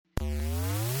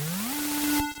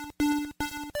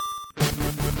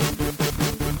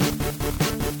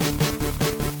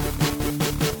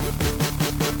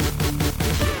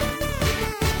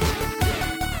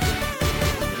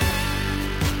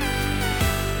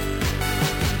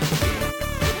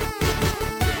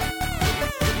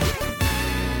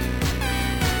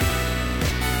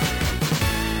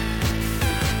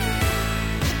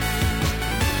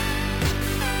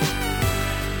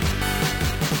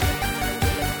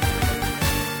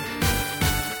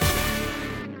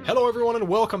Hello, everyone, and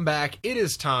welcome back. It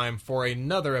is time for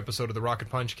another episode of the Rocket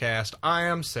Punch Cast. I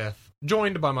am Seth,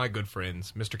 joined by my good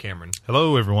friends, Mr. Cameron.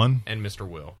 Hello, everyone. And Mr.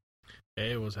 Will.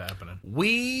 Hey, what's happening?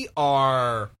 We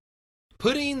are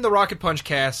putting the Rocket Punch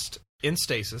Cast in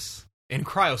stasis, in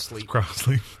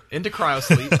cryosleep. Into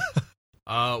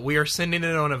cryosleep. We are sending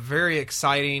it on a very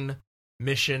exciting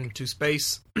mission to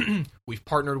space. We've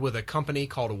partnered with a company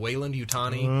called Wayland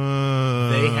Yutani.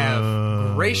 They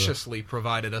have graciously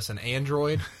provided us an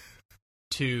android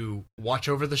to watch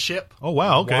over the ship. Oh,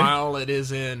 wow, okay. While it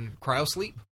is in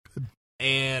cryosleep.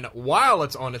 And while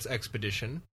it's on its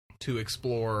expedition to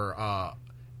explore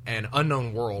an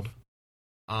unknown world,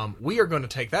 we are going to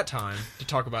take that time to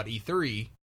talk about E3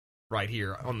 right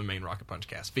here on the main Rocket Punch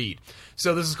Cast feed.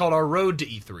 So this is called our Road to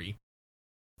E3.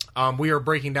 We are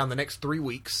breaking down the next 3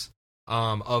 weeks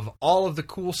of all of the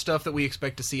cool stuff that we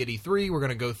expect to see at E3. We're going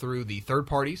to go through the third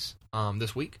parties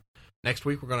this week. Next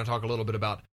week, we're going to talk a little bit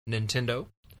about Nintendo.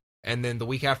 And then the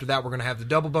week after that, we're going to have the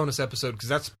double bonus episode, because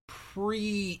that's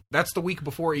the week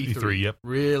before E3 yep.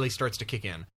 really starts to kick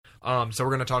in. So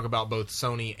we're going to talk about both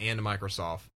Sony and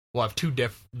Microsoft. We'll have two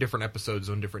different episodes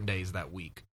on different days that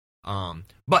week.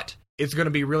 But it's going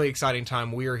to be a really exciting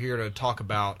time. We are here to talk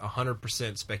about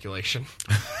 100% speculation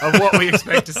of what we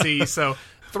expect to see. So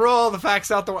throw all the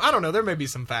facts out there. I don't know. There may be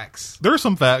some facts. There are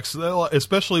some facts,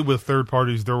 especially with third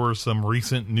parties. There were some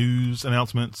recent news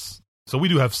announcements. So we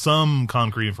do have some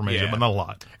concrete information, but not a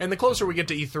lot. And the closer we get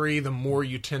to E3, the more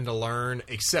you tend to learn,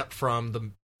 except from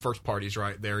the first parties,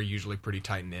 right? They're usually pretty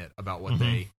tight-knit about what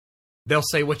they'll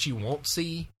say what you won't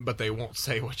see, but they won't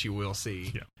say what you will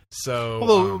see. Yeah. So,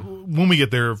 although when we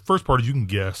get there, first parties you can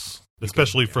guess,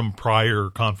 especially from prior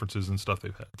conferences and stuff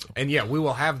they've had. So. And yeah, we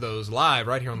will have those live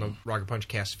right here on the Rocket Punch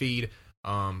Cast feed.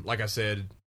 Like I said,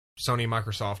 Sony and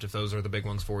Microsoft, if those are the big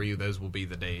ones for you, those will be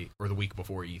the day or the week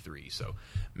before E3. So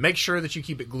make sure that you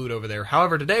keep it glued over there.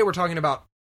 However, today we're talking about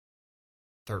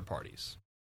third parties.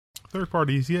 Third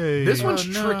parties, yay! This one's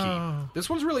tricky. This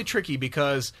one's really tricky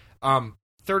because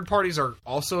third parties are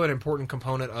also an important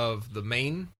component of the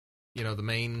main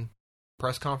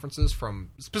press conferences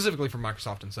specifically from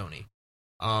Microsoft and Sony.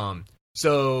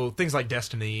 So things like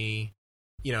Destiny,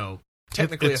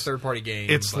 technically a third party game.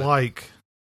 It's like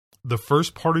the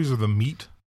first parties are the meat,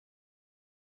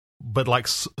 but like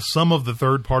some of the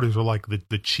third parties are like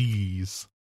the cheese,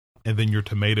 and then your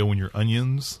tomato and your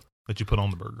onions that you put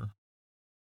on the burger.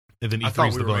 And then I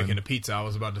thought we were making a pizza. I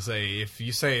was about to say, if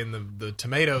you say in the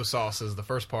tomato sauce is the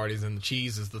first parties and the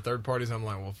cheese is the third parties, I'm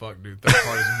like, well, fuck, dude. Third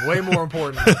parties is way more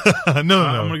important. No.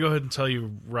 I'm going to go ahead and tell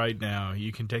you right now,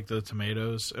 you can take the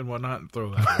tomatoes and whatnot and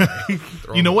throw that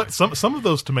away. You know what? Some of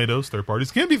those tomatoes, third parties,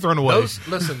 can be thrown away.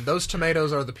 Those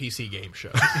tomatoes are the PC game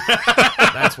show.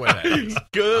 That's what that is.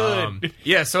 Good.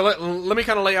 So let me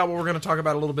kind of lay out what we're going to talk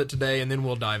about a little bit today, and then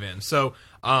we'll dive in. So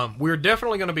we're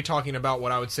definitely going to be talking about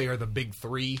what I would say are the big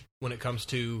three when it comes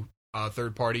to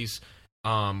third parties.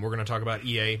 We're going to talk about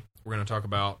EA, we're going to talk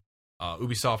about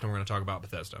Ubisoft, and we're going to talk about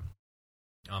Bethesda.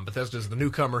 Bethesda is the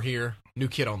newcomer here, new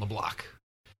kid on the block.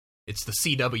 It's the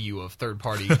CW of third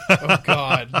party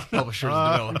publishers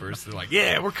and developers. They're like,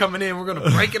 yeah, we're coming in, we're going to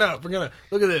break it up. We're going to,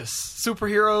 look at this,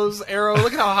 superheroes, Arrow,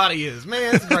 look at how hot he is.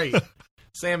 Man, it's great.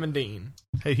 Sam and Dean.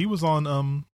 Hey, he was on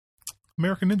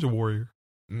American Ninja Warrior.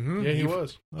 Mm-hmm. Yeah, he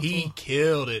was. He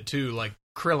killed it, too. Like,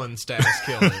 Krillin status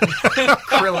killed it.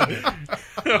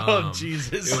 Krillin.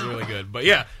 Jesus. It was really good. But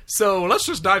yeah, so let's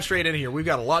just dive straight in here. We've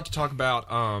got a lot to talk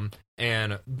about,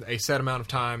 and a set amount of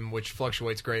time, which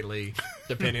fluctuates greatly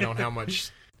depending on how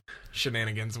much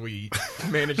shenanigans we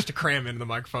manage to cram into the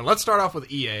microphone. Let's start off with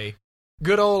EA.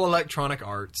 Good old Electronic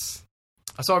Arts.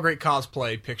 I saw a great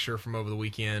cosplay picture from over the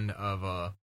weekend of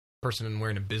a person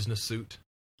wearing a business suit.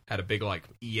 Had a big,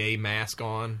 EA mask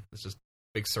on. It's just a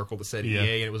big circle that said EA,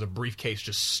 and it was a briefcase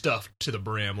just stuffed to the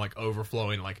brim,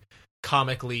 overflowing,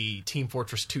 comically Team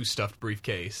Fortress 2 stuffed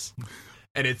briefcase.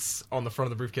 And it's on the front of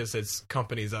the briefcase, it says,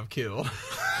 companies I've killed.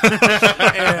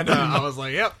 And I was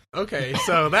like, yep, okay.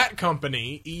 So that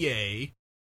company, EA,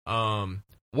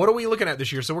 what are we looking at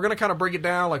this year? So we're going to kind of break it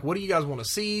down. What do you guys want to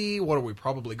see? What are we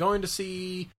probably going to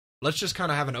see? Let's just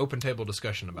kind of have an open table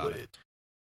discussion about it.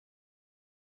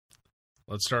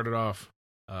 Let's start it off.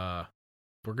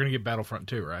 We're going to get Battlefront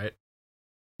 2, right?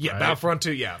 Yeah, right? Battlefront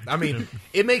 2, yeah. I mean,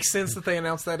 it makes sense that they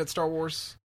announced that at Star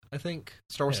Wars, I think.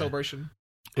 Star Wars Celebration.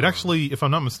 It actually, if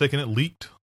I'm not mistaken, it leaked.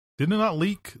 Didn't it not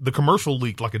leak? The commercial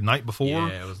leaked a night before.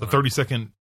 Yeah, it was the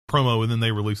 30-second promo, and then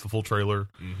they released the full trailer.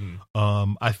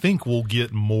 Mm-hmm. I think we'll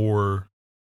get more...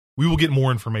 We will get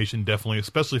more information, definitely,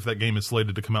 especially if that game is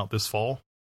slated to come out this fall.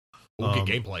 We'll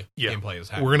get gameplay. Yeah, Gameplay is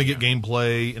happening. we're going to get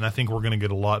gameplay, and I think we're going to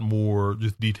get a lot more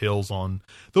just details on.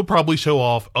 They'll probably show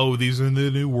off. Oh, these are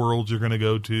the new worlds you're going to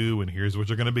go to, and here's what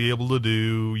you're going to be able to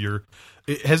do.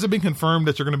 Has it been confirmed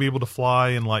that you're going to be able to fly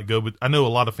and like go? But I know a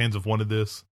lot of fans have wanted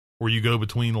this, where you go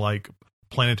between like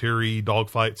planetary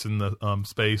dogfights in the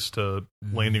space to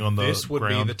landing on the This would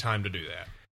ground. be the time to do that.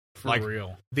 For like,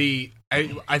 real.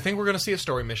 I think we're going to see a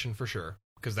story mission for sure,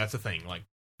 because that's a thing. Like,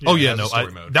 Oh it yeah, has a no,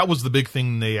 story mode. that was the big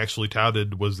thing they actually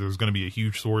touted was there's going to be a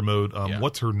huge story mode. Yeah.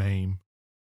 What's her name?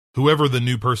 Whoever the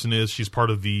new person is, she's part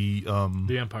of the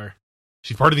The Empire.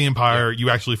 she's part of the Empire.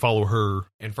 You actually follow her,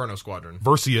 Inferno Squadron.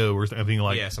 Versio or something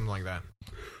like. Yeah, something like that.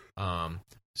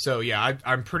 So yeah,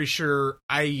 I'm pretty sure.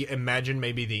 I imagine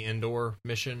maybe the Endor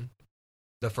mission,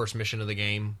 the first mission of the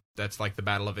game. That's like the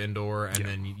Battle of Endor, and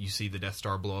then you see the Death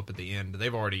Star blow up at the end.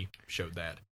 They've already showed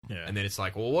that, Yeah. and then it's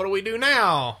like, well, what do we do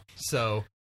now? So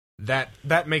that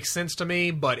makes sense to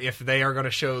me. But if they are going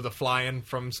to show the flying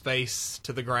from space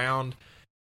to the ground,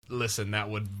 listen, that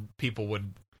would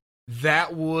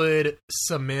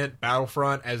cement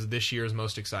Battlefront as this year's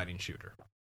most exciting shooter.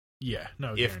 Yeah.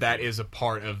 No. If that is a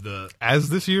part of the As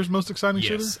this year's most exciting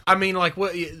shooter. yes, I mean, like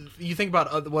what you think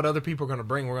about what other people are going to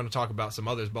bring. We're going to talk about some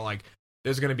others, but like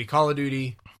there's going to be Call of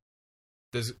Duty.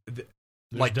 There's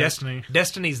like Destiny.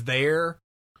 Destiny's there,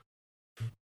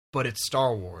 but it's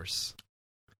Star Wars.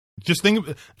 Just think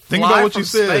Fly about what from you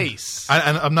said. space.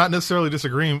 I'm not necessarily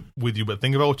disagreeing with you, but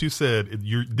think about what you said.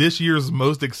 This year's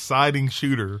most exciting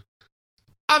shooter.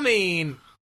 I mean,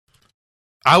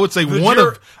 I would say The one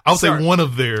jur- of sorry. one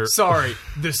of their. sorry,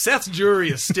 the Seth jury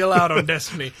is still out on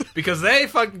Destiny because they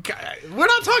fucking. We're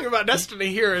not talking about Destiny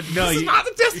here. This is not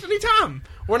the Destiny time.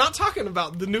 We're not talking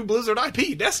about the new Blizzard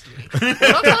IP, Destiny. We're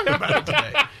not talking about it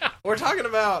today. We're talking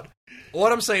about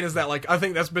what I'm saying is that like I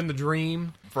think that's been the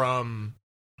dream from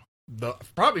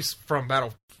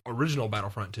original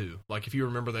Battlefront 2. Like if you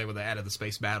remember when they added the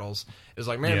space battles, it was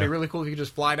like, man, it'd be really cool if you could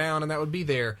just fly down and that would be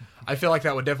there. I feel like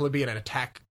that would definitely be an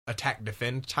attack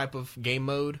defend type of game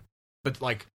mode. But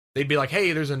like they'd be like,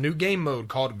 hey, there's a new game mode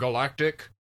called Galactic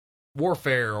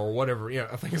Warfare or whatever. Yeah,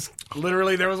 I think it's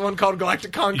literally there was one called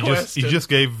Galactic Conquest. You just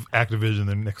gave Activision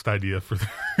their next idea for their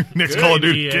next Good Call of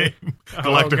Duty EA. game. Oh,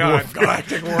 Galactic God, Warfare.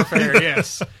 Galactic Warfare,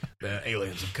 yes. The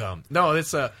aliens have come. No,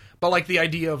 it's but like the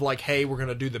idea of like, hey, we're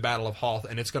gonna do the Battle of Hoth,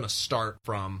 and it's gonna start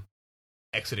from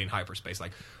exiting hyperspace,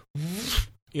 like,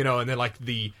 you know, and then like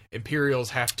the Imperials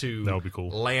have to That would be cool.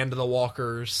 land the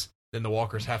walkers, then the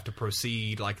walkers have to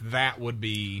proceed. Like that would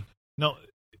be. Now,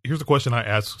 here's a question I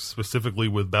ask specifically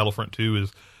with Battlefront 2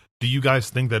 is, do you guys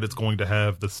think that it's going to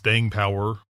have the staying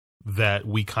power that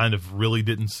we kind of really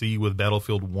didn't see with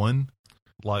Battlefield 1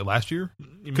 like last year? You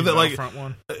mean 'Cause it, like, Battlefront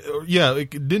one? Yeah,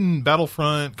 didn't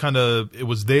Battlefront kind of, it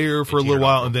was there for a little teetered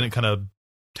while off. and then it kind of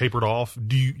tapered off.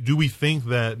 Do we think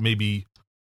that maybe,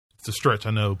 it's a stretch,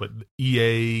 I know, but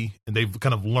EA, and they've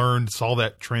kind of saw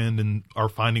that trend and are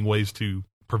finding ways to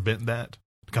prevent that,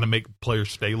 to kind of make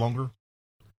players stay longer?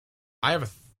 I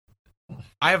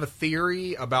have a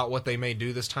theory about what they may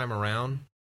do this time around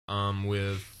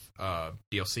with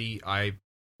DLC.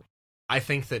 I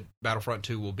think that Battlefront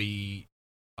 2 will be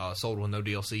sold with no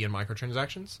DLC and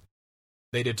microtransactions.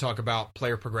 They did talk about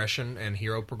player progression, and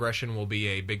hero progression will be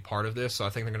a big part of this, so I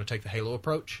think they're going to take the Halo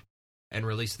approach and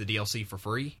release the DLC for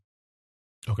free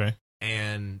Okay.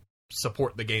 and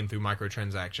support the game through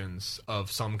microtransactions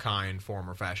of some kind, form,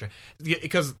 or fashion.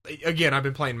 Because, again, I've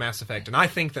been playing Mass Effect, and I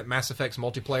think that Mass Effect's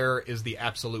multiplayer is the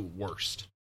absolute worst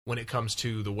when it comes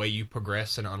to the way you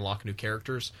progress and unlock new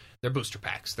characters. They're booster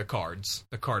packs, they're cards,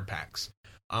 the card packs.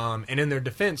 And in their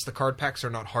defense, the card packs are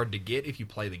not hard to get if you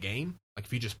play the game. Like,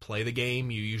 if you just play the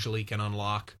game, you usually can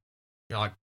unlock, you know,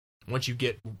 like, once you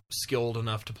get skilled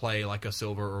enough to play, like, a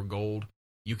silver or gold,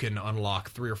 you can unlock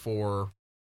 3 or 4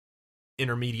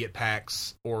 intermediate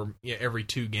packs, or every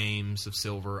 2 games of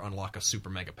silver unlock a super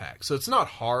mega pack. So it's not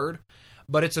hard,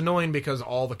 but it's annoying because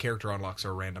all the character unlocks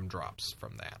are random drops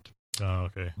from that. Oh,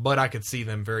 okay. But I could see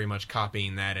them very much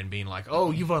copying that and being like,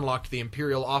 oh, you've unlocked the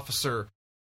Imperial officer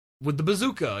with the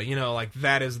bazooka, you know, like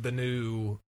that is the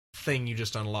new thing you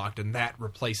just unlocked, and that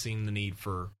replacing the need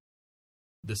for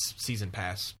this season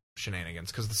pass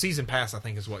shenanigans. Because the season pass, I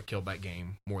think, is what killed that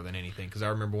game more than anything. Because I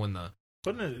remember when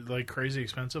Wasn't it like crazy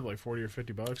expensive, like $40 or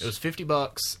 $50? it was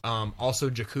 $50. Also,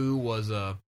 Jakku was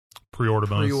a Pre-order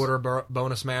bonus. pre-order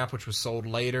bonus map, which was sold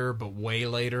later, but way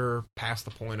later, past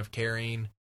the point of carrying.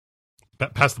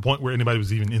 Past the point where anybody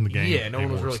was even in the game. Yeah, no one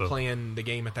was anymore, really so. playing the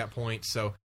game at that point.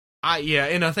 So,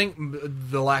 and I think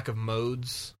the lack of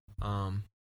modes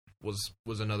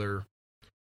was another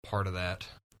part of that.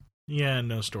 Yeah,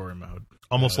 no story mode.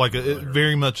 Almost like later.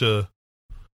 very much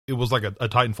it it was like a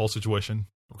Titanfall situation.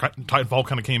 Titanfall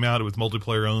kind of came out. It was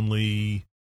multiplayer only.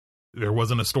 There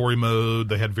wasn't a story mode.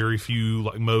 They had very few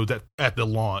like modes at the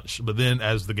launch. But then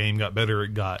as the game got better,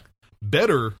 it got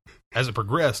better as it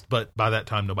progressed. But by that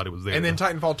time, nobody was there. And then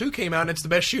Titanfall 2 came out, and it's the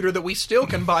best shooter that we still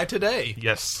can buy today.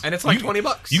 Yes. And it's like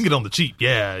 $20. You can get on the cheap.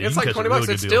 Yeah. It's like $20.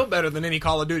 Really it's still better than any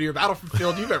Call of Duty or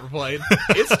Battlefield you've ever played.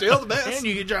 It's still the best. And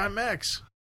you get giant mechs.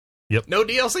 Yep. No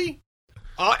DLC.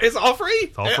 It's all free.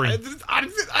 It's all free. I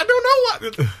don't know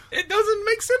what. It doesn't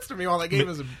make sense to me. All that game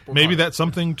is. Maybe that's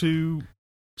something to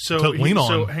lean on.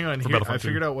 So hang on. Here, I 2.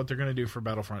 figured out what they're going to do for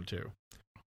Battlefront 2.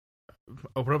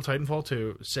 Open up Titanfall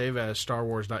 2, save as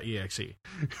StarWars.exe.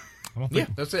 Yeah,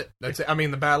 that's it. That's it. I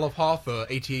mean, the Battle of Hoth, the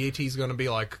AT-AT is going to be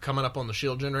like coming up on the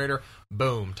shield generator.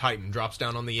 Boom, Titan drops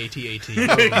down on the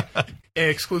AT-AT.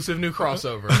 Exclusive new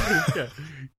crossover. Yeah.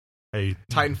 Hey,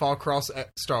 Titanfall cross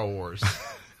Star Wars.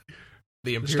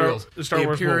 The Imperials. Star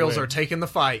Wars the Imperials are taking the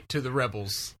fight to the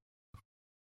Rebels.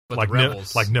 But like the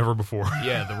Rebels, like never before.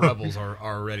 Yeah, the Rebels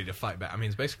are ready to fight back. I mean,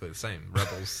 it's basically the same.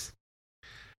 Rebels.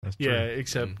 That's true. Yeah,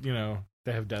 except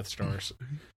they have Death Stars.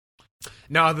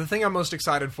 Now, the thing I'm most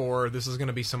excited for, this is going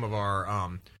to be some of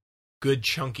our good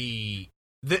chunky.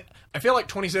 I feel like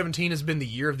 2017 has been the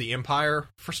year of the Empire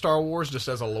for Star Wars, just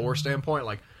as a lore standpoint.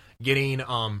 Like getting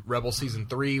Rebel Season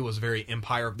 3 was very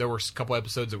Empire. There were a couple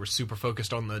episodes that were super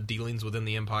focused on the dealings within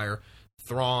the Empire.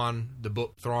 Thrawn, the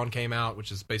book Thrawn came out,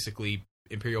 which is basically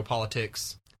Imperial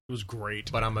politics. It was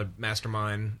great. But I'm a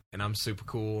mastermind, and I'm super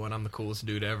cool, and I'm the coolest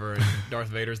dude ever, and Darth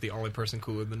Vader's the only person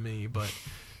cooler than me, but...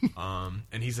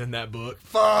 and he's in that book.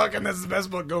 Fuck, and this is the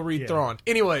best book. Go read Thrawn.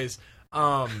 Anyways,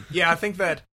 I think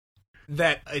that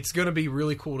it's going to be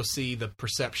really cool to see the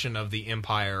perception of the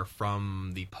Empire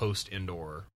from the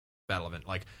post-Endor battle event.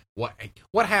 Like,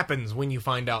 what happens when you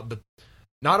find out that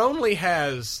not only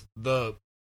has the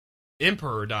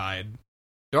Emperor died,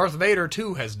 Darth Vader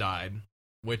too has died,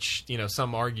 which,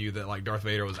 some argue that, like, Darth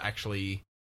Vader was actually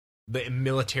the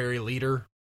military leader.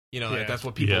 That's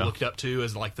what people looked up to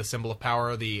as, like, the symbol of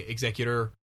power. The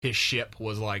Executor, his ship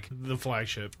was, like... the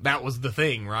flagship. That was the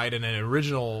thing, right? In an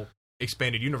original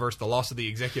expanded universe, the loss of the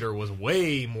Executor was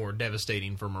way more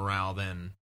devastating for morale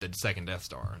than the second Death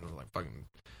Star. And it was like, fucking...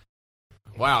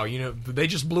 Wow, they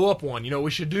just blew up one. You know what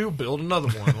we should do? Build another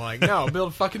one. Like, no, build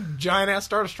a fucking giant-ass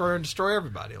Star Destroyer and destroy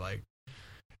everybody. Like,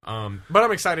 but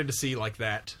I'm excited to see, like,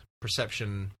 that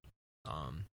perception...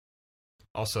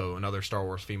 also, another Star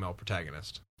Wars female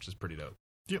protagonist, which is pretty dope.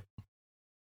 Yep.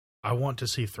 I want to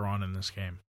see Thrawn in this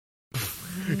game.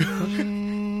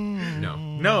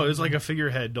 No, it's like a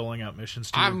figurehead doling out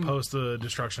missions to post the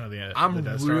destruction of the Death Star.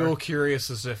 I'm real curious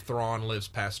as if Thrawn lives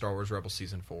past Star Wars Rebels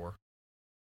Season 4.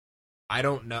 I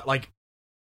don't know. Like,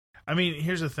 I mean,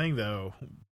 here's the thing, though.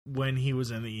 When he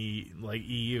was in the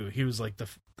EU, he was like the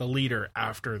leader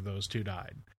after those two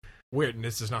died. Weird, and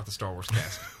this is not the Star Wars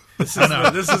cast. This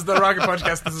is the Rocket Punch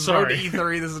cast. This is Road to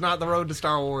E3. This is not the Road to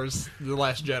Star Wars: The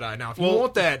Last Jedi. Now, if you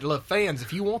want that, look, fans,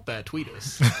 if you want that, tweet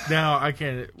us. Now, I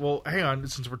can. Well, hang on.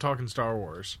 Since we're talking Star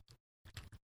Wars,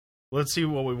 let's see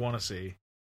what we want to see.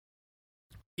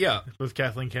 Yeah, with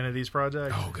Kathleen Kennedy's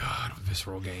project. Oh God,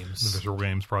 Visceral Games. The Visceral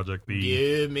Games project.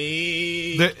 Give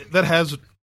me that has,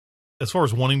 as far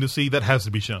as wanting to see, that has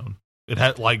to be shown. It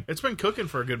had it's been cooking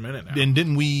for a good minute now. And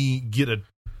didn't we get a?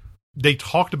 They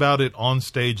talked about it on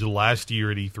stage last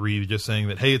year at E3, just saying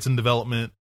that, hey, it's in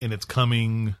development and it's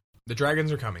coming. The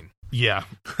dragons are coming. Yeah,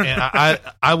 and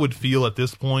I would feel at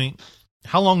this point,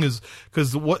 how long is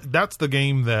because that's the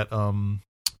game that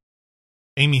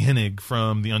Amy Hennig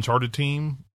from the Uncharted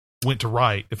team went to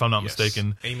write, if I'm not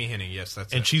mistaken. Amy Hennig, yes,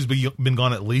 that's and she's been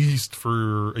gone at least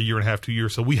for a year and a half, 2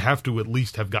 years. So we have to at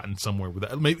least have gotten somewhere with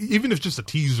that. Maybe even if just a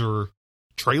teaser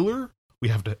trailer. We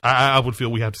have to. I would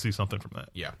feel we have to see something from that.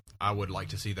 Yeah, I would like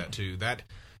to see that too.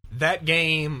 That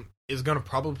game is going to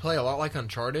probably play a lot like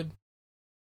Uncharted,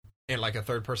 and like a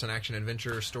third-person action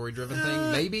adventure story-driven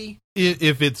thing. Maybe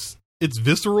if it's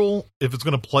visceral, if it's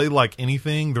going to play like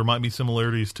anything, there might be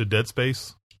similarities to Dead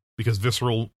Space because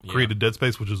Visceral created Dead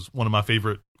Space, which is one of my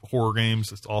favorite horror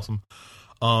games. It's awesome.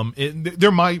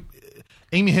 There might.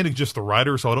 Amy Hennig just the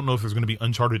writer, so I don't know if there's going to be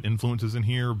Uncharted influences in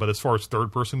here. But as far as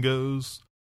third-person goes.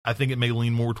 I think it may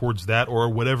lean more towards that or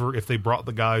whatever if they brought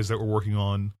the guys that were working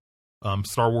on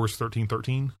Star Wars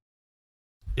 1313.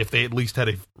 If they at least had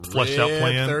a fleshed out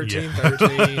plan.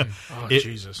 1313. Oh,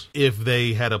 Jesus. If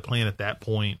they had a plan at that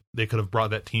point, they could have brought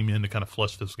that team in to kind of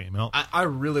flesh this game out. I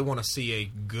really want to see a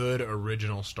good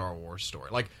original Star Wars story.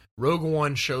 Like, Rogue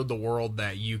One showed the world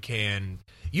that you can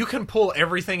pull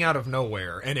everything out of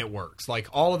nowhere and it works. Like,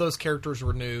 all of those characters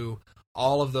were new.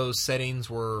 all of those settings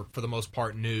were for the most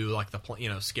part new, like the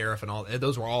Scarif and all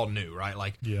those were all new, right?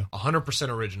 Like 100%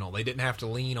 original. They didn't have to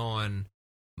lean on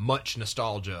much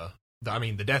nostalgia. I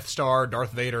mean, the Death Star,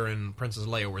 Darth Vader, and Princess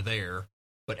Leia were there,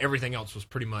 but everything else was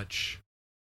pretty much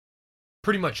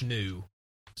new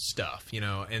stuff,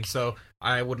 And so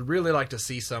I would really like to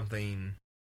see something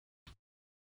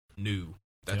new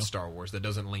that's Star Wars that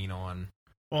doesn't lean on.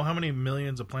 Well, how many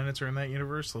millions of planets are in that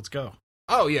universe? Let's go.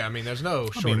 Oh yeah, I mean, there's no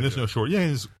shortage. I mean, there's no shortage. Yeah,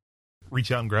 just reach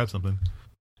out and grab something.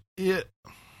 Yeah,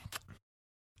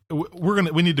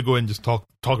 we need to go ahead and just talk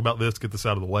about this, get this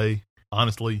out of the way.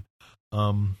 Honestly,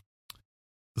 the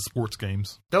sports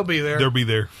games, they'll be there. They'll be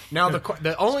there. Now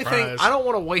the only thing, Surprise. I don't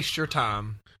want to waste your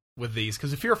time with these,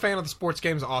 because if you're a fan of the sports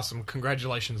games, awesome.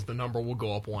 Congratulations, the number will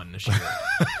go up 1 this year.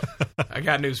 I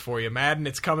got news for you, Madden.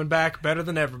 It's coming back better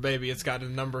than ever, baby. It's got a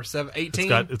number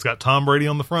 18. It's got Tom Brady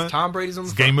on the front. Tom Brady's on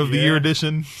the front. Game of the Year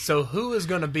edition. So who is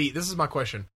going to be? This is my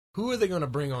question. Who are they going to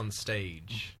bring on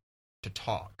stage to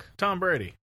talk? Tom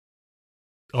Brady.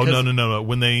 Oh no!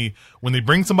 When they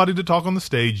bring somebody to talk on the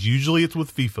stage, usually it's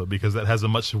with FIFA because that has a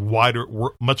much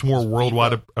more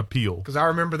worldwide appeal. Because I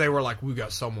remember they were like, "We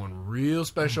got someone real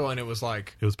special," and it was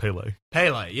Pele.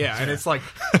 Pele, yeah, and it's like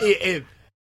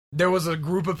there was a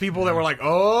group of people that were like,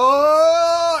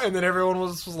 "Oh," and then everyone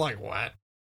was like, "What?"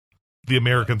 The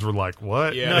Americans were like,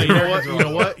 "What?" Yeah, No, you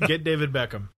know what? Get David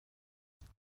Beckham.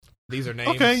 These are names.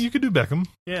 Okay, you could do Beckham.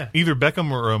 Yeah. Either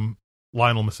Beckham or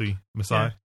Lionel Messi.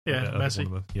 Yeah,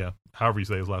 Messi. However you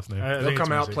say his last name. They'll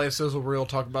come out, play a sizzle reel,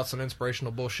 talk about some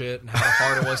inspirational bullshit and how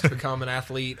hard it was to become an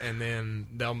athlete, and then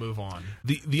they'll move on.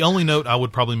 The only note I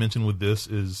would probably mention with this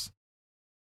is,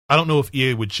 I don't know if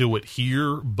EA would show it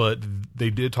here, but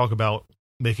they did talk about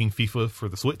making FIFA for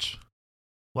the Switch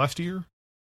last year.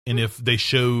 And if they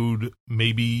showed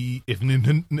if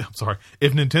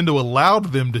Nintendo allowed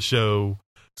them to show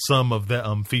some of that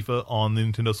FIFA on the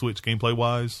Nintendo Switch gameplay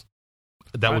wise,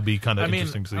 that would be kind of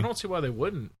interesting to see. I don't see why they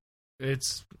wouldn't.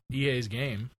 It's EA's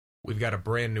game. We've got a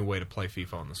brand new way to play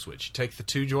FIFA on the Switch. You take the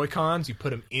 2 Joy-Cons, you put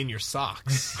them in your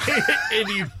socks. And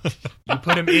you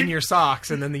put them in your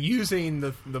socks, and then using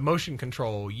the motion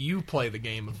control, you play the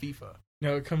game of FIFA.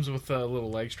 No, it comes with a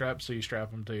little leg strap, so you strap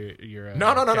them to your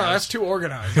No, that's too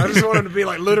organized. I just wanted to be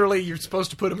like, literally, you're supposed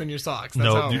to put them in your socks.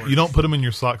 That's how it works. You don't put them in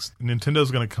your socks.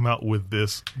 Nintendo's going to come out with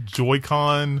this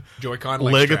Joy-Con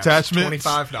leg $25, attachment.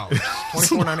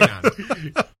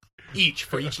 $24.99 each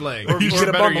for each leg. Or you get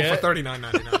a bundle yet- for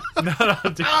 $39.99. No,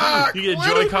 dude, you get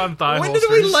Joy-Con thigh When holsters.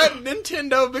 did we let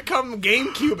Nintendo become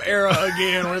GameCube era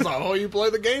again? Where it's like, oh, you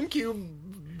play the GameCube.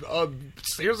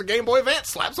 Here's a Game Boy Advance.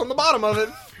 Slaps on the bottom of it.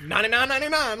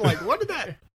 $99.99. Like, what did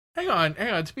that? Hang on.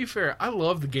 To be fair, I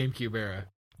love the GameCube era.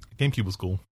 GameCube was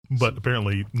cool, but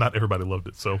apparently not everybody loved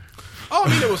it. So, Oh, I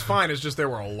mean, it was fine. It's just there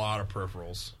were a lot of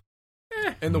peripherals.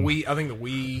 And the Wii, I think the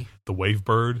Wii... the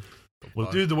Wavebird.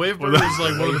 Dude, the Wavebird is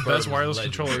like one of the best wireless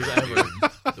controllers ever.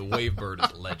 The Wavebird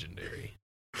is legendary.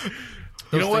 Those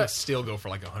You know what? things still go for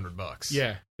like $100.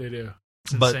 Yeah, they do.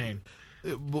 It's But- insane.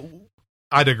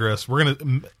 I digress. We're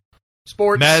gonna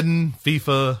Sports. Madden,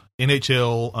 FIFA,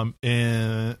 NHL.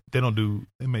 And they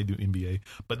may do NBA,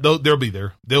 but they'll be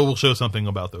there. They will show something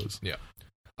about those. Yeah.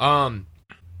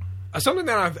 Something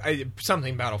that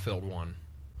something Battlefield 1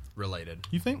 related.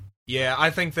 You think? Yeah, I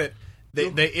think that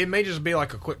it may just be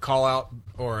like a quick call out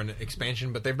or an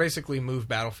expansion, but they basically moved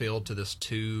Battlefield to this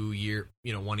 2-year,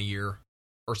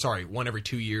 one every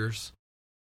 2 years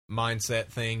mindset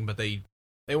thing. But they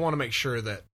want to make sure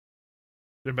that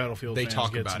Their Battlefield they fans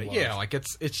talk get about some it. love. Yeah, like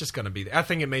it's just going to be. I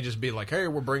think it may just be like, hey,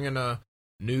 we're bringing a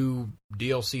new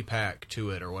DLC pack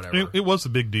to it or whatever. It was a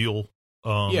big deal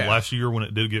last year when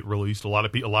it did get released. A lot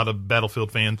of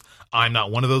Battlefield fans. I'm not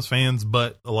one of those fans,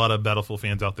 but a lot of Battlefield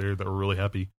fans out there that were really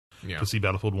happy to see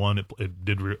Battlefield 1. It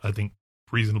did, I think,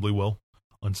 reasonably well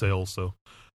on sales. So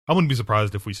I wouldn't be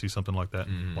surprised if we see something like that.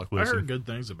 Like I we'll see. heard good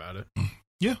things about it.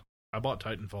 Yeah. I bought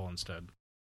Titanfall instead.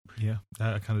 Yeah,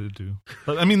 I kind of did too.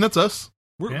 But I mean, that's us.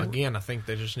 Again, I think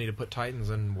they just need to put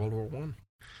Titans in World War I.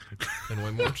 And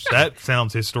way more. That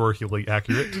sounds historically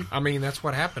accurate. I mean, that's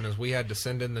what happened. Is we had to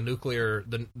send in the nuclear,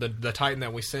 the Titan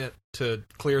that we sent to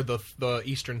clear the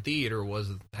Eastern Theater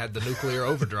had the nuclear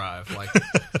overdrive. Like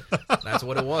that's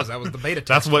what it was. That was the beta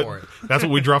test for it. That's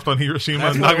what we dropped on Hiroshima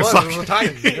That's and what it was. Nagasaki. It was a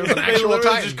Titan. It was an They actual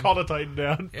literally Titan. just called a Titan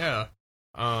down. Yeah.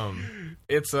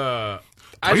 It's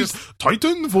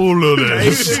Titan full of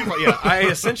this. I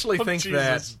essentially Oh, think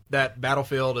Jesus. that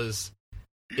Battlefield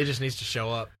it just needs to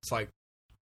show up. It's like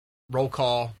roll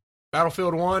call.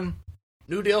 Battlefield 1,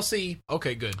 new DLC.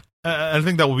 Okay, good. I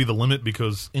think that will be the limit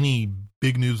because any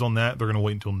big news on that, they're going to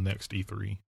wait until next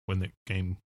E3 when the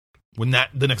game when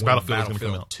the next when Battlefield is going to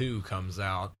come Battlefield out. 2 comes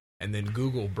out, and then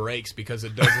Google breaks because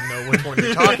it doesn't know which one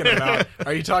you're talking about.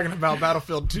 Are you talking about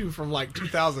Battlefield 2 from like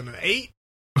 2008?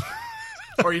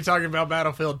 Or are you talking about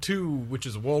Battlefield 2, which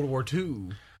is World War II?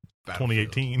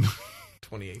 2018.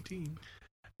 2018.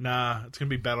 Nah, it's gonna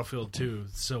be Battlefield 2,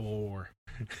 Civil War.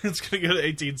 It's gonna go to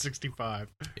 1865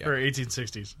 Yeah. or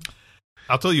 1860s.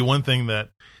 I'll tell you one thing that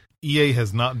EA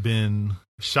has not been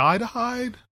shy to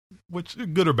hide, which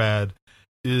good or bad,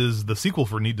 is the sequel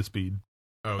for Need to Speed.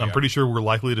 Oh, I'm pretty sure we're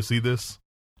likely to see this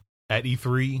at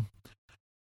E3.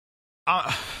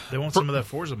 They want some of that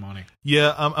Forza money.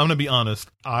 Yeah, I'm gonna be honest.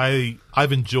 I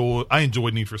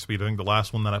enjoyed Need for Speed. I think the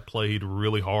last one that I played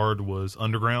really hard was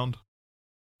Underground.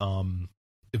 A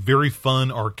very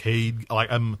fun arcade. Like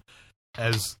I'm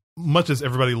as much as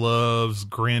everybody loves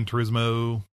Gran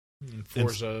Turismo,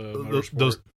 Forza,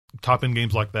 those top end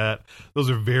games like that. Those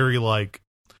are very like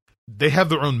they have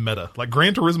their own meta. Like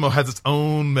Gran Turismo has its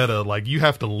own meta. Like you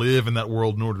have to live in that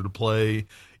world in order to play.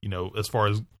 You know, as far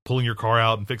as pulling your car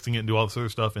out and fixing it and do all this other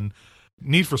stuff. And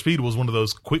Need for Speed was one of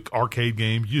those quick arcade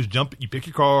games. You just jump, you pick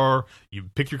your car, you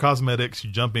pick your cosmetics,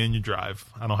 you jump in, you drive.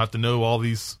 I don't have to know all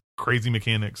these crazy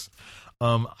mechanics.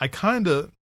 I kind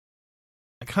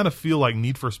of feel like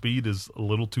Need for Speed is a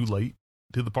little too late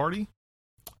to the party.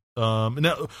 Now,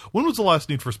 when was the last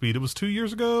Need for Speed? It was 2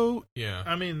 years ago. Yeah.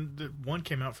 I mean, the one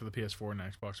came out for the PS4 and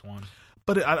Xbox One.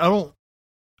 But I don't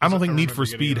think Need for remember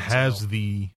Speed getting it on has sale.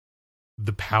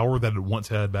 the power that it once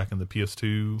had back in the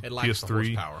PS2, It lacks the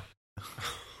PS3. horsepower.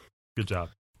 Good job.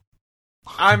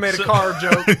 I made a car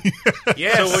joke.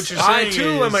 Yes, So what you're I saying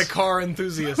too am is- a car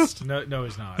enthusiast. No,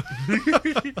 he's not.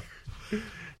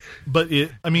 But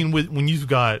when you've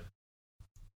got,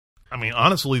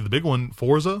 honestly, the big one,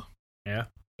 Forza. Yeah.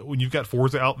 When you've got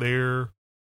Forza out there,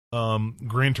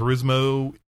 Gran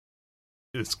Turismo,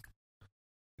 it's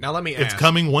Now let me ask: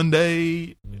 coming one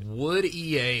day. would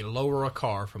EA lower a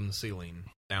car from the ceiling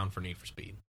down for Need for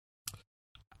Speed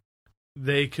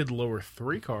They could lower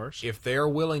 3 cars. if they're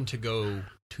willing to go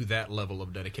to that level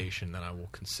of dedication? Then I will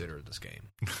consider this game.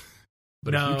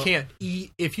 But No.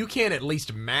 if you can't at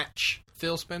least match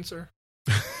Phil Spencer,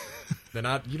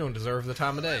 then you don't deserve the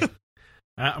time of day.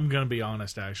 I'm going to be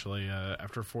honest, actually.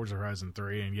 After Forza Horizon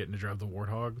 3 and getting to drive the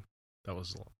Warthog, that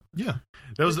was... Yeah.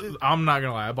 I'm not going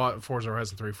to lie. I bought Forza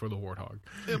Horizon 3 for the Warthog.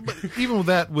 But even with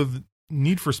that, with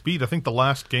Need for Speed, I think the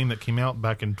last game that came out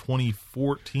back in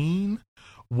 2014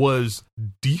 was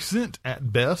decent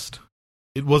at best.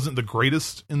 It wasn't the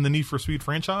greatest in the Need for Speed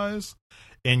franchise,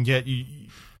 and yet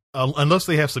unless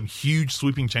they have some huge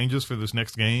sweeping changes for this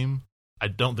next game, I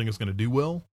don't think it's going to do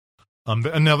well.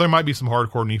 Now there might be some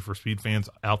hardcore Need for Speed fans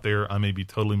out there. I may be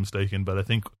totally mistaken, but I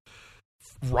think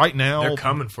right now They're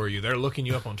coming for you. They're looking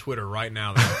you up on Twitter right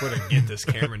now. They're going to get this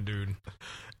Cameron dude.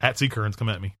 at Sea Currents, come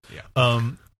at me. Yeah.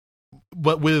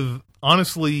 But with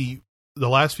honestly the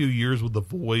last few years, with the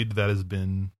void that has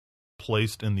been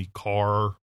placed in the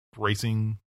car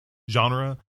racing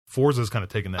genre, Forza's kind of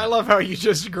taken that. I love how you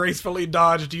just gracefully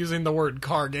dodged using the word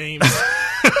car games.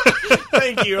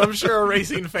 Thank you. I'm sure a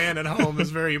racing fan at home is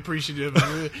very appreciative.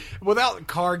 Without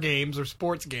car games or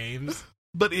sports games.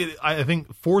 But I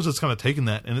think Forza's kind of taken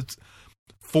that, and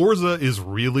Forza is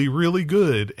really, really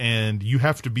good, and you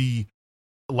have to be,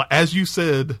 as you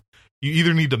said, you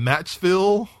either need to match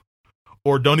Phil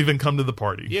or don't even come to the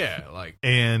party. Yeah, like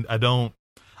And I don't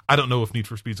know if Need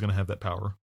for Speed's going to have that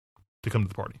power to come to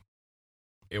the party.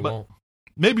 it But- won't.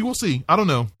 Maybe we'll see. I don't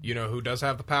know. You know who does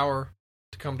have the power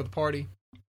to come to the party?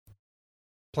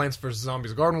 Plants vs.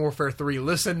 Zombies Garden Warfare 3.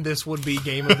 Listen, this would be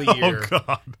game of the year. Oh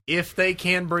God. If they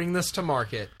can bring this to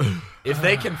market. If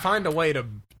they can find a way to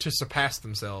surpass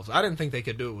themselves. I didn't think they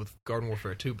could do it with Garden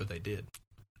Warfare 2, but they did.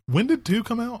 When did 2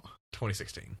 come out?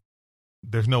 2016.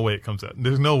 There's no way it comes out.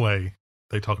 There's no way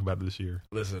they talk about it this year.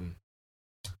 Listen,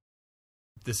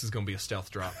 this is going to be a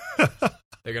stealth drop.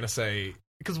 They're going to say,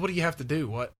 because what do you have to do?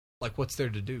 What's there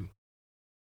to do?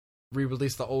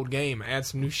 Re-release the old game, add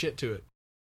some new shit to it.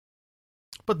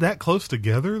 But that close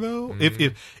together, though,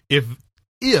 Mhm.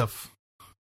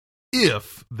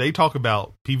 if they talk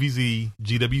about PvZ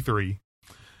GW3,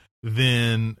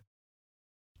 then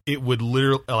it would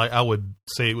literally, like, I would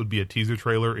say it would be a teaser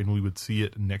trailer, and we would see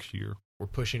it next year. We're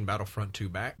pushing Battlefront 2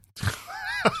 back.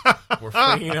 We're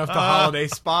freeing up the holiday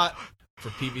spot for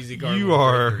PvZ Garden You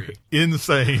Warfare are 3.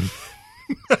 insane.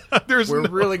 We're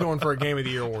really going for a Game of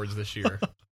the Year awards this year.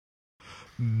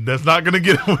 That's not going to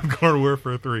get it with Garden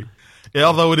Warfare 3. Yeah,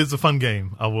 although it is a fun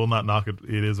game. I will not knock it.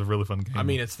 It is a really fun game. I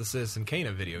mean, it's the Citizen Kane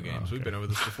of video games. Okay. We've been over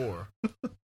this before.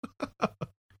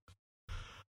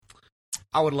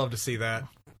 I would love to see that.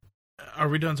 Are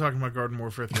we done talking about Garden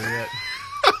Warfare 3 yet?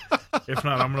 If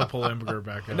not, I'm gonna pull Imgur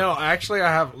back up. No, actually, I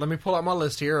have. Let me pull out my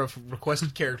list here of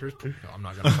requested characters. No, I'm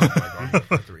not going to talk about Garden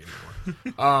Warfare 3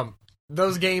 anymore.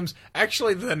 Those games,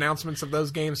 actually, the announcements of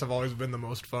those games have always been the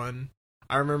most fun.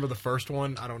 I remember the first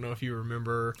one. I don't know if you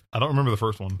remember. I don't remember the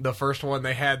first one. The first one,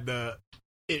 they had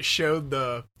it showed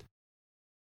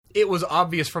it was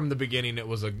obvious from the beginning it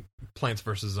was a Plants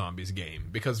vs. Zombies game,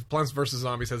 because Plants vs.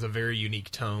 Zombies has a very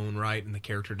unique tone, right? And the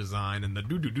character design and the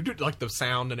do-do-do-do, like the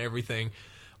sound and everything.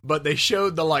 But they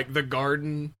showed the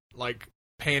garden, like,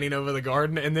 panning over the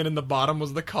garden, and then in the bottom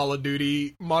was the Call of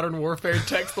Duty Modern Warfare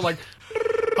text, like...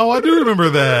 Oh, I do remember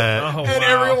that. Oh, and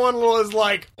wow. everyone was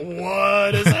like,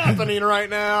 what is happening right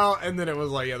now? And then it was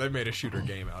like, yeah, they made a shooter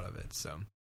game out of it. So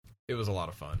it was a lot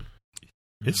of fun.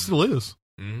 It still is.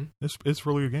 Mm-hmm. It's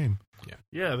really a game.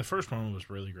 Yeah, the first one was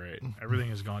really great. Everything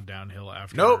has gone downhill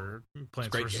after Nope.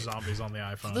 Plants Great vs. game. Zombies on the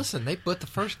iPhone. Listen, they put the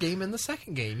first game in the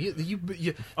second game.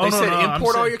 They Oh, no, said no, I'm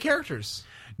import all saying- your characters.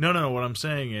 No. What I'm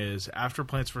saying is, after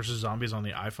Plants vs. Zombies on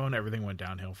the iPhone, everything went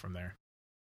downhill from there.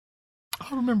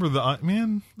 I remember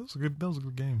man. That was a good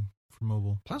game for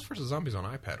mobile. Plants vs. Zombies on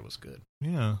iPad was good.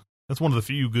 Yeah, that's one of the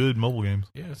few good mobile games.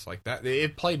 Yeah, it's like that.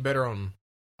 It played better on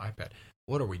iPad.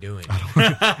 What are we doing?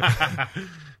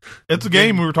 It's a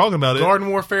game we were talking about. Garden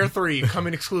Warfare 3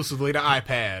 coming exclusively to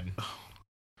iPad. Oh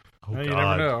Well, God. you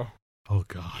never know. Oh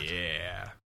God.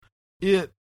 Yeah.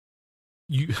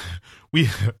 We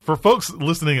for folks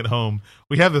listening at home,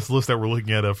 we have this list that we're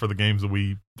looking at for the games that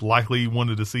we likely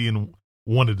wanted to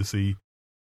see.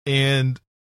 And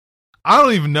I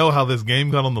don't even know how this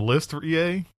game got on the list for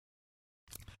EA.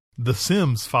 The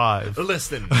Sims 5.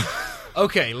 Listen.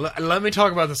 Okay, let me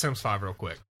talk about The Sims 5 real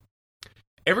quick.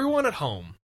 Everyone at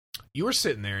home, you are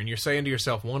sitting there and you're saying to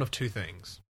yourself one of two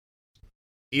things.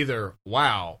 Either,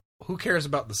 wow, who cares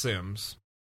about The Sims?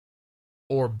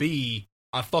 Or B,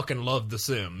 I fucking love The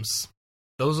Sims.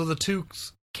 Those are the two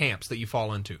camps that you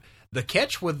fall into. The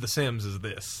catch with The Sims is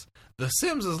this. The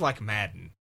Sims is like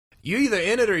Madden. You're either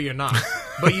in it or you're not.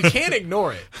 But you can't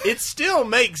ignore it. It still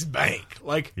makes bank.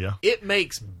 Like, Yeah. it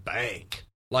makes bank.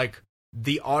 Like,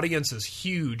 the audience is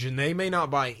huge, and they may not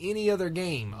buy any other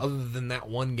game other than that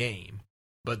one game.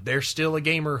 But they're still a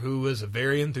gamer who is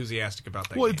very enthusiastic about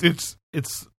that Well, game.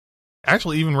 it's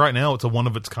actually, even right now, it's a one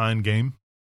of its kind game.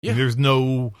 Yeah. There's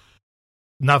not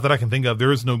that I can think of,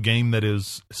 there is no game that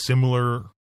is similar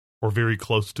or very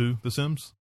close to The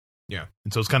Sims. Yeah.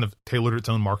 And so it's kind of tailored its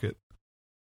own market.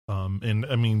 And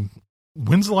I mean,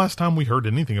 when's the last time we heard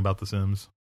anything about The Sims?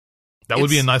 That would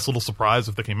be a nice little surprise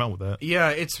if they came out with that.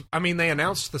 Yeah, they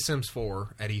announced The Sims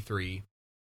 4 at E3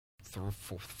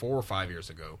 4 or 5 years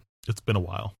ago. It's been a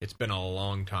while. It's been a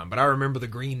long time, but I remember the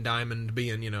green diamond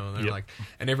being, they're Yep. like,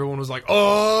 and everyone was like,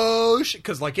 "Oh shit!"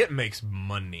 Because like it makes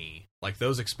money. Like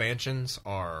those expansions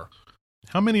are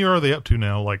How many are they up to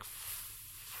now? Like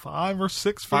 5 or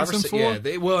 6 for 5 The or Sims 6. 4?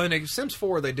 Yeah, in Sims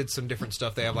 4 they did some different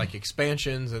stuff. They have like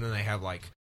expansions, and then they have like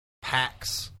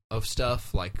packs of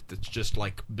stuff, like that's just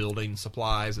like building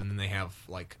supplies, and then they have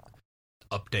like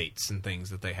updates and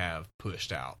things that they have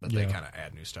pushed out that they Yeah. kind of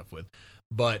add new stuff with.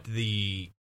 But the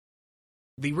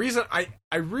reason I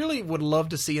really would love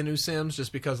to see a new Sims,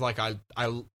 just because like I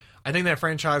think that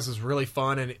franchise is really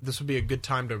fun, and this would be a good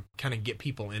time to kind of get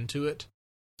people into it.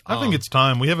 I think it's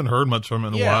time. We haven't heard much from it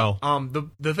in a while.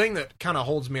 The thing that kind of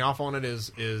holds me off on it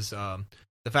is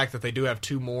the fact that they do have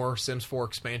 2 more Sims 4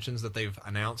 expansions that they've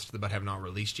announced but have not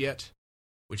released yet,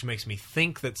 which makes me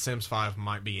think that Sims 5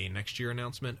 might be a next year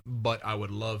announcement. But I would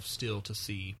love still to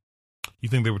see. You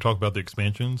think they would talk about the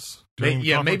expansions? during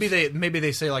the Maybe conference? maybe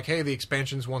they say like, hey, the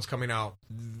expansions, one's coming out,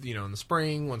 in the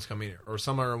spring, one's coming or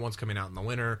summer, one's coming out in the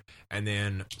winter, and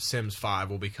then Sims 5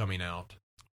 will be coming out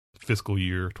fiscal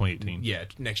year 2018. yeah,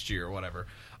 next year or whatever.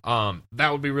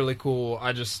 That would be really cool.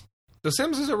 The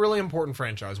Sims is a really important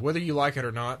franchise, whether you like it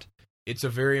or not. It's a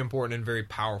very important and very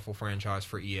powerful franchise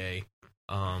for EA.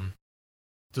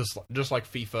 Just like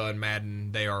FIFA and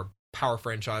Madden, they are power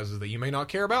franchises that you may not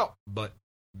care about, but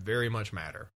very much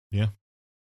matter. Yeah.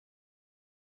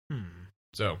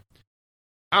 So,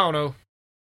 I don't know.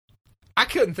 I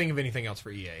couldn't think of anything else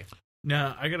for EA.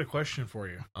 Now, I got a question for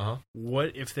you. Uh-huh.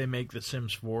 What if they make The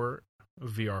Sims 4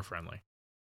 VR friendly?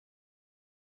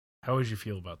 How would you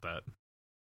feel about that?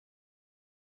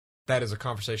 That is a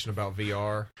conversation about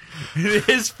VR.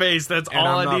 His face, that's And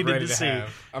all I'm I not needed ready to see.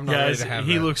 I'm not ready Guys, to have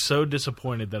he that. looks so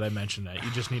disappointed that I mentioned that.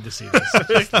 You just need to see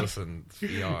this. Listen,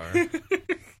 VR.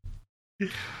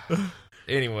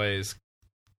 Anyways,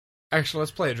 actually,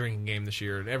 let's play a drinking game this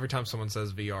year. And every time someone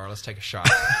says VR, let's take a shot.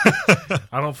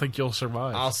 I don't think you'll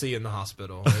survive. I'll see you in the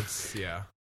hospital. It's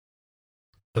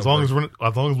As long as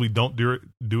we don't do it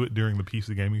during the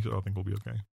PC gaming show, I think we'll be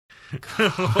okay.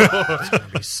 It's gonna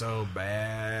be so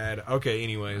bad. Okay,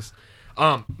 anyways.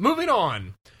 Moving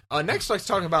on. Next, let's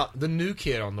talk about the new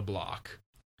kid on the block,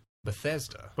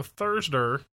 Bethesda.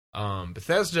 Bethesda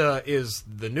is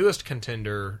the newest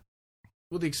contender,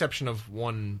 with the exception of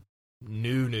one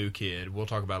new kid. We'll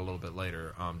talk about it a little bit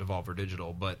later, Devolver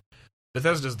Digital. But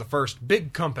Bethesda is the first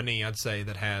big company, I'd say,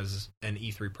 that has an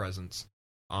E3 presence.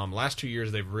 Last 2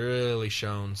 years, they've really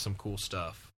shown some cool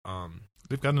stuff.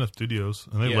 They've got enough studios,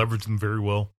 and they leverage them very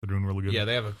well. They're doing really good. Yeah,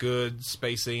 they have a good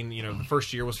spacing. You know, the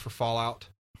first year was for Fallout.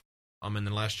 And then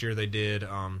last year they did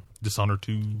Dishonored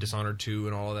 2. Dishonored 2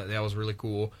 and all of that. That was really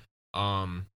cool.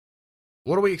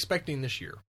 What are we expecting this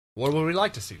year? What would we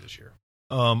like to see this year?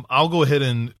 I'll go ahead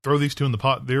and throw these two in the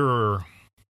pot. There are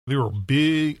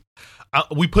big.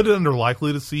 We put it under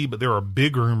likely to see, but there are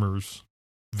big rumors,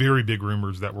 very big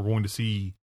rumors, that we're going to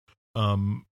see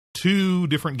two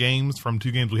different games from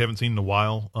two games we haven't seen in a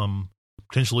while.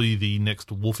 Potentially the next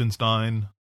Wolfenstein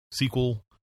sequel,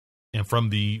 and from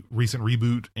the recent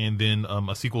reboot, and then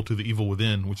a sequel to The Evil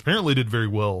Within, which apparently did very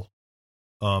well.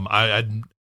 I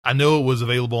know it was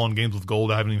available on Games with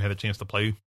Gold. I haven't even had a chance to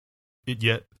play it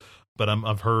yet, but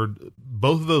I've heard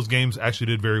both of those games actually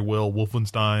did very well.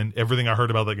 Wolfenstein, everything I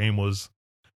heard about that game was,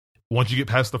 once you get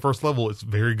past the first level, it's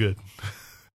very good.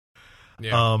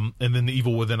 Yeah. And then The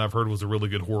Evil Within, I've heard, was a really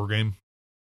good horror game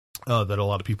that a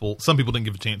lot of people, some people didn't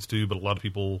give a chance to, but a lot of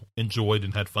people enjoyed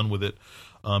and had fun with it.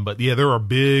 But yeah, there are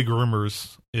big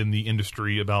rumors in the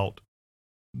industry about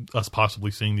us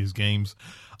possibly seeing these games.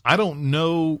 I don't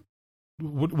know.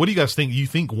 What do you guys think? You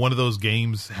think one of those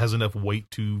games has enough weight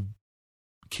to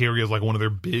carry as like one of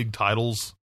their big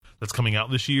titles that's coming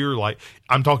out this year? Like,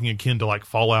 I'm talking akin to like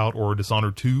Fallout or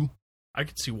Dishonored 2. I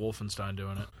could see Wolfenstein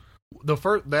doing it.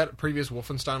 That previous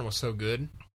Wolfenstein was so good,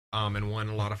 and won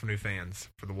a lot of new fans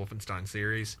for the Wolfenstein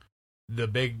series. The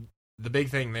big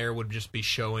thing there would just be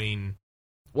showing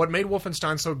what made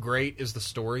Wolfenstein so great is the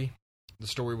story. The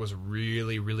story was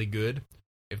really, really good.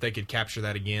 If they could capture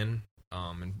that again,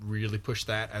 and really push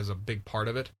that as a big part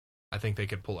of it, I think they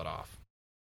could pull it off.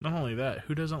 Not only that,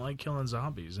 who doesn't like killing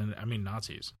zombies? And I mean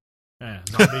Nazis.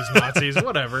 Zombies, Nazis,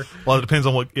 whatever. Well, it depends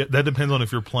on that depends on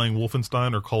if you're playing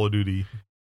Wolfenstein or Call of Duty.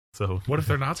 So what if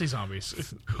they're Nazi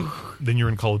zombies? Then you're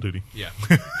in Call of Duty. Yeah.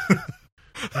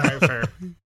 All right, fair.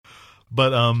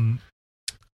 But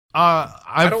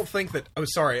I don't think that. Oh,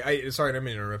 sorry. I didn't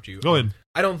mean to interrupt you. Go ahead.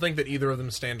 I don't think that either of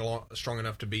them stand strong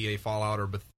enough to be a Fallout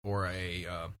or a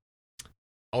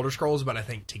Elder Scrolls. But I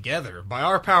think together, by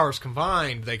our powers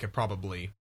combined, they could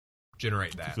probably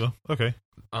generate that. So, okay.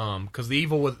 Because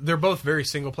they're both very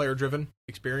single player driven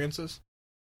experiences,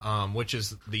 which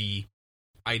is the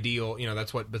ideal. You know,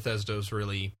 that's what Bethesda's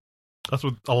really. That's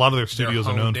what a lot of their studios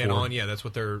are known for. Yeah, that's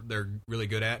what they're really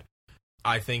good at.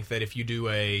 I think that if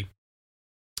you're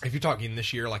talking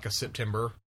this year, like a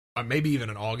September, maybe even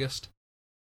an August,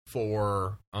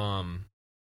 for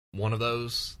one of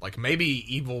those, like maybe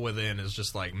Evil Within is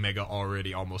just like mega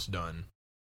already almost done,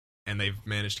 and they've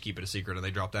managed to keep it a secret, and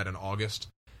they dropped that in August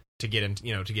to get in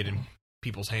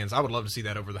people's hands. I would love to see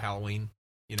that over the Halloween.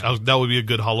 You know, that would be a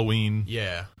good Halloween.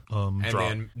 Yeah. And drop.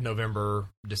 then November,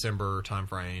 December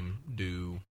timeframe,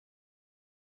 do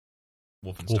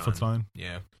Wolfenstein.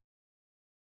 Yeah.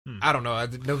 I don't know.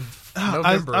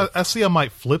 November. I see. I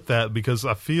might flip that because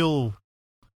I feel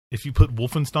if you put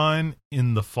Wolfenstein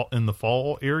in the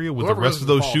fall area with Whoever the rest of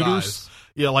those shooters, dies.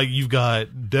 Yeah, like you've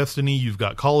got Destiny, you've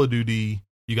got Call of Duty,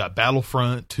 you got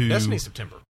Battlefront 2. Destiny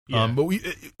September. Yeah. But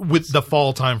with the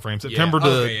fall time frame, September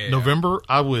to November,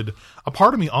 a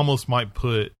part of me almost might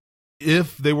put,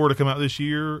 if they were to come out this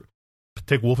year,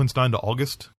 take Wolfenstein to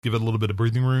August, give it a little bit of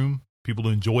breathing room, people to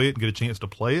enjoy it and get a chance to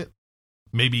play it.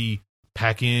 Maybe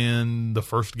pack in the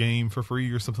first game for free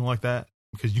or something like that,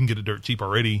 because you can get it dirt cheap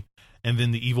already. And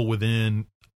then the Evil Within,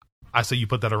 I say you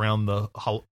put that around the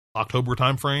October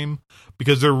time frame,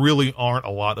 because there really aren't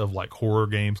a lot of like horror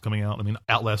games coming out. I mean,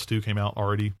 Outlast 2 came out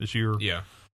already this year. Yeah.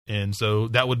 And so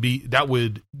that would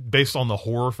based on the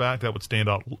horror fact, that would stand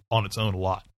out on its own a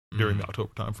lot during the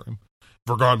October timeframe,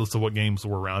 regardless of what games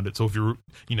were around it. So if you're,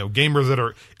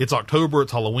 gamers it's October,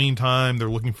 it's Halloween time, they're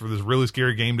looking for this really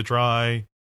scary game to try,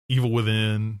 Evil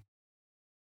Within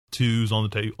 2's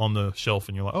on the shelf,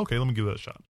 and you're like, okay, let me give that a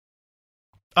shot.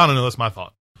 I don't know, that's my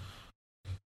thought.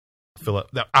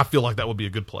 I feel like that would be a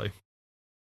good play.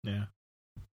 Yeah.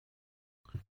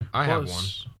 I have one.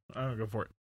 I'll go for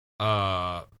it.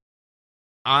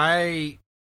 I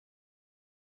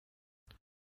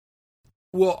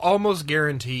will almost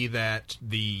guarantee that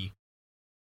the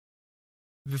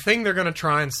thing they're going to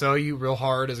try and sell you real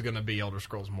hard is going to be Elder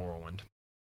Scrolls Morrowind.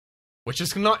 which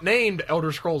is not named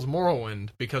Elder Scrolls Morrowind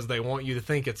because they want you to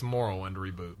think it's Morrowind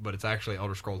reboot, but it's actually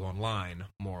Elder Scrolls Online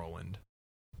Morrowind.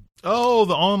 Oh,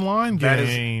 the online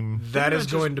game. That is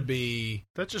going to be...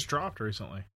 That just dropped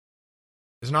recently.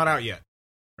 It's not out yet.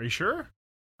 Are you sure?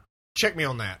 Check me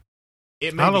on that.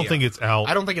 It may I don't be think out. it's out.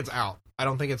 I don't think it's out. I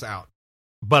don't think it's out.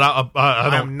 But I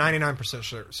I'm don't. 99%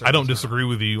 sure. I don't disagree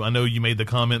with you. I know you made the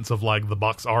comments of like the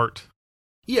box art.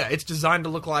 Yeah, it's designed to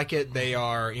look like it. They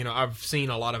are, I've seen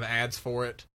a lot of ads for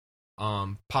it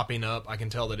popping up. I can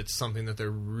tell that it's something that they're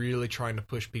really trying to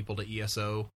push people to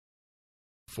ESO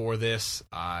for this.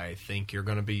 I think you're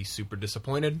going to be super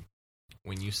disappointed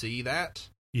when you see that.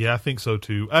 Yeah, I think so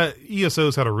too.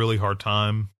 ESO's had a really hard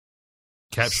time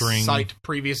capturing. Cite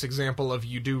previous example of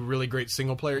you do really great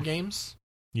single player games.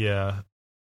 Yeah,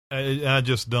 I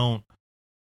just don't.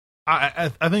 I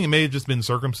think it may have just been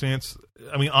circumstance.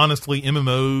 I mean, honestly,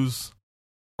 MMOs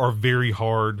are very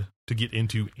hard to get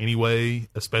into anyway,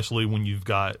 especially when you've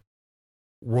got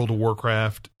World of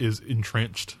Warcraft is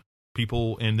entrenched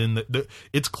people, and then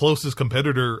its closest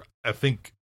competitor, I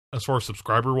think, as far as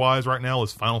subscriber wise, right now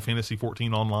is Final Fantasy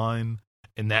 14 Online,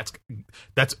 and that's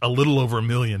a little over 1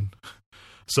 million.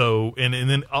 So, and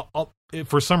then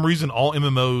for some reason, all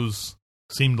MMOs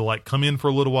seem to like come in for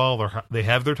a little while. They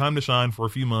have their time to shine for a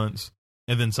few months,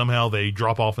 and then somehow they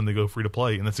drop off and they go free to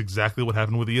play. And that's exactly what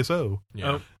happened with ESO.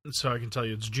 Yeah. Oh, so I can tell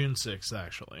you it's June 6th,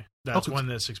 actually. That's when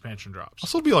this expansion drops.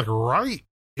 Also, be like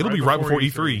it'll be right before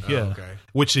E3. Yeah. okay.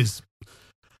 Which is,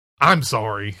 I'm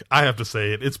sorry, I have to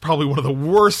say it. It's probably one of the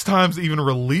worst times to even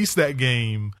release that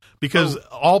game because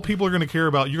all people are going to care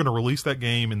about, you're going to release that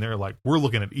game and they're like, we're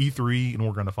looking at E3 and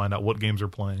we're going to find out what games are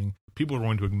playing. People are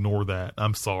going to ignore that.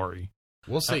 I'm sorry.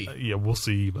 We'll see. Yeah, we'll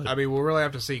see. But I mean, we'll really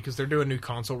have to see because they're doing new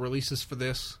console releases for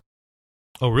this.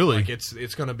 oh, really? Like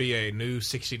it's going to be a new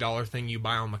 $60 thing you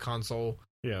buy on the console.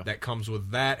 Yeah. That comes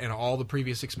with that and all the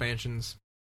previous expansions.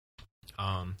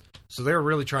 So they're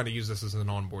really trying to use this as an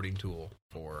onboarding tool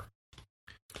for.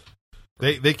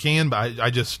 They can, but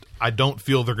I don't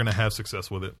feel they're going to have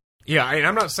success with it. Yeah,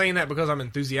 I'm not saying that because I'm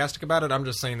enthusiastic about it. I'm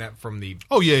just saying that from the.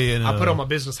 Oh yeah. No, I put on my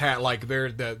business hat. Like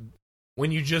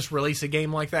when you just release a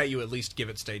game like that, you at least give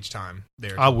it stage time.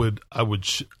 There, I would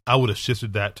have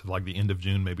shifted that to like the end of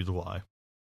June, maybe July.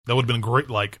 That would have been great.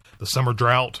 Like the summer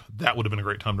drought, that would have been a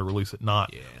great time to release it.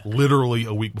 Not literally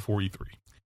a week before E3.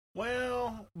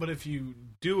 Well, but if you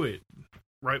do it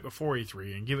right before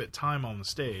E3 and give it time on the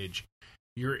stage,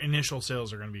 your initial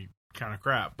sales are going to be kind of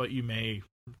crap, but you may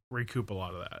recoup a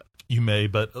lot of that. You may,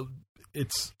 but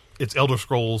it's Elder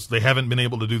Scrolls. They haven't been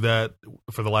able to do that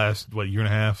for the last year and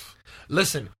a half.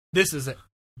 Listen, this is it.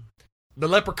 The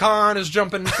leprechaun is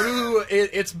jumping through.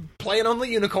 It's playing on the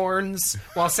unicorns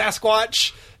while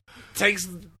Sasquatch takes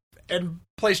and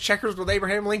plays checkers with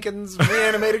Abraham Lincoln's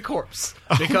reanimated corpse.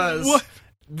 Because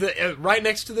right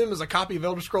next to them is a copy of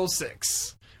Elder Scrolls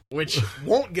 6, which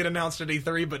won't get announced at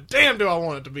E3, but damn do I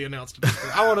want it to be announced at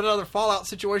E3. I want another Fallout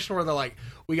situation where they're like,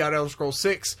 we got Elder Scrolls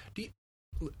 6.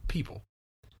 People,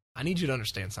 I need you to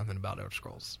understand something about Elder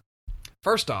Scrolls.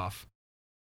 First off,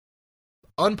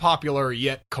 unpopular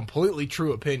yet completely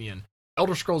true opinion,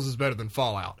 Elder Scrolls is better than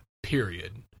Fallout,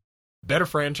 period. Better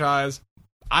franchise.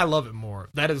 I love it more.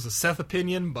 That is a Seth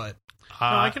opinion, but No,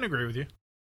 I can agree with you.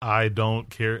 I don't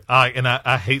care.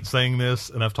 I hate saying this,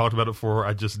 and I've talked about it before.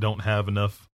 I just don't have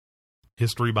enough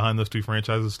history behind those two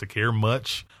franchises to care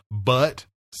much. But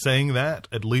saying that,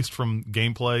 at least from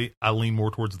gameplay, I lean more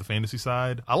towards the fantasy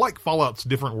side. I like Fallout's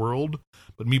different world,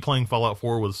 but me playing Fallout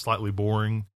 4 was slightly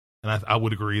boring. And I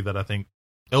would agree that I think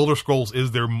Elder Scrolls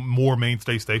is their more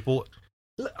mainstay staple.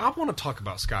 I want to talk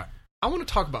about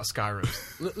Skyrim.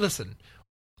 Listen,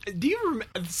 do you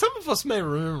remember? Some of us may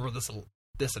remember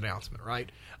this announcement,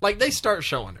 right? Like they start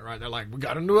showing it, right? They're like, "We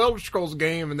got a new Elder Scrolls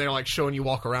game," and they're like showing you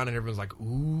walk around, and everyone's like,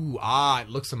 "Ooh, it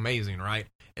looks amazing, right?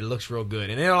 It looks real good."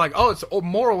 And they're like, "Oh, it's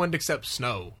Morrowind except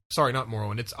snow." Sorry, not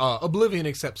Morrowind. It's Oblivion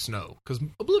except snow because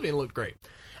Oblivion looked great.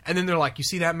 And then they're like, "You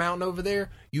see that mountain over there?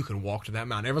 You can walk to that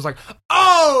mountain." Everyone's like,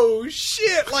 "Oh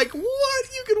shit! Like what?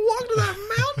 You can walk to that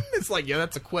mountain?" It's like, yeah,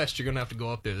 that's a quest. You're gonna have to go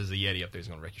up there. There's a Yeti up there. He's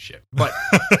gonna wreck your shit. But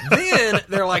then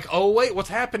they're like, "Oh wait, what's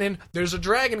happening? There's a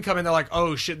dragon coming." They're like,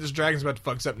 "Oh shit, this dragon's about to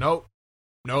fuck us up." Nope.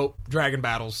 Dragon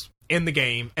battles in the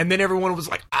game. And then everyone was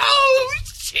like, "Oh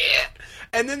shit!"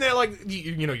 And then they're like,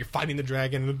 you're fighting the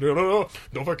dragon.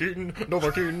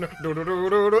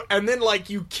 And then, like,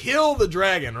 you kill the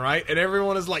dragon, right? And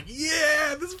everyone is like,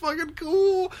 yeah, this is fucking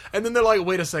cool. And then they're like,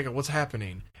 wait a second, what's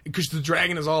happening? Because the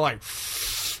dragon is all like,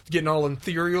 getting all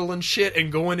ethereal and shit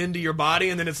and going into your body.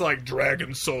 And then it's like,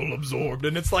 dragon soul absorbed.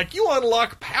 And it's like, you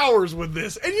unlock powers with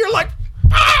this. And you're like,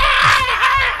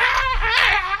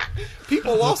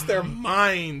 People lost their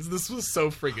minds. This was so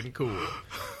freaking cool.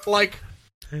 Like,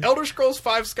 Elder Scrolls V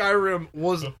Skyrim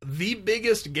was the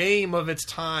biggest game of its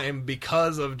time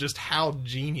because of just how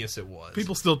genius it was.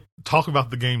 People still talk about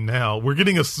the game now. We're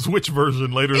getting a Switch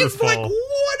version later this It's like, fall.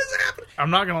 what is happening? I'm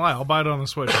not gonna lie, I'll buy it on the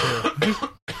Switch too.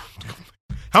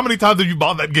 How many times have you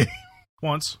bought that game?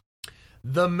 Once.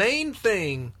 The main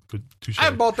thing, Good, touche. I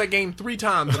bought that game 3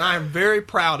 times, and I am very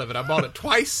proud of it. I bought it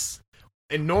twice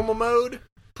in normal mode,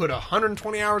 put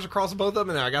 120 hours across both of them,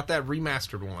 and then I got that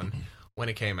remastered one when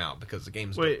it came out because the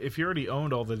game's... Wait, if you already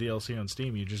owned all the DLC on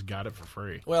Steam, you just got it for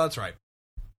free. Well, that's right.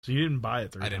 So you didn't buy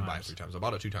it 3 times. I didn't buy it 3 times. I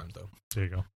bought it 2 times, though. There you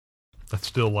go. That's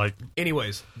still like...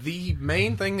 Anyways, the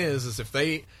main thing is if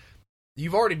they...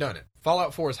 You've already done it.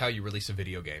 Fallout 4 is how you release a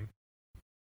video game.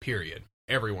 Period.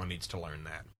 Everyone needs to learn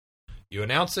that. You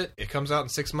announce it, it comes out in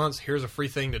 6 months, here's a free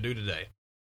thing to do today.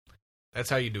 That's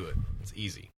how you do it. It's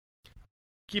easy.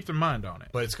 Keep their mind on it.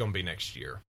 But it's going to be next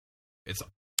year. It's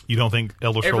You don't think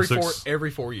Elder Scrolls 6...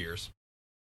 every 4 years.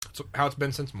 That's how it's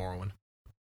been since Morrowind.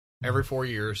 Every 4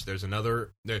 years, there's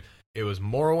another... It was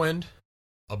Morrowind,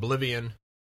 Oblivion,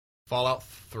 Fallout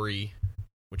 3,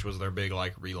 which was their big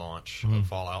like relaunch of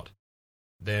Fallout.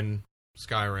 Then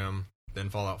Skyrim, then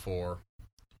Fallout 4.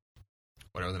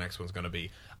 Whatever the next one's going to be.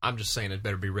 I'm just saying it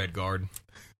better be Redguard.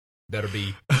 Better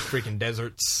be freaking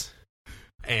deserts.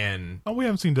 And... Oh, we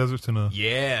haven't seen deserts in a...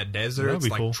 Yeah, deserts,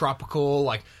 like cool. tropical,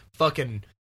 like fucking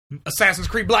Assassin's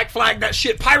Creed Black Flag, that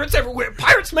shit. Pirates everywhere.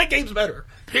 Pirates make games better.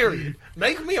 Period.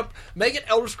 Make it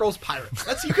Elder Scrolls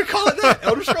Pirates. You could call it that.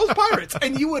 Elder Scrolls Pirates.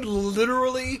 And you would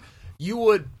literally, you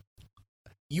would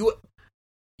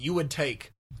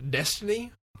take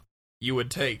Destiny, you would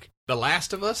take The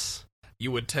Last of Us,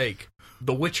 you would take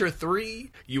The Witcher 3,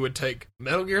 you would take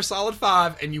Metal Gear Solid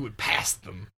 5, and you would pass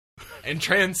them and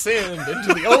transcend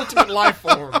into the ultimate life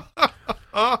form.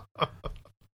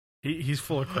 He's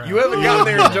full of crap. You haven't gotten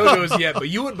there in JoJo's yet, but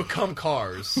you would become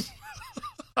Cars.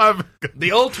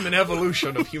 The ultimate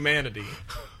evolution of humanity.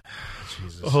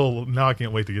 Jesus. Oh, now I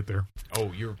can't wait to get there.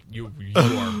 Oh, you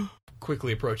are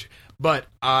quickly approaching. But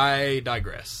I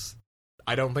digress.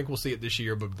 I don't think we'll see it this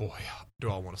year, but boy, do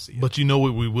I want to see it. But you know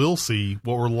what we will see,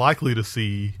 what we're likely to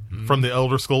see from the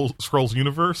Elder Scrolls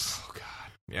universe? Oh,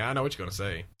 God. Yeah, I know what you're going to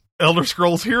say. Elder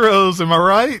Scrolls Heroes, am I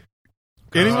right?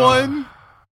 Anyone?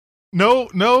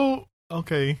 No?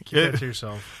 Okay. Keep that to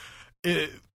yourself.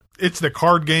 It's the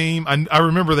card game. I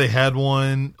remember they had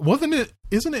one. Isn't it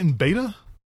in beta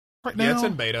right now? Yeah, it's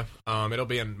in beta. It'll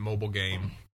be a mobile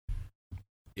game.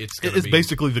 It's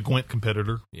basically the Gwent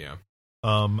competitor. Yeah.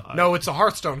 No, it's a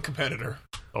Hearthstone competitor.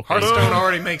 Okay. Hearthstone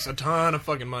already makes a ton of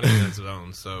fucking money on its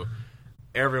own, so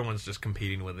everyone's just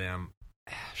competing with them.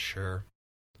 Sure.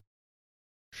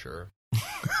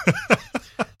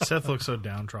 Seth looks so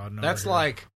downtrodden. That's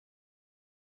like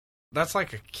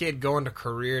a kid going to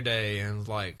career day and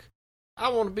like, I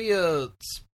want to be a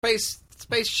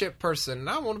spaceship person.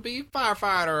 I want to be a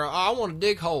firefighter. I want to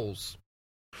dig holes.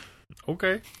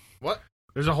 Okay. What?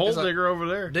 There's a hole digger over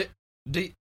there.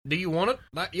 Do you want it?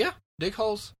 Yeah, dig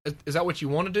holes. Is that what you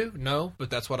want to do? No, but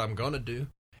that's what I'm going to do.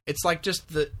 It's like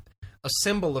just a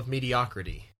symbol of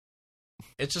mediocrity.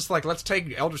 It's just like, let's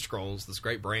take Elder Scrolls, this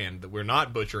great brand that we're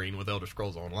not butchering with Elder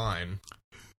Scrolls Online,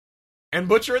 and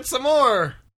butcher it some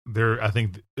more. I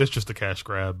think it's just a cash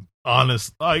grab.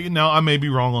 Honest. I may be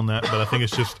wrong on that, but I think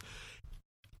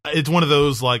it's one of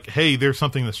those like, hey, there's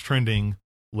something that's trending.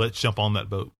 Let's jump on that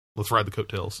boat. Let's ride the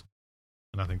coattails.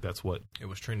 And I think that's what it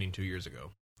was trending 2 years ago.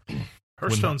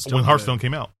 When Hearthstone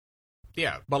came out.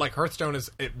 Yeah, but like Hearthstone is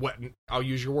I'll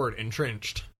use your word,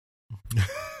 entrenched.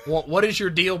 What is your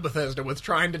deal, Bethesda, with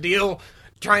trying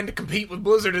to compete with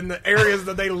Blizzard in the areas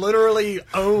that they literally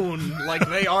own, like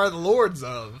they are the lords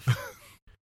of?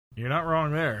 You're not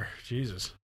wrong there.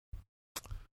 Jesus.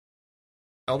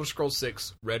 Elder Scrolls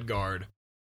 6, Redguard.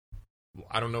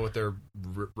 I don't know what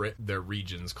their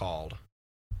region's called.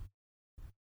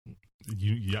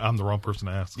 I'm the wrong person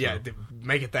to ask. Yeah, so.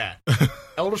 Make it that.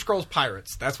 Elder Scrolls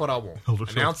Pirates. That's what I want.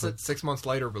 Announce it 6 months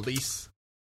later. Release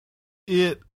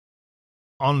it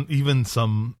on even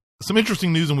some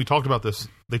interesting news, and we talked about this.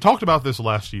 They talked about this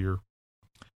last year,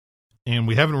 and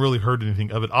we haven't really heard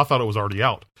anything of it. I thought it was already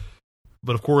out,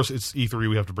 but of course it's E3.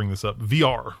 We have to bring this up.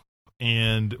 VR,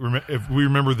 and if we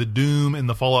remember the Doom and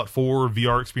the Fallout 4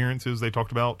 VR experiences they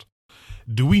talked about.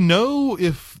 Do we know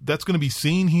if that's going to be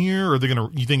seen here, or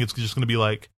you think it's just going to be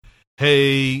like,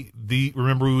 hey,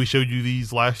 remember we showed you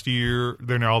these last year?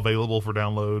 They're now available for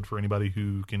download for anybody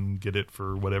who can get it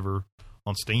for whatever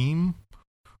on Steam?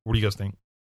 What do you guys think?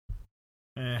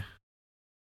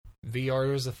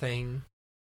 VR is a thing.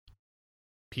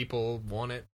 People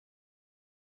want it.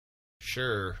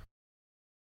 Sure.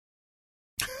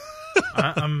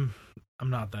 I'm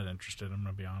not that interested. I'm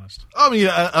gonna be honest. I mean,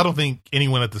 I don't think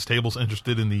anyone at this table is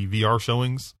interested in the VR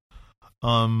showings,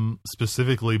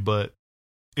 specifically, but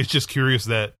it's just curious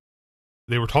that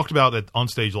they were talked about on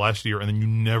stage last year, and then you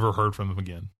never heard from them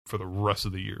again for the rest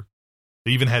of the year.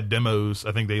 They even had demos.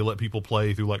 I think they let people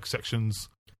play through like sections.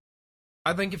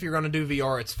 I think if you're going to do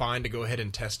VR, it's fine to go ahead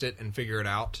and test it and figure it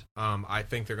out. I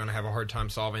think they're going to have a hard time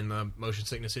solving the motion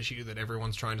sickness issue that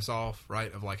everyone's trying to solve,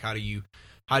 right? Of like, how do you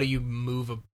move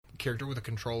a character with a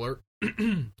controller?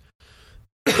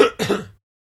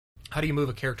 How do you move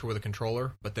a character with a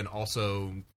controller, but then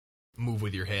also move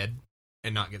with your head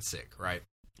and not get sick, right?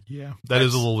 Yeah, that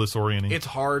is a little disorienting. It's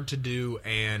hard to do,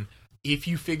 and if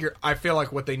you figure, I feel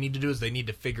like what they need to do is they need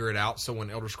to figure it out so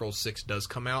when Elder Scrolls 6 does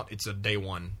come out, it's a day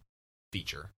one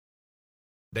feature.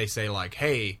 They say like,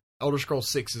 hey, Elder Scrolls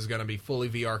 6 is going to be fully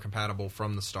VR compatible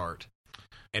from the start,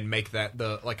 and make that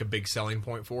a big selling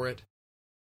point for it,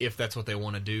 if that's what they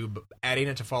want to do. But adding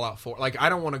it to Fallout 4, like, I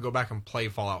don't want to go back and play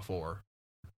Fallout 4.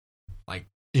 Like,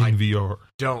 in VR.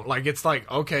 Don't. Like, it's like,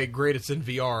 okay, great, it's in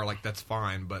VR, like, that's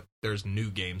fine, but there's new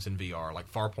games in VR. Like,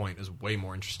 Farpoint is way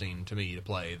more interesting to me to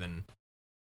play than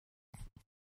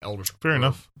Elder Scrolls. Fair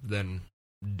enough. Than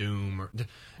Doom.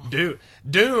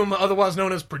 Doom, otherwise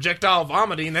known as projectile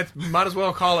vomiting, that might as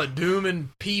well call it Doom and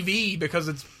PV, because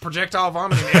it's projectile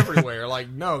vomiting everywhere. Like,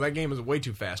 no, that game is way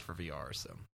too fast for VR,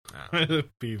 so.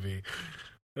 PV.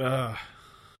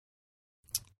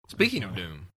 Speaking of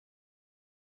Doom,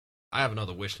 I have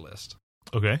another wish list.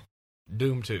 Okay.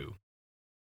 Doom 2.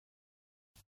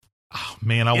 Oh,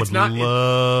 man, I It's would not-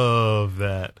 love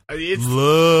that. It's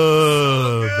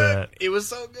Love that. It was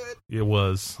so good. It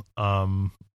was.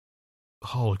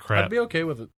 Holy crap. I'd be okay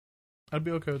with it. I'd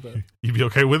be okay with that. You'd be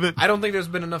okay with it? I don't think there's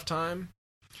been enough time.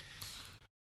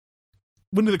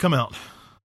 When did it come out?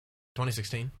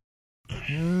 2016.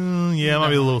 Yeah, it might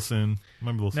be a little soon.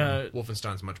 Might be a little soon. No,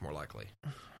 Wolfenstein's much more likely.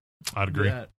 I'd agree.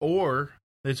 that- or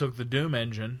they took the Doom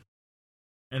engine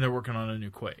and they're working on a new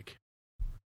Quake.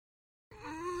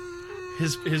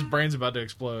 His brain's about to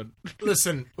explode.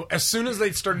 Listen, as soon as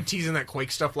they started teasing that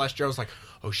Quake stuff last year, I was like,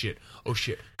 oh shit.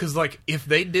 Because, like, if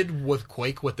they did with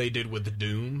Quake what they did with the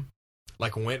Doom,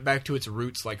 like, went back to its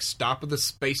roots, like, stop with the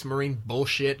Space Marine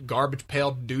bullshit, garbage pail,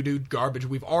 doo-doo garbage.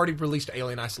 We've already released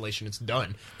Alien Isolation. It's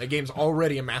done. That game's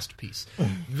already a masterpiece.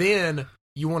 Then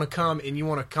you want to come in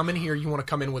here, you want to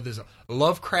come in with this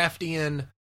Lovecraftian,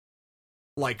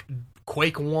 like,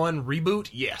 Quake 1 reboot?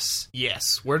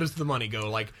 Yes. Where does the money go?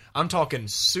 Like, I'm talking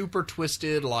super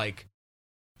twisted, like,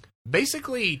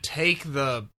 basically take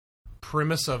the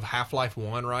premise of Half-Life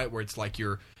 1, right? Where it's like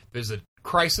there's a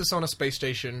crisis on a space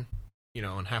station, in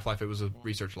Half-Life it was a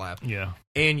research lab. Yeah.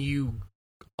 And you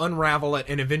unravel it,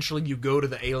 and eventually you go to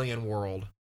the alien world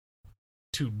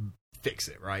to fix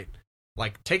it, right?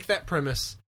 Like, take that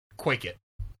premise, Quake it.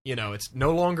 It's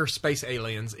no longer space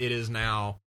aliens, it is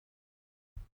now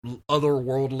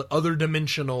other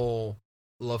dimensional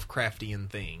Lovecraftian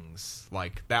things.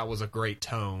 Like, that was a great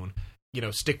tone.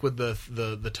 Stick with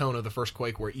the tone of the first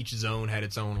Quake, where each zone had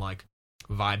its own, like,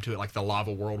 vibe to it. Like, the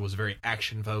lava world was very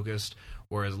action focused,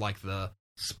 whereas, like, the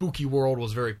spooky world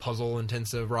was very puzzle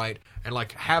intensive, right? And,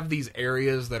 like, have these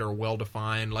areas that are well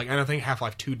defined. Like, and I think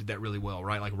Half-Life 2 did that really well,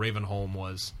 right? Like, Ravenholm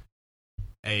was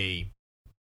a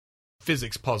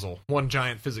physics puzzle, one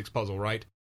giant physics puzzle, right?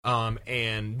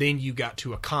 And then you got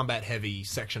to a combat-heavy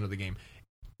section of the game.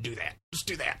 Do that. Just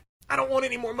do that. I don't want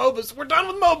any more MOBAs. We're done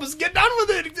with MOBAs. Get done with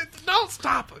it. No,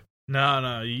 stop it.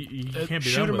 No, you can't be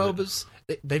Shooter done with MOBAs,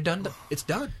 they've done. It's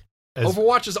done. As-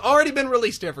 Overwatch has already been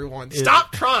released, everyone.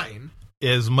 Stop trying.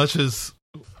 As much as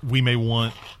we may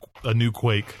want a new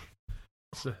Quake,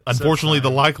 it. unfortunately,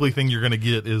 the likely thing you're going to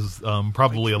get is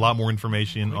probably a lot more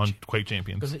information on Quake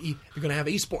Champions. You're going to have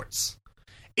esports.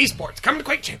 Esports. Come to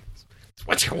Quake Champions. It's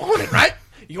what you wanted, right?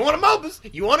 You want a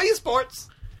MOBAs. You want esports.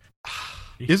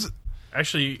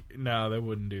 Actually, no, they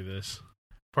wouldn't do this.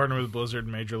 Partner with Blizzard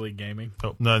and Major League Gaming.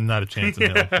 Oh, no, not a chance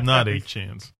in hell. Not a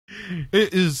chance.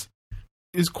 Is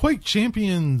Quake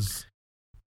Champions?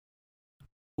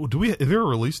 Is there a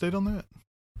release date on that?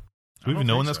 Do we even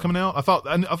know when that's coming out? I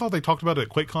thought they talked about it at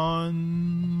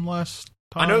QuakeCon last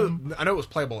time. I know it was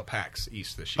playable at PAX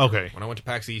East this year. Okay. When I went to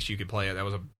PAX East, you could play it.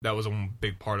 That was a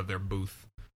big part of their booth.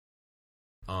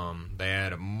 They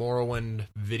had Morrowind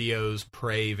videos,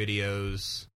 Prey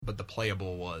videos, but the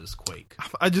playable was Quake.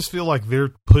 I just feel like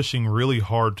they're pushing really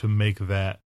hard to make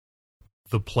that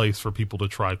the place for people to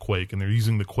try Quake, and they're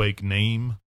using the Quake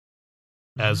name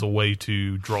as a way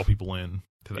to draw people in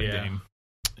to that game.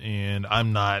 And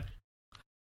I'm not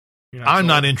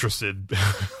interested.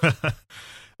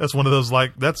 That's one of those,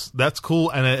 like, that's cool,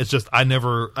 and it's just I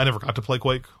never got to play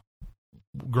Quake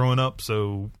growing up,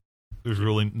 so there's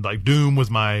really like Doom was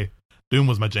my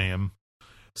jam.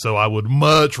 So I would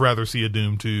much rather see a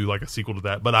Doom 2, like a sequel to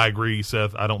that. But I agree,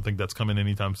 Seth. I don't think that's coming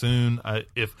anytime soon.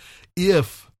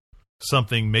 If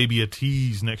something, maybe a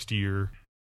tease next year,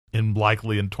 and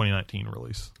likely in 2019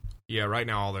 release. Yeah, right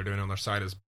now all they're doing on their site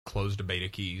is closed beta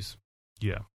keys.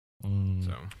 Yeah.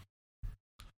 So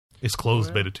it's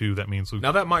closed beta 2. That means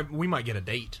now we might get a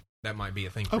date. That might be a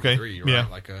thing for okay. 3, right? Yeah.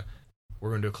 Like we're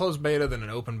going to do a closed beta, then an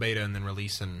open beta, and then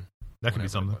release and that could be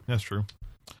something. That's true.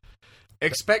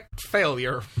 Expect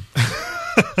failure.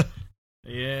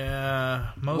 Yeah,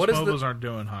 most MOBAs aren't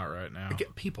doing hot right now.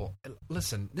 People,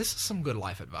 listen, this is some good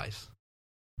life advice.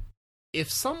 If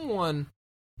someone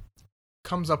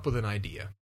comes up with an idea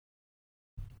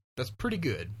that's pretty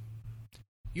good,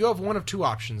 you have one of two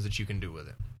options that you can do with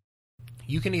it.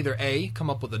 You can either A, come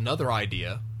up with another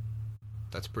idea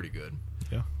that's pretty good,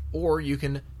 yeah, or you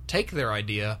can take their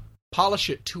idea, polish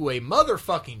it to a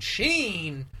motherfucking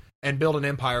sheen, and build an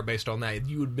empire based on that.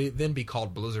 You would then be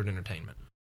called Blizzard Entertainment.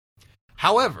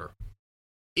 However,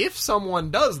 if someone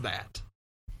does that,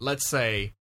 let's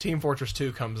say Team Fortress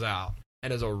 2 comes out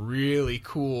and is a really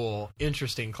cool,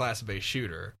 interesting class-based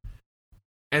shooter,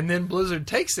 and then Blizzard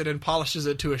takes it and polishes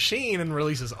it to a sheen and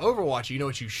releases Overwatch, you know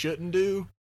what you shouldn't do?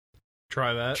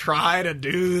 Try that. Try to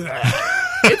do that.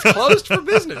 It's closed for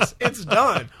business. It's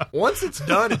done. Once it's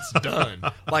done, it's done.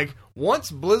 Like,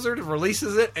 once Blizzard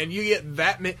releases it and you get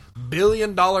that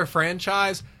billion-dollar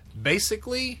franchise,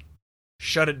 basically,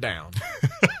 shut it down.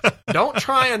 Don't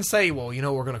try and say, well,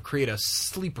 we're going to create a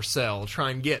sleeper cell,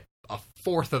 try and get a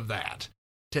fourth of that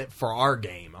for our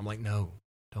game. I'm like, no,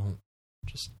 don't.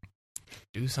 Just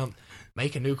do something.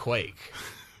 Make a new Quake.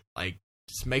 Like,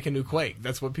 just make a new Quake.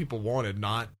 That's what people wanted,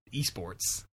 not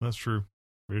esports. That's true.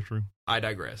 Very true. I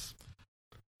digress.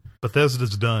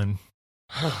 Bethesda's done.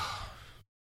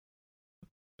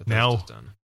 Bethesda's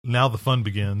done. Now the fun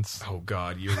begins. Oh,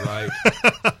 God, you're right.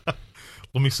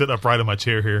 Let me sit upright in my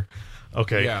chair here.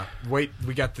 Okay. Yeah. Wait,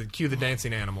 we got cue the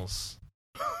dancing animals.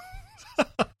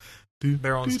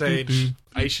 They're on stage.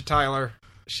 Aisha Tyler,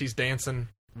 she's dancing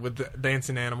with the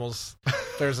dancing animals.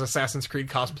 There's Assassin's Creed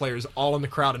cosplayers all in the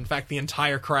crowd. In fact, the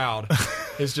entire crowd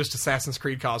is just Assassin's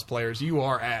Creed cosplayers. You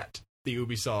are at the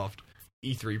Ubisoft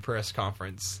E3 press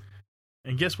conference.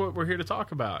 And guess what we're here to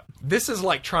talk about? This is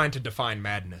like trying to define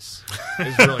madness.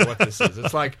 Is really what this is.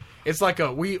 It's like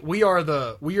we are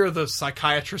the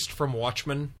psychiatrist from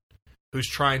Watchmen who's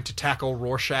trying to tackle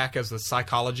Rorschach as the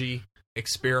psychology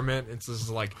experiment. It's just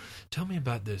like, tell me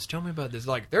about this. Tell me about this.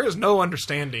 Like, there is no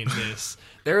understanding this.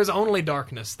 There is only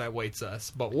darkness that waits us.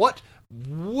 But what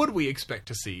would we expect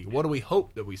to see? What do we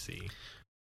hope that we see?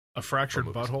 A fractured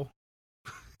butthole?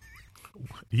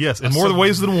 Yes, in more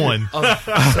ways than one. A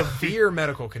severe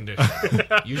medical condition.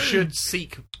 You should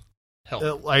seek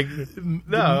help.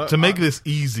 To make this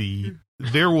easy,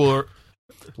 there were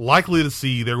likely to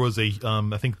see, there was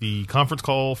I think the conference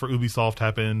call for Ubisoft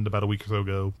happened about a week or so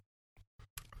ago.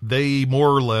 They more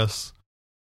or less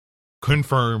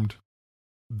confirmed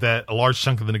that a large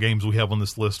chunk of the games we have on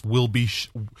this list will be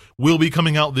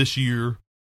coming out this year,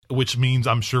 which means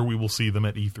I'm sure we will see them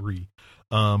at E3.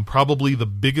 Probably the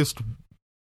biggest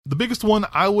one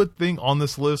I would think on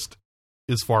this list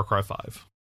is Far Cry 5.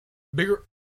 Bigger?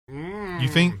 You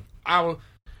think?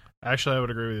 Actually, I would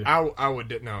agree with you. I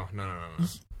would. No.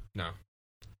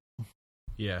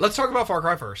 Yeah. Let's talk about Far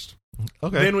Cry first.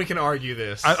 Okay. Then we can argue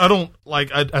this. I don't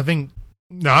like. I think.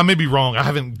 Now I may be wrong. I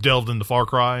haven't delved into Far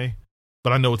Cry,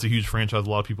 but I know it's a huge franchise. A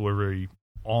lot of people are very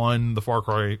on the Far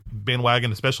Cry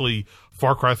bandwagon, especially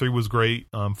Far Cry 3 was great.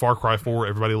 Far Cry 4,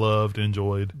 everybody loved and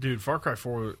enjoyed. Dude, Far Cry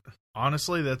 4,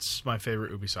 honestly, that's my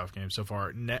favorite Ubisoft game so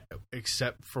far,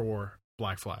 except for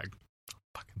Black Flag.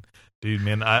 Dude,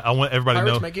 man, I want everybody to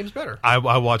know. Pirates make games better. I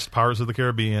watched Pirates of the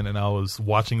Caribbean, and I was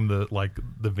watching the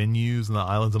venues and the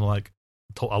islands, and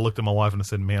I looked at my wife and I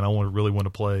said, "Man, I really want to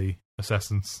play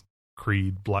Assassin's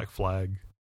Creed Black Flag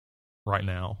right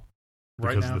now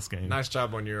because of this game." Nice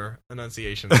job on your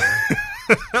enunciation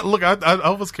there. Look,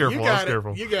 I was careful.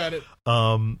 You got it.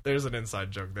 There's an inside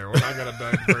joke there. We're not going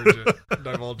to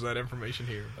divulge that information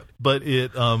here. But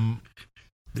it,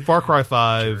 Far Cry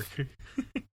 5.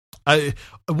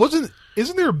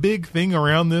 Isn't there a big thing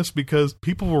around this because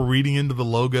people were reading into the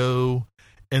logo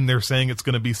and they're saying it's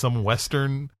going to be some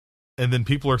Western, and then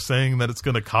people are saying that it's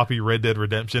going to copy Red Dead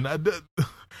Redemption?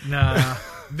 Nah.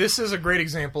 This is a great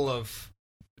example of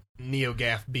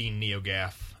NeoGAF being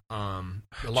NeoGAF.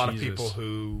 A lot of people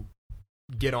who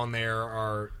get on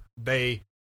there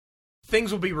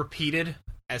things will be repeated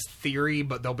as theory,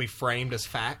 but they'll be framed as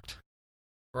fact.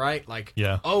 right? Like,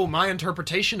 Yeah. oh, my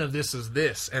interpretation of this is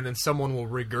this, and then someone will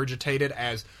regurgitate it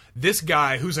as this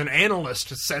guy who's an analyst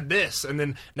said this, and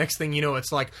then next thing you know,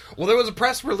 it's like, well, there was a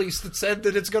press release that said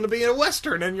that it's going to be a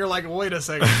Western, and you're like, wait a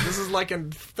second, this is like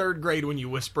in third grade when you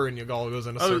whisper and your all goes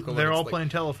in a circle. They're and all it's playing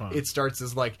telephone. It starts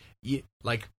as like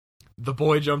the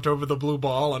boy jumped over the blue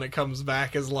ball, and it comes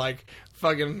back as like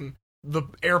fucking the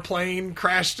airplane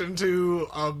crashed into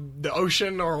the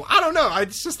ocean, or I don't know.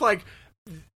 It's just like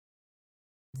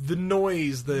the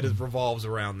noise that revolves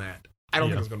around that. I don't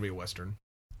think it's going to be a Western.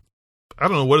 I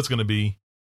don't know what it's going to be,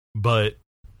 but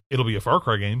it'll be a Far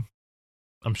Cry game.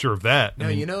 I'm sure of that. Now,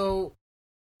 you know,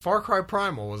 Far Cry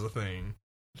Primal was a thing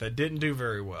that didn't do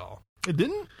very well. It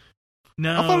didn't?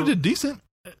 No. I thought it did decent.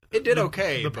 It did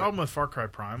okay. The problem with Far Cry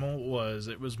Primal was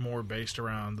it was more based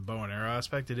around the bow and arrow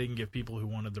aspect. It didn't give people who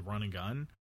wanted to run and gun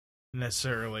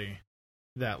necessarily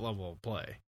that level of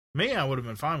play. Me, I would have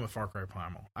been fine with Far Cry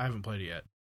Primal. I haven't played it yet.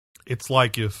 It's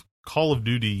like if Call of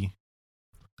Duty,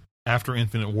 after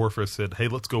Infinite Warfare, said, hey,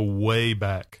 let's go way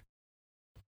back.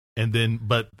 And then,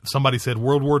 but somebody said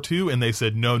World War II, and they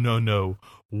said, no,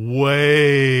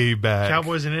 way back.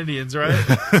 Cowboys and Indians, right?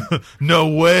 No,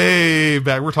 way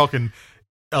back. We're talking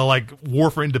like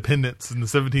War for Independence in the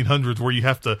 1700s, where you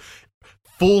have to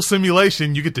full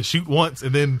simulation. You get to shoot once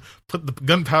and then put the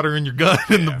gunpowder in your gun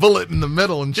and the bullet in the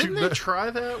metal and Didn't shoot. they try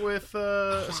that with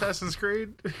Assassin's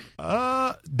Creed?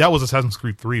 That was Assassin's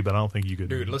Creed 3, but I don't think you could.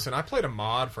 Dude, listen, I played a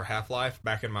mod for Half-Life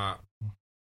back in my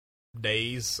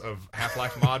days of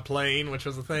Half-Life mod playing, which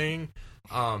was a thing.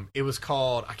 It was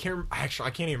called, I can't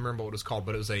even remember what it was called,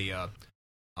 but it was a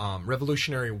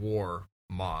Revolutionary War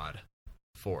mod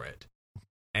for it.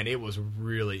 And it was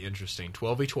really interesting.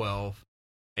 12v12,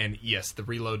 and yes, the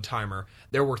reload timer.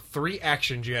 There were 3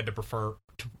 actions you had to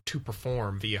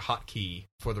perform via hotkey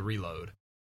for the reload.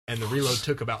 And the reload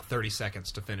took about 30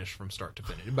 seconds to finish from start to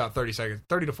finish. About 30 seconds,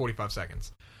 30 to 45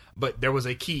 seconds. But there was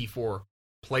a key for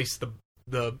place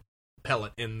the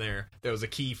pellet in there. There was a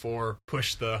key for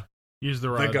push the Use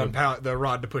the rod. the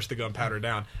rod to push the gunpowder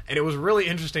down. And it was really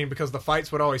interesting because the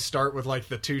fights would always start with like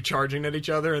the 2 charging at each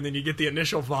other, and then you get the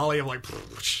initial volley of like,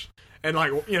 and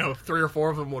like, you know, 3 or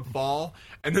 4 of them would fall,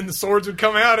 and then the swords would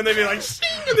come out, and they'd be like, shing,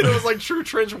 and then it was like true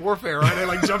trench warfare, right? They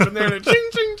like jump in there and ching,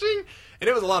 ching, ching, and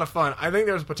it was a lot of fun. I think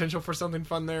there's potential for something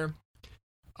fun there.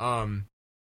 I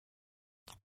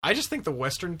just think the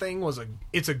Western thing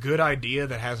it's a good idea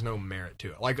that has no merit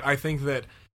to it. Like, I think that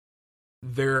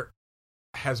there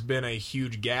has been a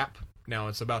huge gap. Now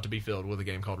it's about to be filled with a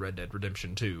game called Red Dead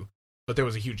Redemption 2, but there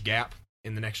was a huge gap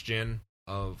in the next gen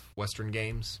of Western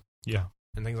games. Yeah.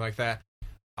 And things like that.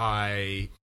 I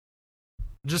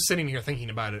just sitting here thinking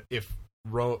about it. If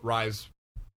Rise,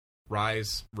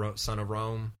 Son of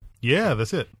Rome. Yeah,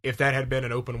 that's it. If that had been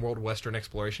an open world Western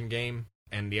exploration game,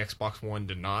 and the Xbox One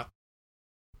did not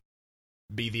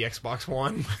be the Xbox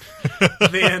One,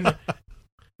 then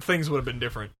things would have been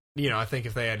different. You know, I think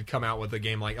if they had come out with a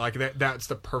game like that, that's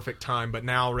the perfect time. But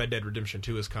now Red Dead Redemption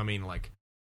 2 is coming. Like,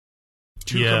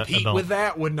 to compete with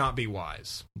that would not be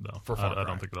wise. No, for Far Cry. I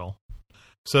don't think at all.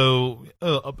 So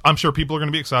I'm sure people are going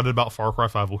to be excited about Far Cry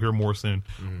 5. We'll hear more soon.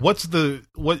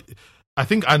 Mm-hmm. I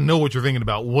think I know what you're thinking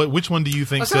about. Which one do you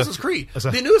think? Assassin's Creed.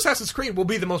 The new Assassin's Creed will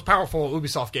be the most powerful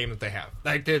Ubisoft game that they have.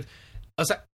 Like,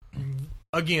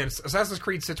 again, Assassin's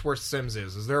Creed sits where Sims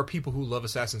is. There are people who love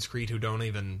Assassin's Creed who don't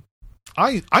even.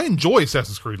 I enjoy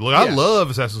Assassin's Creed. Like, I love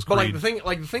Assassin's Creed. But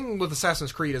the thing with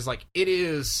Assassin's Creed is like it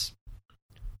is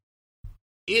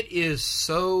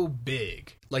so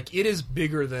big. Like, it is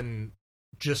bigger than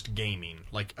just gaming.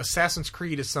 Like, Assassin's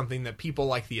Creed is something that people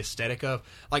like the aesthetic of.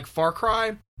 Like Far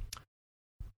Cry.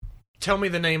 Tell me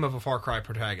the name of a Far Cry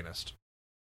protagonist.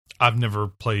 I've never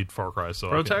played Far Cry, so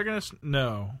protagonist?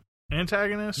 No.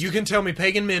 Antagonist? You can tell me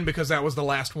Pagan Min because that was the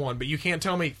last one, but you can't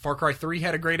tell me Far Cry 3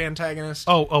 had a great antagonist.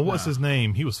 What's his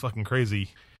name? He was fucking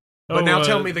crazy. But now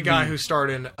tell me the guy who starred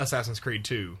in Assassin's Creed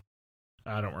 2.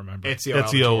 I don't remember. Ezio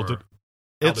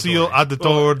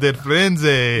Auditore del Frenzy.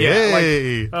 Yeah,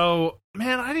 hey. Oh,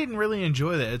 man, I didn't really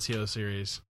enjoy the Ezio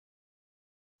series.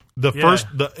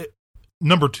 The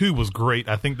number 2 was great.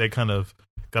 I think they kind of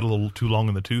got a little too long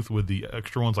in the tooth with the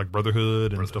extra ones like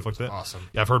Brotherhood and stuff like that. Awesome.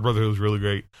 Yeah, I've heard Brotherhood was really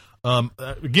great.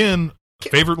 Again,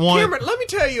 favorite one. Cameron, let me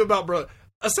tell you about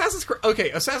Assassin's Creed. Okay,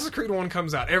 Assassin's Creed 1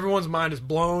 comes out. Everyone's mind is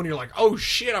blown. You're like, oh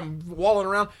shit, I'm walling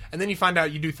around. And then you find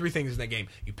out you do 3 things in that game.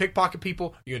 You pickpocket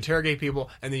people, you interrogate people,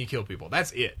 and then you kill people.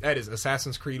 That's it. That is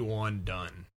Assassin's Creed 1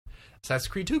 done. Assassin's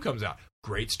Creed 2 comes out.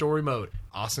 Great story mode.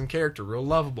 Awesome character. Real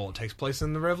lovable. It takes place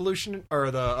in the Revolution, or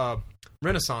the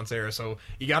Renaissance era. So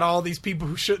you got all these people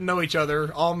who shouldn't know each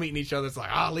other, all meeting each other. It's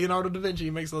like, Leonardo da Vinci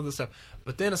makes all this stuff.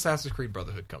 But then Assassin's Creed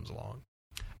Brotherhood comes along.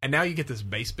 And now you get this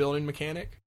base building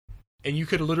mechanic, and you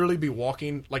could literally be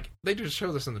walking, like, they just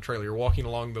show this in the trailer, you're walking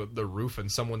along the roof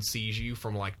and someone sees you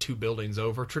from, like, 2 buildings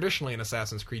over. Traditionally in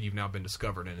Assassin's Creed, you've now been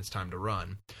discovered and it's time to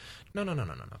run. No.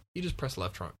 You just press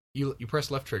left trunk. You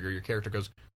press left trigger, your character goes,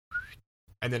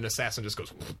 and then the assassin just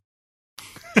goes,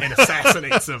 and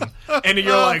assassinates him. And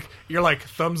you're like,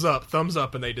 thumbs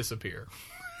up, and they disappear.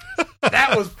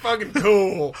 That was fucking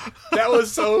cool. That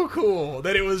was so cool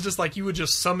that it was just like you would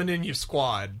just summon in your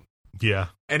squad. Yeah.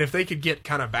 And if they could get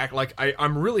kind of back, like,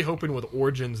 I'm really hoping with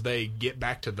Origins they get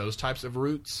back to those types of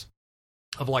roots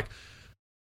of, like,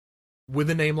 with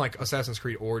a name like Assassin's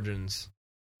Creed Origins,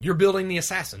 you're building the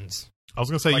assassins. I was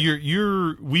gonna say,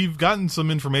 like, we've gotten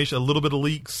some information, a little bit of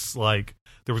leaks. Like,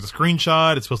 there was a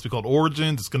screenshot. It's supposed to be called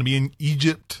Origins. It's going to be in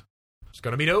Egypt. It's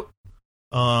gonna be dope.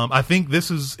 I think this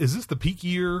is this the peak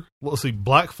year? Well, let's see.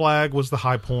 Black Flag was the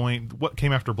high point. What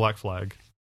came after Black Flag?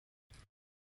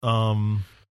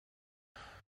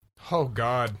 Oh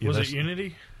God, was it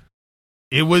Unity?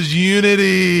 It was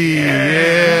Unity.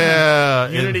 Yeah.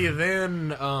 Unity.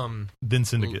 And then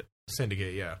Syndicate.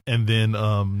 Syndicate, yeah. And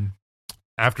then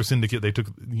after Syndicate, they took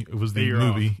it was the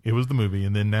movie. Off. It was the movie,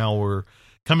 and then now we're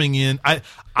coming in. I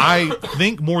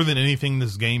think more than anything,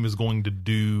 this game is going to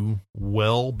do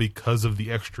well because of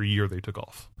the extra year they took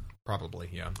off. Probably,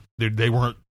 yeah. They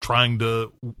weren't trying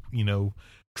to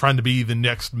be the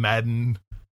next Madden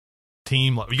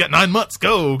team. Like, we got 9 months,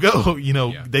 go.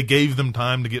 They gave them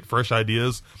time to get fresh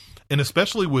ideas. And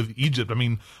especially with Egypt, I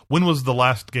mean, when was the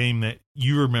last game that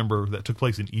you remember that took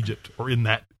place in Egypt or in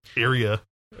that area?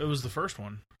 It was the first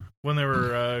one when they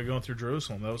were going through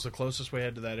Jerusalem. That was the closest we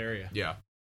had to that area. Yeah,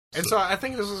 and so I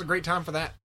think this is a great time for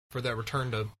that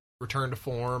return to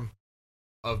form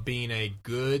of being a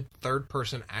good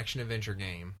third-person action-adventure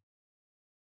game,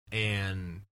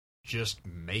 and just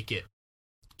make it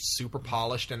super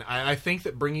polished. And I think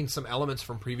that bringing some elements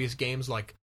from previous games,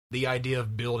 like the idea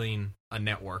of building a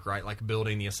network, right? Like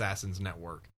building the Assassin's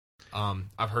network.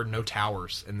 I've heard no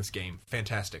towers in this game.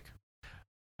 Fantastic.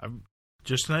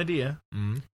 Just an idea.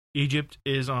 Mm-hmm. Egypt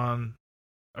is on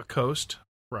a coast,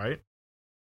 right?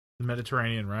 The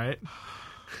Mediterranean, right?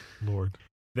 Lord.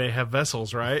 They have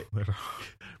vessels, right?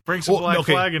 Bring some Black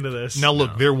Flag into this. Now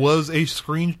look, there was the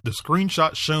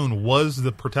screenshot shown was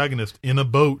the protagonist in a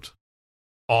boat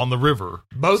on the river.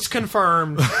 Boats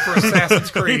confirmed for Assassin's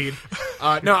Creed.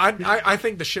 No, I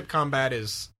think the ship combat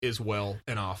is well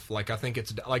enough. Like, I think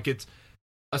it's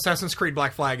Assassin's Creed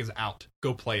Black Flag is out.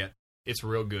 Go play it. It's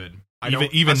real good. I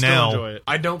now, enjoy it.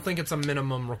 I don't think it's a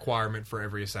minimum requirement for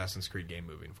every Assassin's Creed game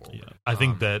moving forward. Yeah, I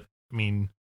think that, I mean,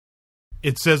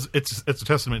 it says it's a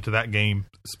testament to that game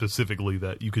specifically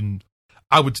that you can.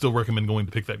 I would still recommend going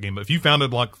to pick that game, but if you found it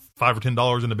like $5 or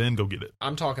 $10 in a bin, go get it.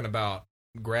 I'm talking about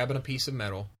grabbing a piece of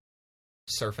metal,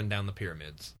 surfing down the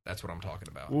pyramids. That's what I'm talking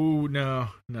about. Ooh, no,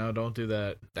 don't do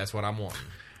that. That's what I'm wanting.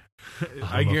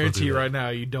 I guarantee you right now,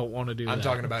 you don't want to do that. I'm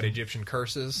talking about Egyptian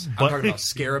curses. I'm talking about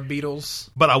scarab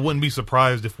beetles. But I wouldn't be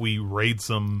surprised if we raid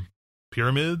some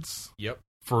pyramids. Yep.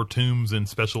 For tombs and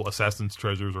special assassin's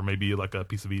treasures, or maybe like a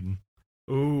piece of Eden.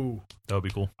 Ooh, that would be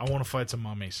cool. I want to fight some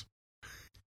mummies.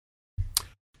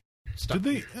 Did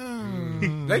they?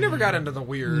 They never got into the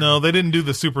weird. No, they didn't do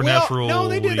the supernatural. Well, no,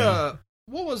 they did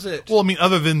what was it? Well, I mean,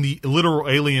 other than the literal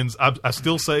aliens, I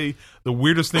still say the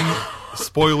weirdest thing.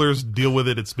 Spoilers, deal with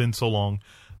it. It's been so long.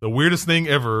 The weirdest thing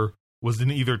ever was in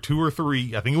either 2 or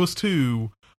 3. I think it was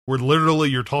 2, where literally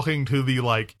you're talking to the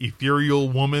like ethereal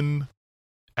woman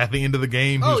at the end of the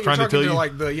game who's trying to tell you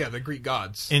like the Greek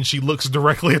gods, and she looks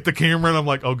directly at the camera, and I'm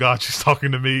like, oh god, she's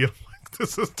talking to me. I'm like,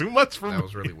 this is too much for me. That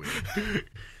was really weird.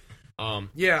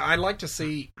 Yeah, I'd like to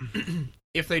see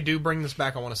if they do bring this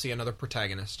back. I want to see another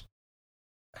protagonist.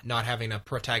 Not having a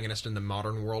protagonist in the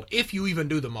modern world, if you even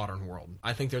do the modern world.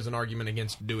 I think there's an argument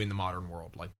against doing the modern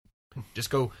world. Like, just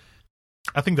go.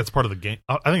 I think that's part of the game.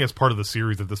 I think that's part of the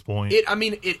series at this point. It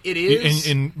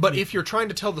is. But if you're trying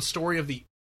to tell the story of the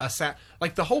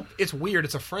like the whole, it's weird.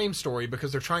 It's a frame story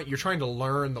because you're trying to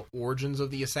learn the origins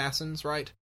of the assassins,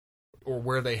 right? Or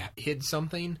where they hid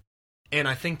something. And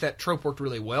I think that trope worked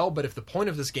really well, but if the point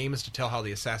of this game is to tell how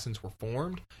the assassins were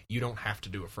formed, you don't have to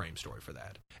do a frame story for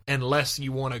that. Unless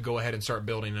you want to go ahead and start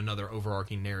building another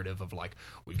overarching narrative of like,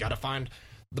 we've got to find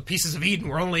the pieces of Eden.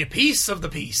 We're only a piece of the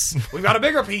piece. We've got a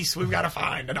bigger piece we've got to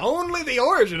find, and only the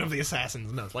origin of the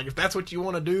assassins knows. Like, if that's what you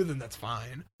want to do, then that's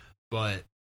fine. But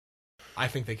I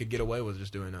think they could get away with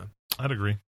just doing I'd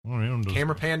agree.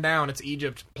 Camera pan down, it's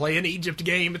Egypt. Play an Egypt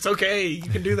game, it's okay. You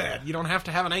can do that. You don't have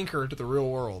to have an anchor to the real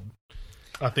world.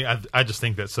 I just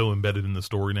think that's so embedded in the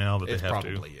story now that they have to.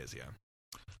 It probably is, yeah.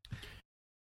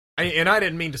 And I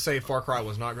didn't mean to say Far Cry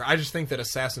was not great. I just think that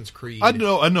Assassin's Creed I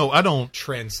know. I don't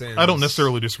transcends. I don't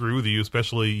necessarily disagree with you,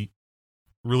 especially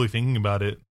really thinking about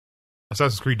it.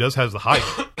 Assassin's Creed does have the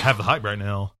hype right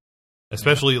now.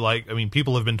 Especially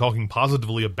people have been talking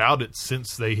positively about it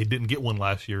since they didn't get one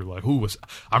last year. Like,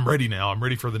 I'm ready now. I'm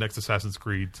ready for the next Assassin's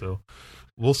Creed. So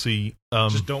we'll see.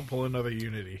 Just don't pull another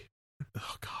Unity.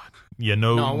 Oh God. Yeah,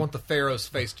 no. No, I want the Pharaoh's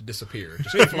face to disappear.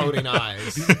 Just floating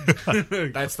eyes.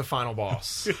 That's the final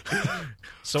boss.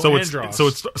 So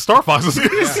it's Star Fox.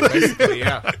 Basically,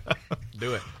 yeah.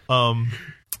 Do it.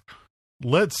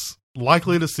 Let's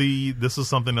likely to see. This is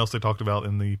something else they talked about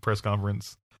in the press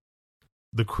conference.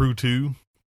 The Crew 2.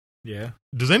 Yeah.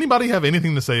 Does anybody have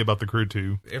anything to say about the Crew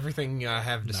 2? Everything I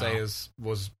have to say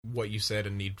was what you said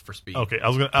in Need for Speed. Okay, I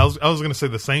was gonna say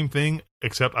the same thing,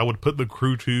 except I would put the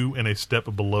Crew 2 in a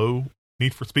step below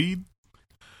Need for Speed.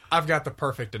 I've got the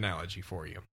perfect analogy for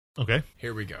you. Okay.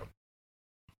 Here we go.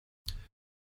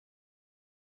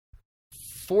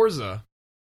 Forza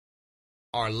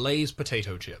are Lay's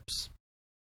potato chips.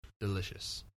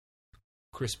 Delicious.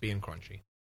 Crispy and crunchy.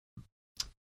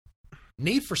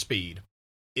 Need for Speed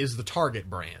is the Target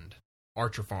brand,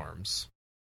 Archer Farms.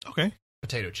 Okay.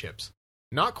 Potato chips.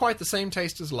 Not quite the same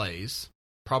taste as Lay's.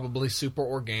 Probably super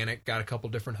organic, got a couple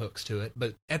different hooks to it.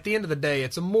 But at the end of the day,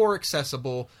 it's a more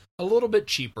accessible, a little bit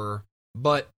cheaper,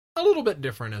 but a little bit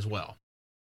different as well.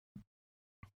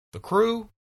 The Crew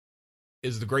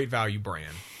is the Great Value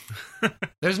brand.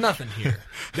 There's nothing here.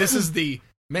 This is the,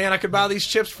 man, I could buy these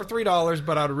chips for $3,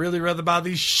 but I'd really rather buy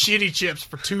these shitty chips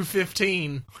for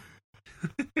 $2.15.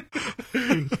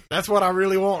 That's what I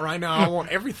really want right now. I want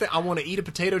everything. I want to eat a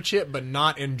potato chip, but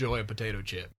not enjoy a potato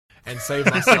chip, and save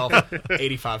myself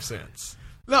 85 cents.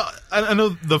 No, I know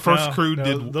the first Crew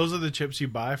did. Those are the chips you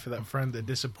buy for that friend that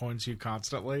disappoints you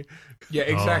constantly. Yeah,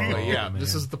 exactly. Oh, yeah, man.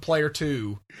 This is the Player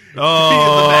 2. The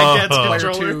Baghdad's Player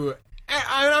controller. 2.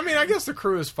 I mean, I guess the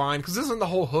Crew is fine, because isn't the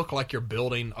whole hook like you're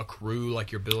building a crew,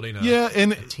 like you're building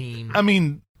a team? I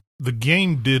mean, the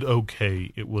game did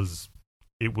okay. It was.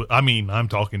 I mean, I'm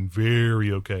talking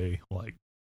very okay. Like,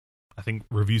 I think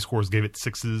review scores gave it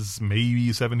 6s,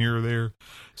 maybe 7 here or there.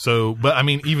 So, but I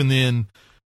mean, even then,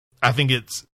 I think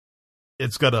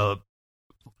it's got a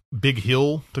big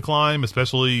hill to climb,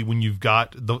 especially when you've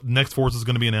got the next Forza is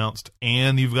going to be announced,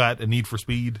 and you've got a Need for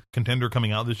Speed contender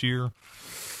coming out this year.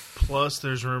 Plus,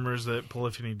 there's rumors that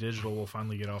Polyphony Digital will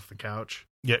finally get off the couch.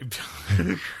 Yeah,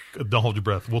 don't hold your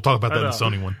breath. We'll talk about that in the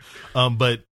Sony one.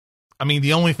 But I mean,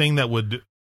 the only thing that would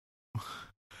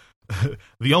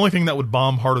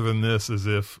bomb harder than this is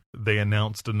if they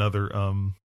announced another.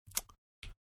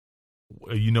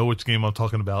 You know which game I'm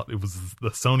talking about? It was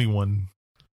the Sony one.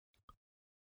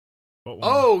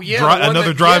 Oh yeah,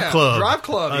 another Drive Club. Drive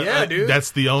Club, yeah, dude.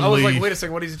 That's the only. I was like, wait a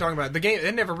second, what is he talking about? The game,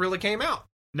 it never really came out.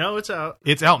 No, it's out.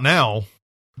 It's out now.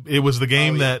 It was the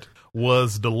game that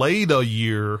was delayed a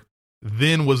year,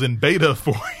 then was in beta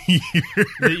for a year.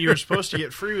 That you were supposed to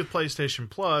get free with PlayStation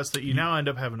Plus, that you now end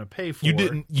up having to pay for. You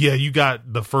didn't. Yeah, you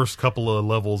got the first couple of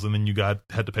levels, and then you had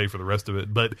to pay for the rest of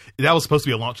it. But that was supposed to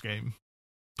be a launch game,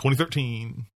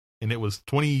 2013, and it was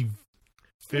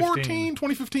 2014,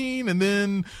 2015, and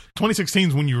then 2016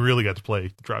 is when you really got to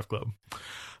play Drive Club.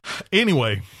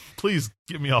 Anyway, please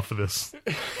get me off of this.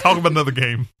 Talk about another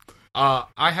game. I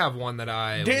have one that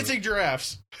I... Dancing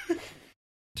Giraffes.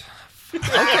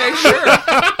 Okay, sure.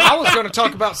 I was going to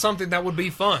talk about something that would be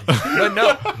fun. But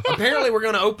no, apparently we're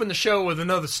going to open the show with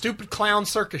another stupid clown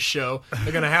circus show.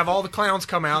 They're going to have all the clowns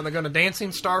come out, and they're going to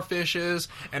dancing starfishes,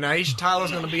 and Aisha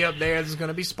Tyler's going to be up there. There's going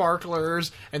to be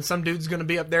sparklers, and some dude's going to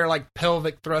be up there like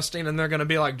pelvic thrusting, and they're going to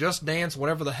be like Just Dance,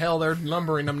 whatever the hell they're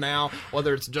numbering them now,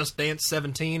 whether it's Just Dance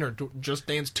 17 or Just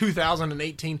Dance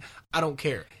 2018. I don't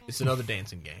care. It's another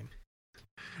dancing game.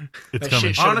 It's That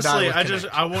coming. shit should've Honestly, died with Kinect.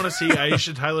 I want to see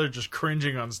Aisha Tyler just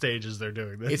cringing on stage as they're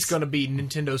doing this. It's going to be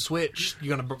Nintendo Switch.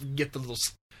 You're going to get the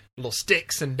little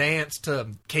sticks and dance to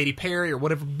Katy Perry or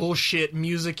whatever bullshit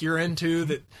music you're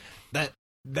into that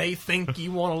they think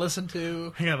you want to listen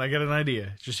to. Hang on, I got an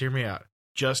idea. Just hear me out.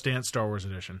 Just Dance Star Wars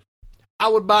Edition. I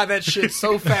would buy that shit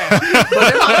so fast, but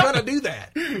they're not going to do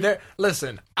that.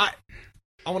 Listen, I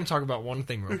want to talk about one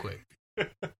thing real quick.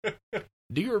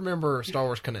 Do you remember Star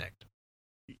Wars Connect?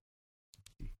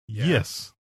 Yeah.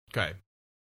 Yes. Okay.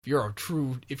 If you're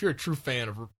a true fan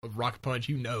of Rocket Punch,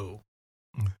 you know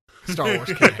Star Wars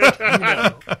Connect.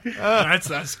 You know.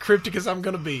 That's cryptic as I'm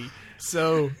gonna be.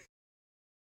 So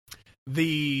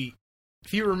if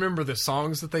you remember the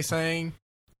songs that they sang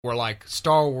were like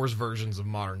Star Wars versions of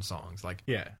modern songs. Like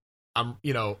Yeah. I'm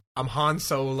Han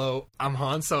Solo. I'm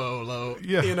Han Solo.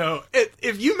 Yeah. You know,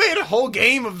 if you made a whole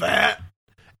game of that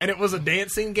and it was a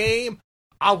dancing game,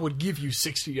 I would give you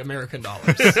 $60 American.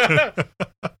 The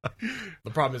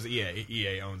problem is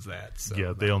EA owns that. So.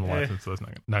 Yeah, they own the license, so it's not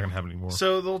going to happen anymore.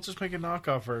 So they'll just make a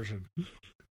knockoff version.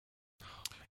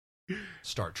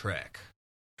 Star Trek.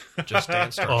 Just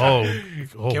Dance Star Trek.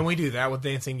 Oh. Can we do that with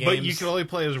dancing games? But you can only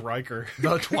play as Riker.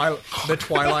 the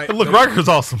Twilight. Look, Riker's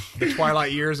awesome. The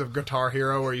Twilight years of Guitar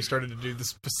Hero, where you started to do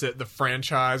the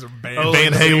franchise of band.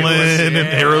 Van Halen and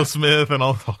Aerosmith and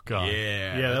all. Oh god.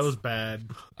 Yeah, that was bad.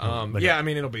 Yeah, I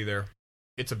mean it'll be there.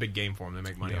 It's a big game for them. They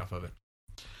make money off of it.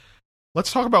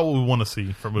 Let's talk about what we want to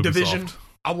see from Ubisoft. Division.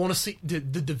 I want to see the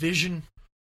Division.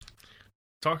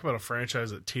 Talk about a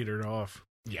franchise that teetered off.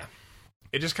 Yeah.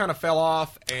 It just kind of fell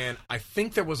off, and I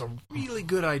think there was a really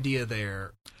good idea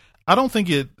there. I don't think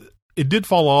it did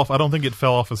fall off. I don't think it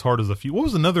fell off as hard as a few. What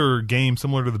was another game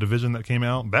similar to The Division that came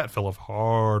out? That fell off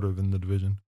harder than The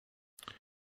Division.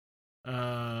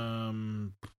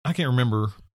 I can't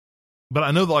remember. But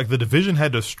I know that like The Division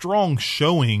had a strong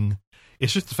showing.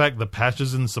 It's just the fact the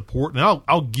patches and support. And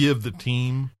I'll give the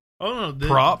team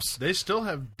props. They still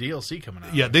have DLC coming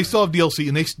out. Yeah, they still have DLC,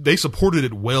 and they supported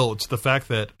it well. It's the fact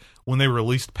that when they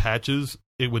released patches,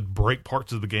 it would break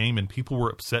parts of the game, and people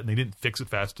were upset, and they didn't fix it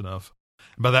fast enough.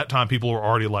 And by that time, people were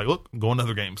already like, look, go on to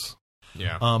other games.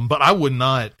 Yeah. But I would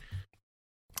not...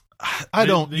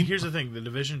 Here's the thing. The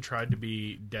Division tried to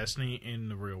be Destiny in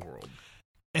the real world.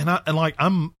 And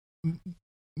I'm...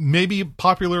 Maybe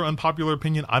popular, unpopular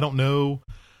opinion, I don't know.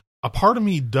 A part of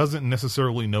me doesn't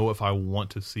necessarily know if I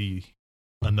want to see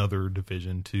another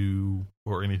Division 2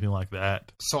 or anything like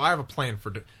that. So I have a plan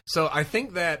for... So I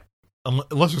think that...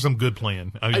 Unless there's some good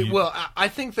plan. I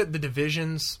think that the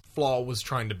Division's flaw was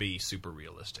trying to be super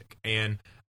realistic. And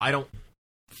I don't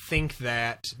think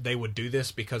that they would do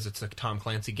this because it's a Tom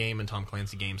Clancy game, and Tom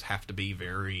Clancy games have to be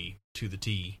very to the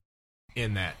T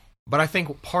in that. But I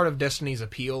think part of Destiny's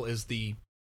appeal is the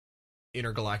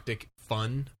intergalactic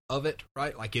fun of it,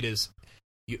 right? Like it is,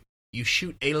 you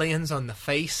shoot aliens on the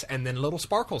face and then little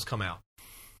sparkles come out.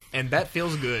 And that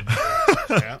feels good.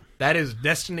 Yeah. That is,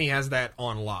 Destiny has that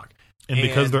on lock. And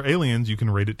because they're aliens, you can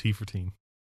rate it T for teen.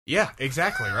 Yeah,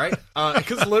 exactly, right?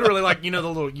 Because literally, like, you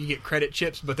know, you get credit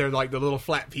chips, but they're like the little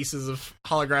flat pieces of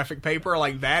holographic paper.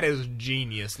 Like, that is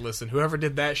genius. Listen, whoever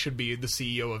did that should be the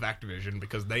CEO of Activision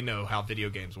because they know how video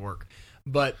games work.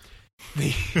 But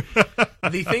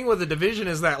the thing with the Division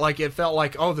is that, like, it felt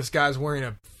like, oh, this guy's wearing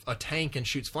a tank and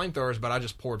shoots flamethrowers, but I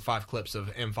just poured 5 clips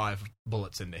of M5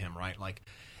 bullets into him, right? Like,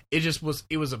 it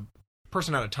was a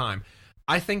person at a time.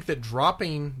 I think that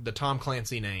dropping the Tom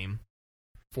Clancy name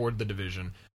for the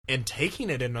Division and taking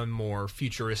it in a more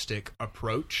futuristic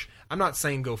approach. I'm not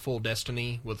saying go full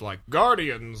Destiny with like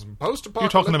Guardians and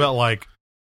post-apocalyptic. You're talking about like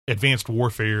Advanced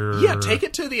Warfare. Yeah, take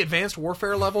it to the Advanced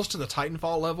Warfare levels, to the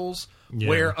Titanfall levels,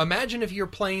 where imagine if you're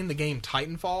playing the game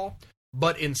Titanfall,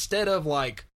 but instead of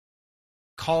like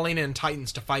calling in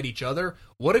Titans to fight each other,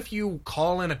 what if you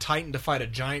call in a Titan to fight a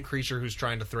giant creature who's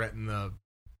trying to threaten the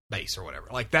base or whatever,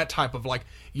 like that type of, like,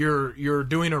 you're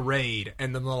doing a raid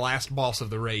and then the last boss of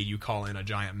the raid you call in a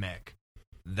giant mech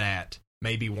that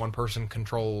maybe one person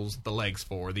controls the legs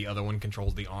for, the other one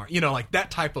controls the arm, you know, like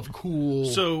that type of cool.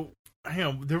 So hang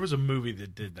on, there was a movie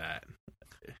that did that.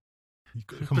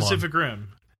 Come Pacific Rim.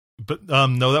 But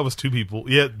no, that was 2 people.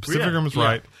 Yeah, Pacific Rim was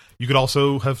right. You could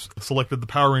also have selected the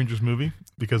Power Rangers movie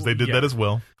because they did that as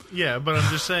well. Yeah, but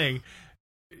I'm just saying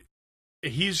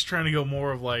he's trying to go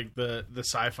more of like the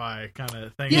sci-fi kind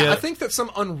of thing. Yeah, I think that some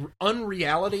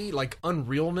unreality, like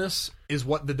unrealness, is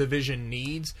what the Division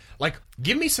needs. Like,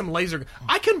 give me some laser.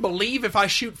 I can believe if I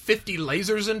shoot 50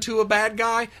 lasers into a bad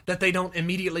guy that they don't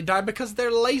immediately die because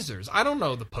they're lasers. I don't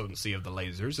know the potency of the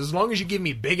lasers. As long as you give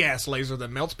me big ass laser that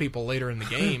melts people later in the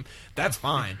game, that's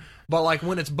fine. But like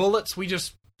when it's bullets,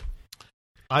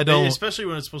 I don't. Especially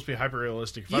when it's supposed to be hyper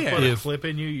realistic. If I put a clip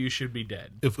in you, you should be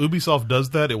dead. If Ubisoft does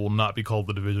that, it will not be called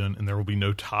The Division, and there will be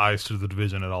no ties to The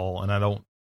Division at all. And I don't.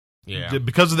 Yeah.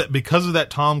 Because of that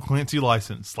Tom Clancy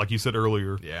license, like you said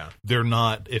earlier. Yeah. They're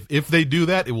not. If they do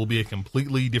that, it will be a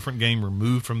completely different game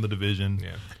removed from The Division.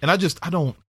 Yeah. And I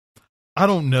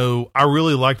don't know. I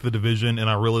really liked The Division, and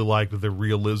I really liked the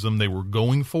realism they were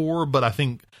going for. But I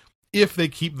think if they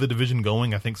keep The Division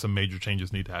going, I think some major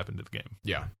changes need to happen to the game.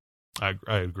 Yeah. I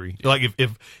agree. Like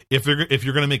if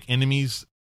you're going to make enemies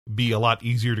be a lot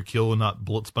easier to kill and not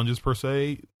bullet sponges per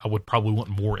se, I would probably want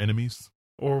more enemies.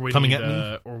 Or we coming need, at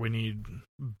me. Or we need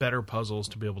better puzzles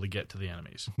to be able to get to the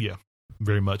enemies. Yeah,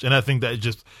 very much. And I think that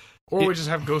we just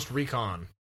have Ghost Recon.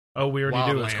 Oh, we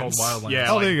already do. It's called Wildlands.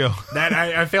 Yeah, there you go. That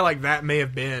I feel like that may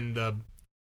have been the.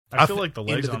 I feel like the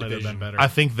legs on it have been better. I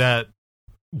think that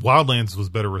Wildlands was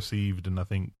better received, and I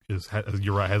think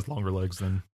you're right, has longer legs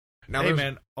than. Now, Hey there's-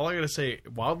 man, all I gotta say,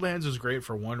 Wildlands is great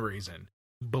for one reason.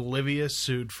 Bolivia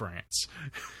sued France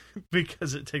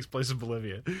because it takes place in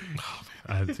Bolivia.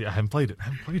 I haven't played it.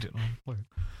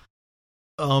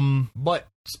 But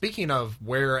speaking of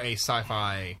where a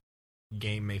sci-fi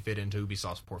game may fit into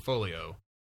Ubisoft's portfolio,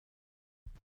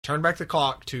 turn back the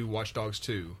clock to Watch Dogs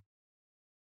 2.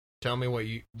 Tell me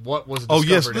what was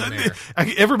discovered in there.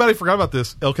 Everybody forgot about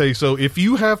this. Okay, so if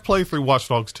you have played through Watch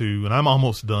Dogs 2, and I'm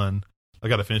almost done, I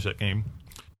got to finish that game.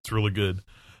 It's really good.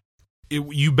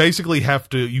 You basically have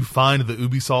to you find the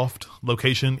Ubisoft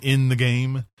location in the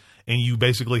game, and you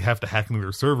basically have to hack into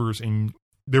their servers. And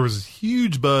there was a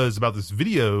huge buzz about this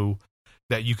video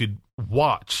that you could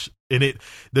watch, and it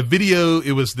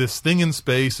was this thing in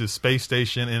space, this space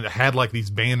station, and it had like these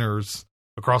banners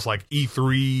across like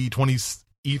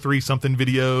E3 something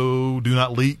video, do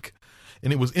not leak,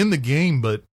 and it was in the game,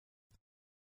 but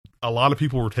a lot of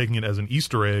people were taking it as an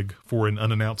Easter egg for an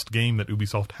unannounced game that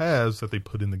Ubisoft has that they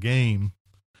put in the game.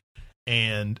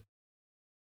 And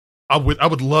I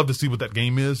would love to see what that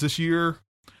game is this year.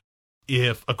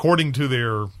 If, according to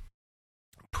their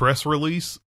press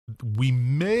release, we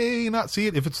may not see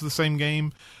it if it's the same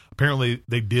game. Apparently,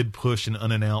 they did push a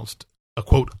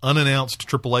quote, unannounced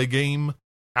AAA game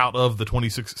out of the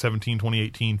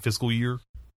 2017-2018 fiscal year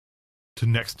to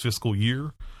next fiscal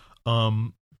year.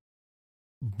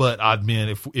 But I'd man,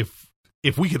 if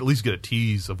we could at least get a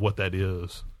tease of what that is,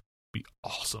 it'd be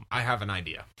awesome. I have an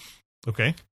idea.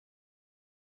 Okay.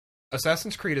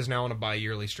 Assassin's Creed is now on a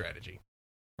bi-yearly strategy,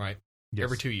 right? Yes.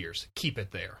 Every 2 years. Keep it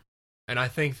there. And I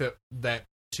think that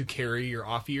to carry your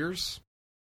off years,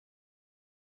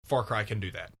 Far Cry can do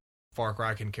that. Far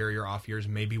Cry can carry your off years,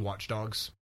 maybe Watch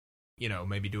Dogs.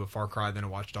 Maybe do a Far Cry, then a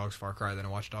Watch Dogs, Far Cry, then a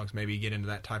Watch Dogs. Maybe get into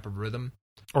that type of rhythm.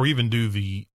 Or even do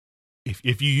the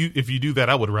if you do that,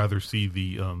 I would rather see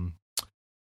the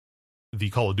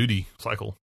Call of Duty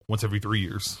cycle once every 3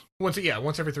 years. Once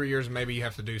every 3 years, maybe you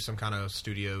have to do some kind of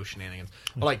studio shenanigans.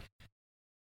 But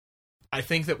I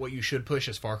think that what you should push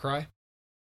is Far Cry.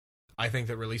 I think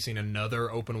that releasing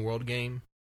another open world game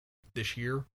this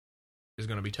year is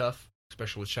going to be tough,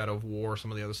 especially with Shadow of War,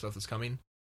 some of the other stuff that's coming.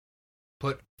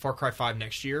 Put Far Cry 5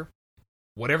 next year.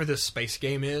 Whatever this space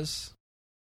game is,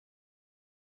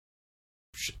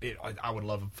 I would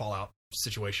love a Fallout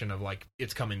situation of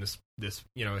it's coming this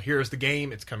here's the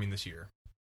game, it's coming this year.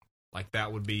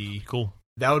 That would be cool.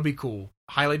 That would be cool.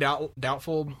 Highly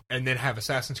doubtful, and then have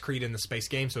Assassin's Creed in the space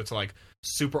game, so it's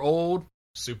super old,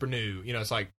 super new.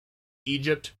 It's like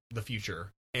Egypt, the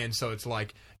future. And so it's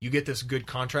you get this good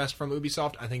contrast from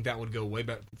Ubisoft. I think that would go way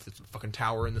better. It's a fucking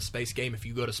tower in the space game. If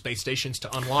you go to space stations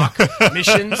to unlock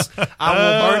missions, I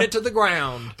will burn it to the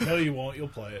ground. No, you won't. You'll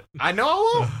play it. I know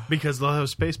I won't. Because they'll have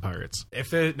space pirates.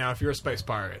 If you're a space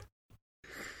pirate,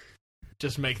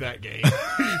 just make that game.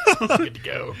 Good to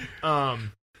go.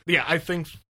 Yeah, I think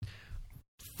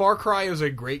Far Cry is a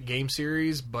great game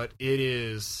series, but it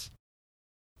is...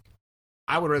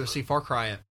 I would rather see Far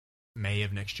Cry at May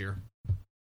of next year.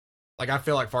 I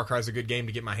feel like Far Cry is a good game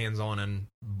to get my hands on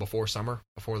before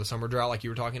the summer drought, like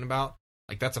you were talking about.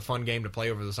 That's a fun game to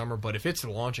play over the summer, but if it's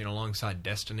launching alongside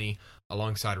Destiny,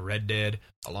 alongside Red Dead,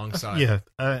 alongside...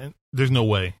 there's no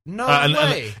way. No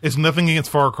way! It's nothing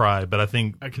against Far Cry, but I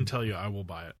think... I can tell you I will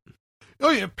buy it. Oh,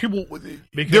 yeah, people...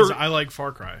 Because I like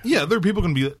Far Cry. Yeah, there are people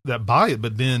going to be that buy it,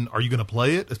 but then are you going to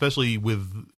play it? Especially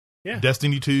with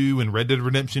Destiny 2 and Red Dead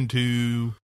Redemption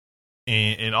 2...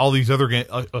 And all these other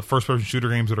first-person shooter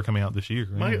games that are coming out this year.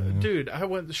 Dude, I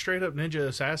went the straight-up Ninja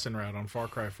Assassin route on Far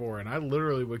Cry 4, and I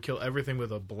literally would kill everything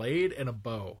with a blade and a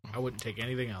bow. I wouldn't take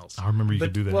anything else. I remember you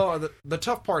could do that. Well, the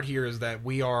tough part here is that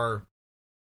we are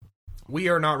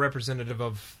not representative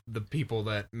of the people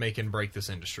that make and break this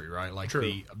industry, right?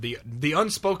 True. The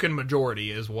unspoken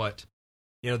majority is what...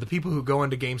 the people who go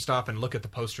into GameStop and look at the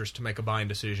posters to make a buying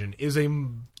decision is a...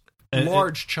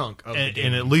 large chunk of the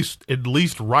game. And at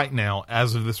least right now,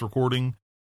 as of this recording,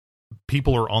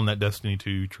 people are on that Destiny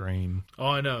 2 train. Oh,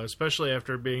 I know, especially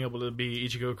after being able to be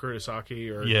Ichigo Kurosaki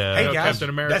or hey guys, Captain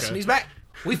America. Destiny's back.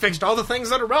 We fixed all the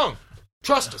things that are wrong.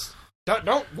 Trust us.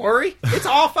 Don't worry. It's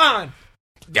all fine.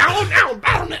 Down,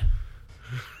 battle it.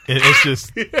 It's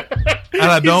just... and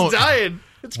I don't... He's dying.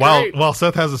 It's great. While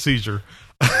Seth has a seizure.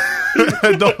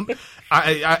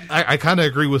 I kind of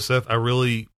agree with Seth.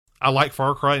 I like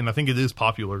Far Cry, and I think it is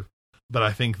popular, but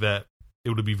I think that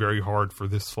it would be very hard for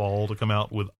this fall to come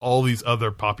out with all these other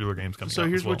popular games coming out. So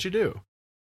here's what you do.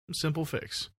 Simple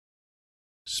fix.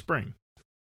 Spring.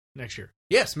 Next year.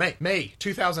 Yes, May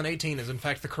 2018 is in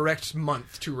fact the correct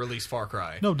month to release Far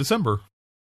Cry. No, December.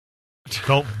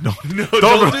 Don't No,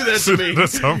 don't do that to me.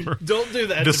 December. Don't do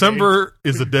that. December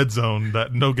is a dead zone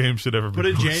that no game should ever be. Put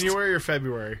it released. January or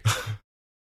February.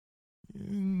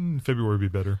 February would be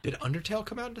better. Did Undertale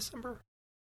come out in December?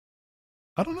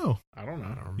 I don't know. I don't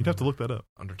know. You'd have to look that up.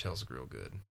 Undertale's real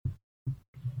good.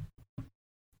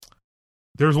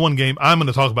 There's one game I'm going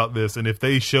to talk about this, and if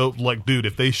they show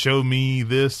if they show me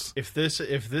this, If this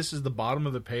is the bottom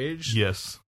of the page,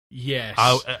 yes, yes.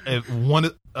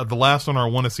 The last on our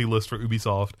want to see list for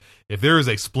Ubisoft. If there is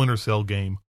a Splinter Cell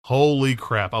game, holy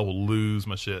crap, I will lose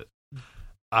my shit.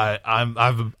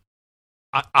 I've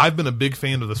been a big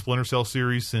fan of the Splinter Cell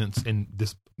series since, in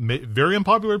this very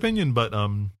unpopular opinion, but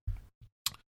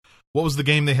what was the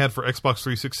game they had for Xbox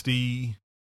 360?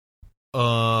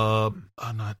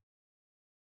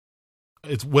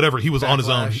 It's whatever. He was on his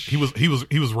own. He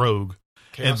was rogue.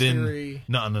 Chaos and then Theory.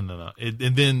 no.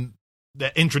 And then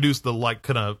that introduced the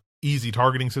kind of easy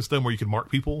targeting system where you could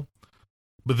mark people.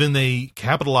 But then they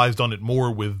capitalized on it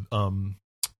more with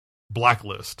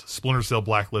Blacklist, Splinter Cell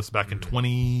Blacklist back in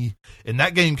 20, and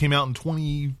that game came out in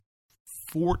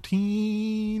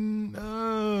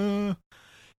 2014.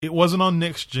 It wasn't on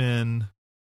next gen,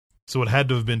 so it had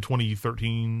to have been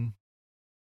 2013.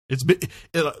 It's been,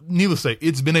 needless to say,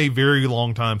 it's been a very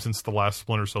long time since the last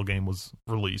Splinter Cell game was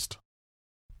released,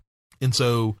 and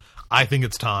so I think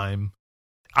it's time.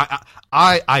 I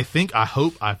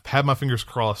hope, I've had my fingers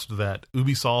crossed that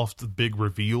Ubisoft's big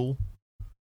reveal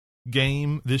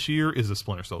game this year is a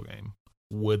Splinter Cell game.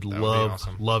 Would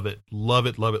love it.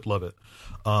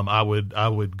 I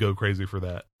would go crazy for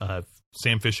that.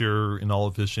 Sam Fisher and all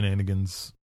of his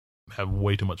shenanigans have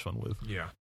way too much fun with. Yeah.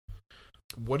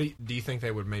 What do you think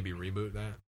they would maybe reboot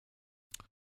that?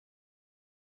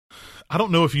 I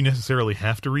don't know if you necessarily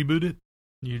have to reboot it.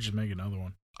 You just make another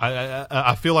one.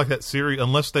 I feel like that series,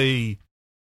 unless they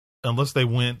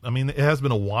went. I mean, it has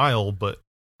been a while, but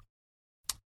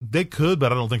they could.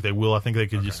 But I don't think they will. I think they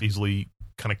could just easily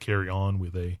kind of carry on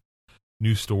with a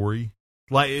new story,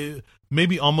 like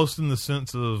maybe almost in the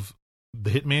sense of the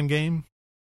Hitman game.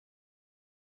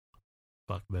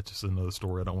 Fuck, that's just another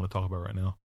story I don't want to talk about right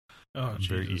now. Oh,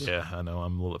 yeah, I know.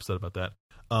 I'm a little upset about that.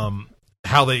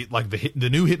 How they the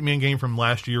new Hitman game from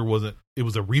last year wasn't. It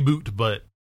was a reboot, but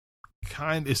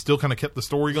it still kind of kept the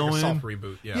story going. Like a soft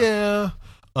reboot, yeah. Yeah.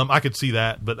 I could see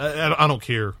that, but I don't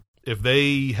care if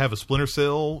they have a Splinter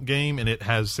Cell game and it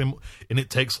has and it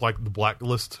takes like the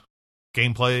Blacklist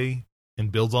gameplay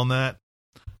and builds on that.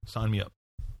 Sign me up.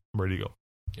 I'm ready to go.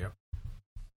 Yeah.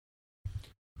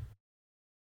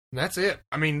 And that's it.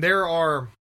 I mean, those are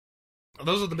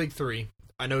the big three.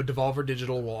 I know Devolver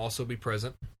Digital will also be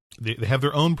present. They have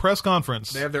their own press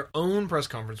conference. They have their own press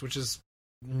conference, which is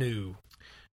new.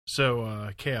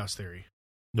 So, Chaos Theory.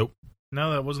 Nope.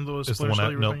 No, that wasn't the Splinter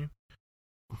Cell you were thinking?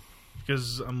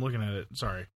 Because I'm looking at it.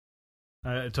 Sorry.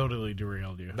 I totally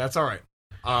derailed you. That's all right.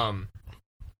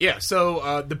 Yeah,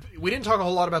 so we didn't talk a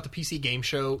whole lot about the PC game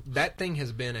show. That thing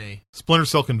has been a... Splinter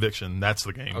Cell Conviction. That's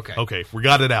the game. Okay, we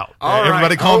got it out. All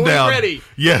Everybody right. calm down. Are we ready?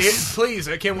 Yes. Please,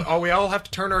 we all have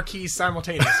to turn our keys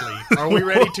simultaneously. Are we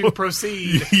ready to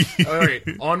proceed? All right,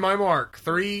 on my mark.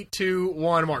 3, 2,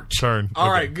 1, mark. Turn. All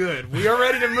right, good. We are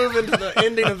ready to move into the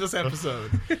ending of this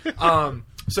episode.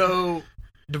 So,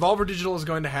 Devolver Digital is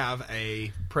going to have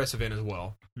a press event as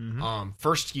well. Mm-hmm.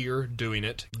 First year doing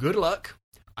it. Good luck.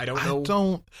 I don't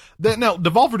know. Now,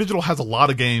 Devolver Digital has a lot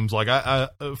of games. Like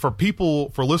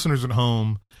for listeners at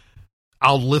home,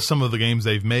 I'll list some of the games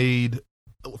they've made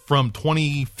from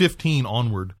 2015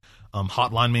 onward.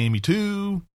 Hotline Miami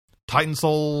 2, Titan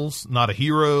Souls, Not a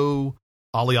Hero,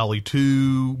 Ollie Ollie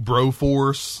 2,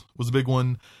 Broforce was a big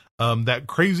one. That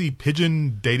crazy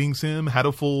pigeon dating sim,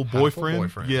 Hatoful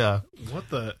Boyfriend. Yeah. What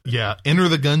the? Yeah. Enter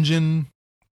the Gungeon.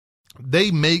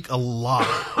 They make a lot.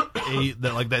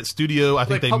 That studio, I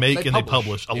think they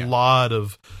publish a lot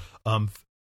of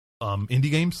indie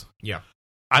games. Yeah.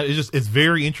 It's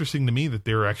very interesting to me that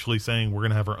they're actually saying we're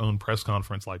going to have our own press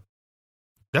conference. Like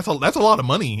that's a lot of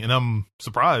money, and I'm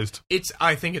surprised.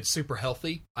 I think it's super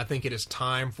healthy. I think it is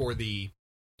time for the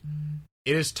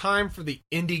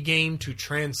indie game to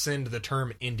transcend the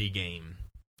term indie game.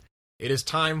 It is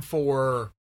time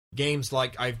for games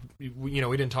like we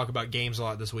didn't talk about games a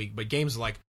lot this week, but games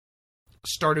like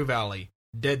Stardew Valley,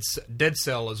 Dead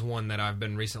Cell is one that I've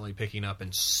been recently picking up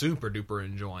and super duper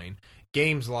enjoying.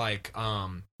 Games like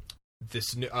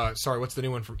what's the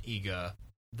new one from EGA?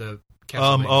 The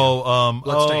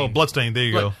Bloodstained. There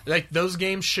you go. Like those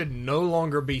games should no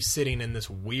longer be sitting in this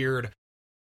weird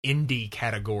indie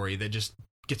category that just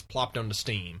gets plopped onto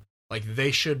Steam. Like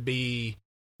they should be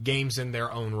games in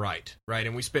their own right?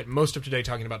 And we spent most of today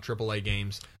talking about AAA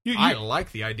games. I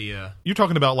like the idea. You're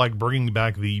talking about like bringing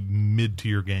back the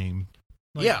mid-tier game.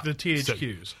 Like yeah. the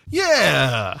THQs.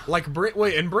 Yeah. Like,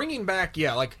 and bringing back,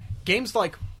 like games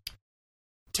like,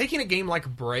 taking a game like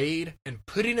Braid and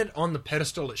putting it on the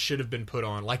pedestal it should have been put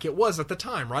on, like it was at the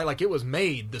time, right? Like, it was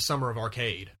made the Summer of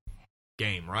Arcade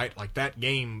game, right? Like, that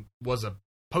game was a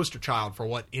poster child for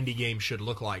what indie games should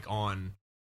look like on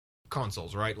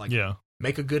consoles, right? Like, yeah.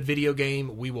 Make a good video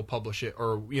game, we will publish it,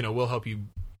 or, we'll help you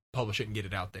publish it and get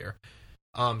it out there.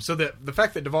 So the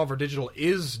fact that Devolver Digital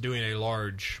is doing a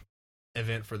large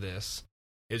event for this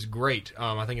is great.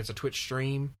 I think it's a Twitch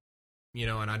stream,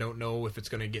 and I don't know if it's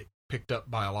going to get picked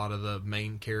up by a lot of the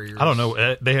main carriers. I don't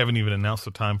know. They haven't even announced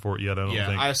the time for it yet, I don't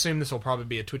think. I assume this will probably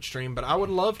be a Twitch stream, but I would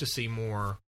love to see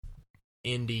more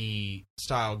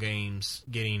indie-style games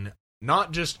getting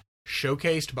not just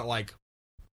showcased, but, like,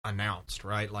 announced,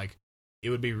 right? Like, it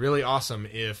would be really awesome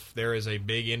if there is a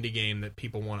big indie game that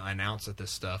people want to announce at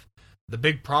this stuff. The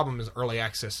big problem is early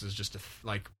access is just,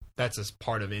 that's as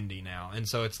part of indie now. And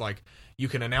so it's like, you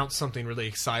can announce something really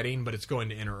exciting, but it's going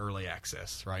to enter early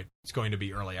access, right? It's going to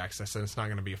be early access, and it's not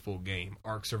going to be a full game.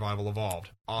 Ark Survival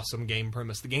Evolved. Awesome game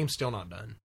premise. The game's still not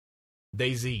done.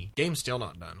 DayZ. Game's still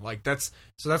not done. Like, that's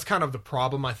kind of the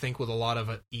problem, I think, with a lot of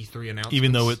E3 announcements.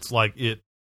 Even though it's like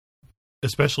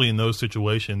especially in those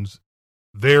situations,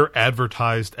 they're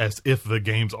advertised as if the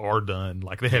games are done.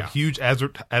 Like, they have huge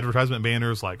advertisement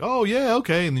banners like, oh, yeah,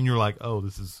 okay. And then you're like, oh,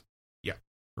 this is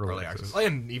early access.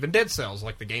 And even Dead Cells,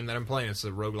 like the game that I'm playing, it's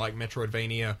a roguelike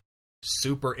Metroidvania,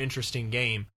 super interesting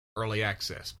game, early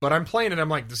access. But I'm playing it, I'm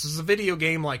like, this is a video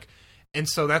game, like, and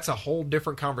so that's a whole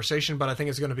different conversation, but I think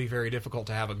it's going to be very difficult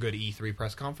to have a good E3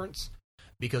 press conference,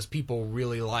 because people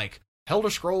really like Elder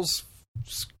Scrolls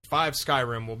 5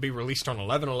 Skyrim will be released on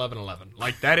 11/11/11.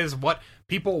 Like, that is what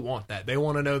people want. That they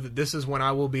want to know that this is when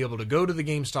I will be able to go to the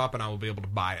GameStop and I will be able to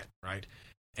buy it, right?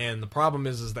 And the problem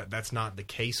is that that's not the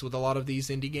case with a lot of these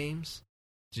indie games,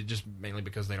 just mainly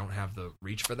because they don't have the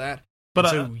reach for that. But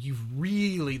so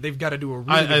they've got to do a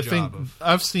really good job.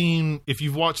 I've seen, if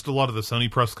you've watched a lot of the Sony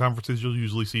press conferences, you'll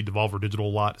usually see Devolver Digital a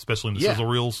lot, especially in the sizzle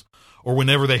reels, or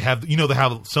whenever they have,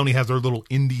 Sony has their little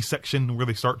indie section where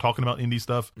they start talking about indie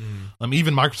stuff.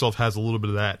 Even Microsoft has a little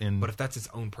bit of that. But if that's its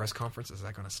own press conference, is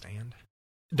that going to stand?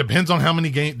 Depends on how many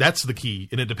games. That's the key.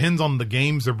 And it depends on the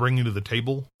games they're bringing to the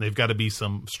table. They've got to be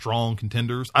some strong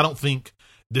contenders. I don't think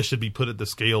this should be put at the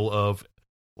scale of,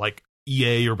 like,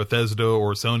 EA or Bethesda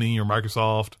or Sony or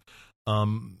Microsoft.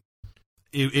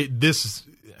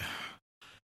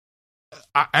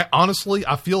 I honestly,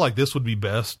 I feel like this would be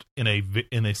best in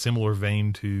a similar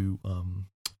vein to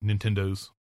Nintendo's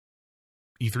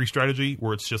E3 strategy,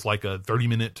 where it's just like a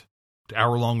 30-minute to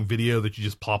hour-long video that you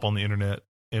just plop on the internet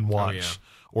and watch.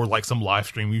 Or like some live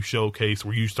stream you showcase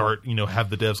where you start, have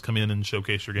the devs come in and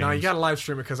showcase your games. No, you got to live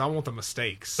stream it because I want the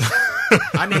mistakes.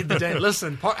 I need the day.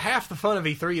 Listen, half the fun of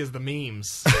E3 is the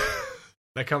memes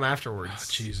that come afterwards. Oh,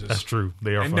 Jesus, that's true.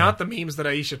 They are, and fun. Not the memes that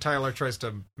Aisha Tyler tries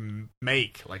to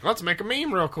make. Like, let's make a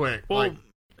meme real quick. Well,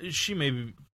 she may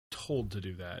be told to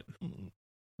do that.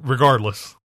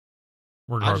 Regardless,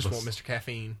 I just want Mr.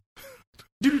 Caffeine.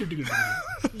 I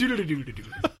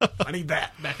need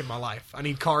that back in my life. I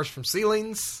need cars from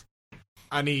ceilings.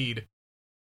 I need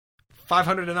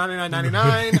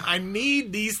 $599.99. I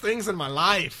need these things in my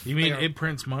life. You mean it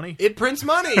prints money? It prints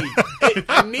money.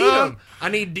 I need them. I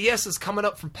need DSs coming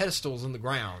up from pedestals in the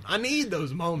ground. I need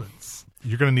those moments.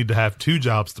 You're going to need to have 2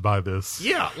 jobs to buy this.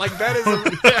 Yeah, like that is,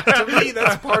 to me,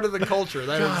 that's part of the culture.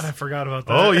 I forgot about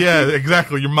that. Oh, yeah,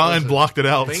 exactly. Your mind blocked it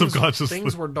out subconsciously.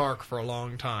 Things were dark for a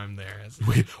long time there.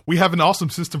 We have an awesome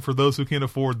system for those who can't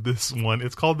afford this one.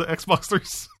 It's called the Xbox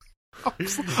 360.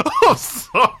 Oh,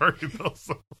 sorry. That was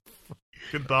so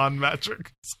fucking Don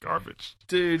Matrick. It's garbage.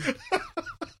 Dude.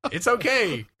 It's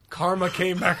okay. Karma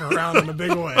came back around in a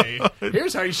big way.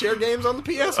 Here's how you share games on the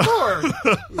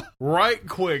PS4. Right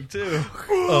quick, too.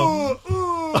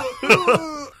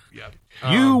 Yeah.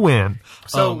 You win.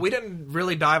 So we didn't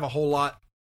really dive a whole lot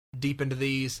deep into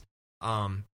these.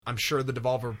 I'm sure the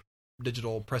Devolver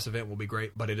Digital press event will be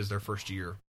great, but it is their first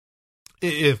year.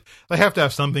 If they have to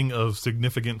have something of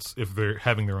significance if they're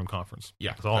having their own conference.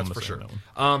 Yeah, that's all I'm for saying.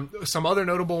 Sure. Some other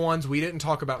notable ones, we didn't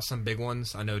talk about some big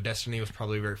ones. I know Destiny was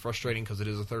probably very frustrating because it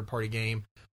is a third-party game.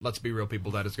 Let's be real,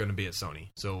 people, that is going to be at Sony.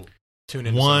 So tune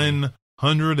in to Sony.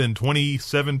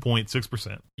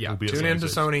 127.6%. Yeah, tune in to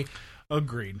Sony.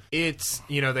 Agreed. It's,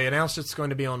 they announced it's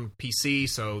going to be on PC,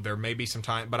 so there may be some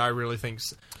time, but I really think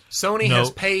Sony has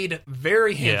paid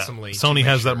very handsomely. Sony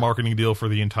has that marketing deal for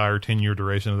the entire 10-year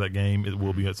duration of that game. It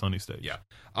will be at Sony Stage. Yeah.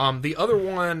 The other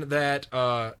one that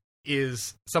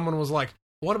is someone was like,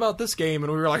 what about this game?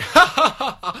 And we were like, ha ha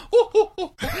ha, ha.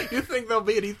 You think they'll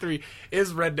be at E3?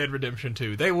 Is Red Dead Redemption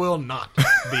 2. They will not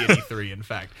be at E3, in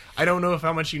fact. I don't know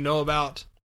how much you know about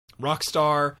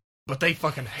Rockstar, but they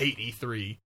fucking hate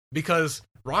E3 because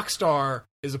Rockstar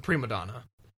is a prima donna.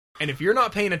 And if you're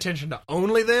not paying attention to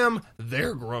only them,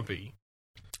 they're grumpy.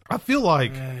 I feel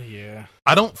like yeah.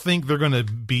 I don't think they're going to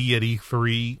be at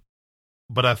E3,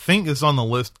 but I think it's on the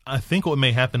list. I think what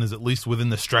may happen is at least within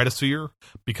the stratosphere,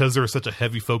 because there is such a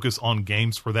heavy focus on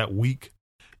games for that week,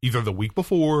 either the week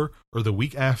before or the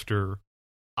week after.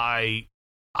 I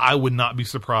would not be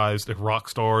surprised if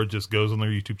Rockstar just goes on their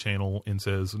YouTube channel and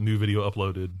says, new video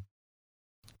uploaded,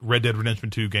 Red Dead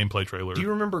Redemption 2 gameplay trailer. Do you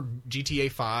remember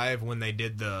GTA 5 when they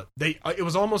did it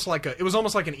was almost like an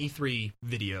E3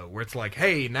 video where it's like,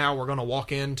 hey, now we're going to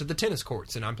walk into the tennis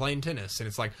courts and I'm playing tennis, and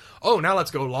it's like, oh, now let's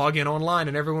go log in online,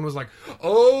 and everyone was like,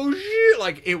 oh shit,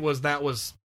 like that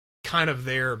was kind of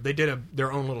they did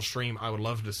their own little stream. I would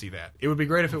love to see that. It would be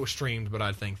great if it was streamed, but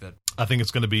I think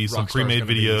it's going to be some Rockstar's pre-made gonna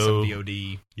video, some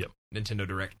VOD, Yep. Nintendo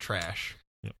Direct trash,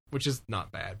 Yep. which is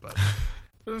not bad, but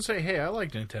Doesn't say, hey, I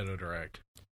like Nintendo Direct.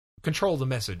 control the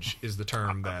message is the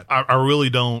term that I really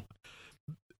don't.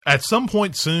 At some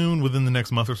point soon, within the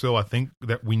next month or so, I think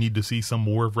that we need to see some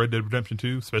more of Red Dead Redemption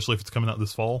 2, especially if it's coming out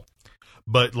this fall.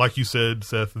 But like you said,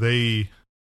 Seth, they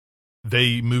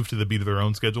move to the beat of their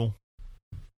own schedule,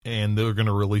 and they're going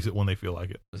to release it when they feel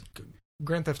like it.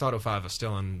 Grand Theft Auto 5 is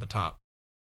still in the top.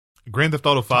 Grand Theft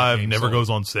Auto 5 game never sold. goes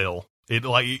on sale.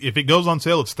 If it goes on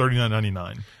sale, it's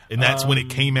 $39.99, and that's when it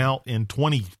came out in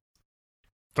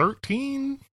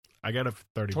 2013. I got it for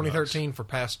 30 2013 for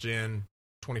past gen,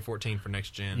 2014 for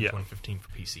next gen, Yeah. 2015 for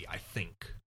PC, I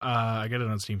think. I got it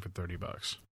on Steam for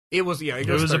 $30. It was, yeah, It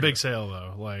goes was a 30. big sale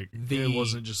though. Like it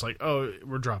wasn't just like, oh,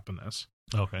 we're dropping this.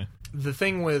 Okay. The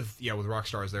thing with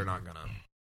Rockstar is they're not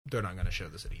gonna show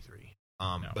this at E3.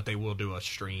 No. But they will do a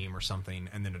stream or something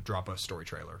and then drop a story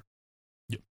trailer.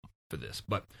 Yep. For this.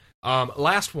 But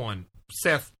last one,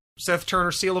 Seth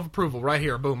Turner seal of approval right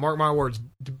here. Boom, mark my words,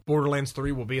 Borderlands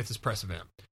 3 will be at this press event.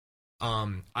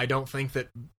 I don't think that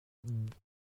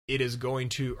it is going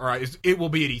to, or it will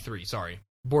be at E3, sorry.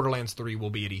 Borderlands 3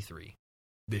 will be at E3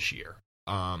 this year.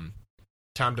 Time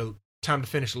to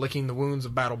finish licking the wounds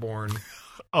of Battleborn.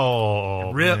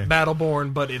 Oh, Rip man.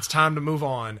 Battleborn, but it's time to move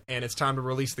on, and it's time to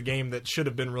release the game that should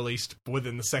have been released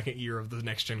within the second year of the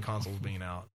next-gen consoles being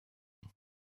out.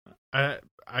 I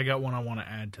got one I want to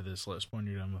add to this list when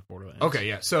you're done with Borderlands. Okay,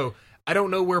 yeah. So, I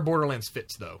don't know where Borderlands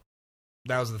fits, though.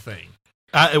 That was the thing.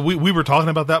 We were talking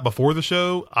about that before the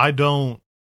show.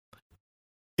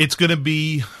 It's going to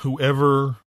be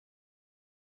whoever.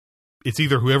 It's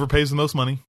either whoever pays the most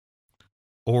money,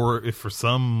 or if for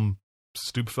some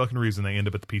stupid fucking reason they end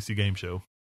up at the PC Game Show.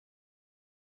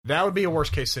 That would be a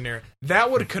worst-case scenario. That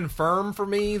would confirm for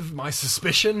me my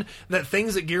suspicion that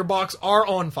things at Gearbox are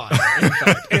on fire, in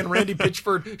fact, and Randy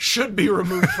Pitchford should be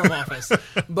removed from office.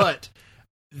 But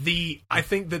I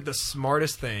think that the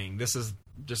smartest thing, this is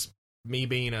just me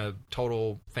being a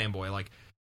total fanboy, like,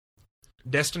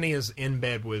 Destiny is in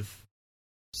bed with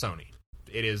Sony.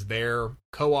 It is their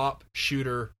co-op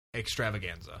shooter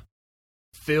extravaganza.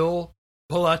 Phil,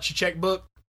 pull out your checkbook,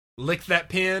 lick that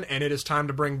pen, and it is time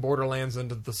to bring Borderlands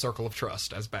into the circle of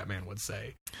trust, as Batman would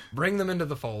say. Bring them into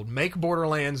the fold. Make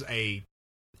Borderlands an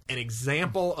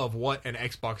example of what an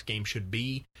Xbox game should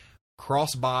be.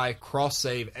 Cross-buy,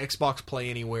 cross-save, Xbox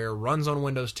Play Anywhere, runs on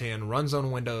Windows 10, runs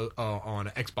on on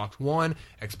Xbox One,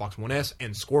 Xbox One S,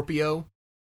 and Scorpio.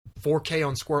 4K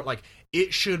on Squirt. Like,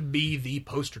 it should be the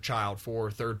poster child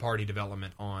for third-party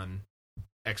development on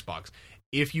Xbox.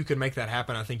 If you could make that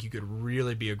happen, I think you could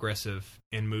really be aggressive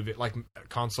and move it like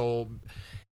console.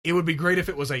 It would be great if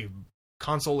it was a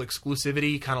console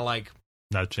exclusivity, kind of like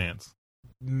Not a chance.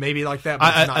 maybe like that,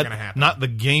 but it's not going to happen. Not the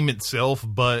game itself,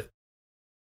 but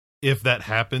if that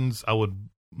happens, I would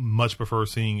much prefer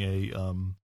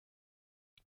seeing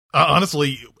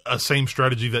honestly, a same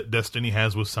strategy that Destiny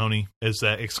has with Sony is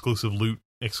that exclusive loot,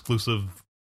 exclusive.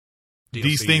 DLC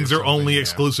These things or are only something, yeah.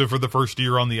 exclusive for the first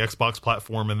year on the Xbox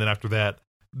platform, and then after that,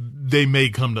 they may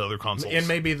come to other consoles. And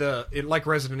maybe like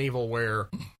Resident Evil, where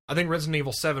I think Resident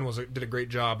Evil 7 did a great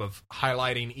job of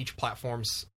highlighting each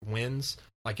platform's wins.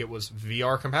 Like, it was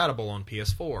VR compatible on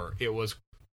PS4. It was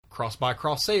cross-buy,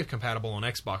 cross-save compatible on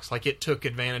Xbox. Like, it took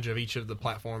advantage of each of the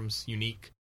platform's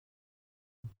unique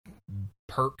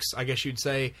perks, I guess you'd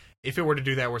say. If it were to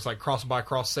do that, where it's like cross-buy,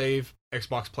 cross-save,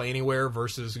 Xbox Play Anywhere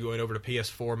versus going over to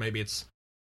PS4, maybe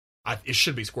it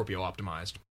should be Scorpio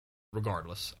optimized,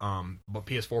 regardless. But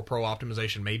PS4 Pro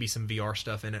optimization, maybe some VR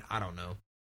stuff in it. I don't know.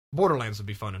 Borderlands would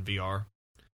be fun in VR.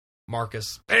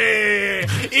 Marcus. Hey,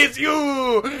 it's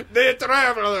you, the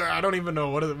traveler. I don't even know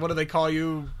what do they call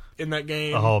you in that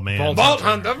game? Oh man, Vault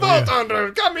Hunter, Vault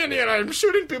Hunter, come in here. I'm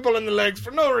shooting people in the legs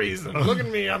for no reason. Look at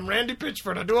me. I'm Randy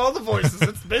Pitchford. I do all the voices.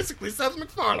 It's basically Seth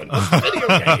MacFarlane. It's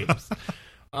video games.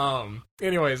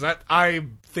 Anyways, I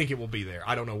think it will be there.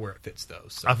 I don't know where it fits though.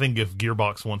 So. I think if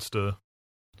Gearbox wants to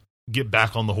get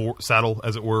back on the saddle,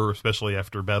 as it were, especially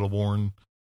after Battleborn,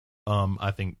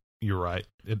 I think you're right.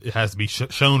 It has to be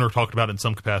shown or talked about in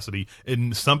some capacity.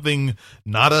 In something,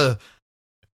 not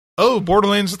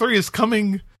Borderlands 3 is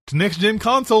coming to next-gen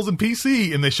consoles and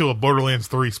PC, and they show a Borderlands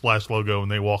 3 splash logo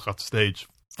and they walk off the stage.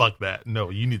 Fuck that. No,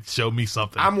 you need to show me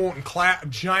something. I'm wanting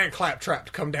giant claptrap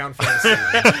to come down from the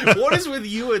ceiling. What is with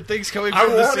you and things coming I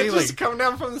from the want it ceiling? just to come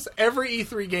down from this. Every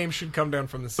E3 game should come down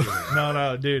from the ceiling.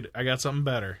 No, dude, I got something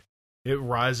better. It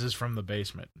rises from the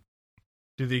basement.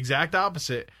 Do the exact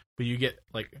opposite, but you get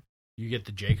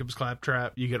the Jacob's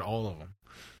claptrap. You get all of them.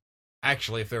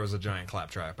 Actually, if there was a giant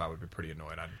claptrap, I would be pretty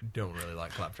annoyed. I don't really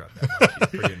like claptrap that much.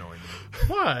 He's pretty annoying to me.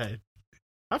 What?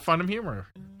 I find him humor.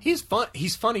 He's fun.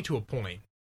 He's funny to a point.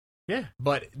 Yeah,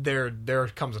 but there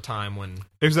comes a time when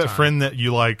there's that friend that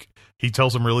you like. He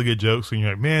tells some really good jokes, and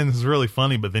you're like, "Man, this is really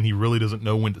funny," but then he really doesn't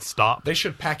know when to stop. They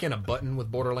should pack in a button with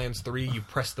Borderlands 3. You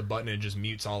press the button and it just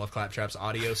mutes all of Claptrap's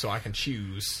audio, so I can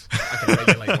choose. I can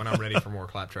regulate when I'm ready for more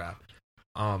Claptrap.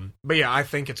 But yeah, I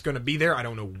think it's going to be there. I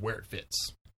don't know where it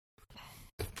fits.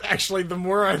 Actually, the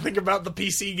more I think about the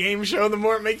PC game show, the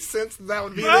more it makes sense that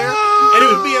would be there, and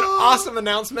it would be an awesome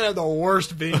announcement at the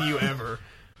worst venue ever.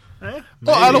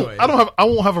 Well, I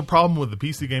won't have a problem with the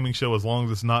PC gaming show as long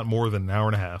as it's not more than an hour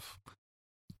and a half.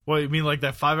 What, you mean like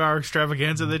that 5-hour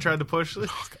extravaganza they tried to push? It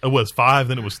was 5,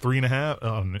 then it was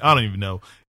 3.5. I don't even know.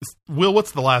 Will,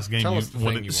 what's the last game Tell you us the thing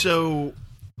wanted? you want. So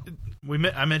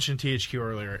I mentioned THQ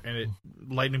earlier, and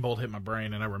lightning bolt hit my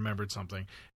brain, and I remembered something.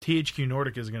 THQ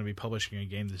Nordic is going to be publishing a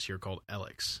game this year called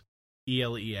Elex,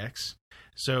 ELEX.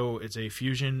 So it's a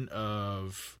fusion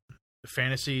of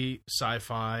fantasy,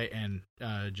 sci-fi, and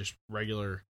just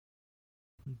regular,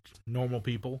 normal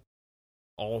people,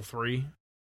 all three,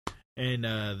 in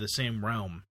the same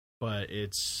realm. But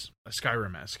it's a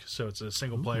Skyrim-esque, so it's a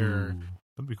single-player.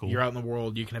 That'd be cool. You're out in the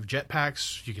world. You can have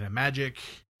jetpacks. You can have magic,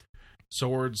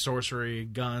 swords, sorcery,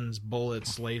 guns,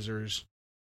 bullets, lasers.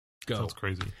 Go. Sounds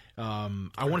crazy. I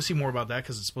want to see more about that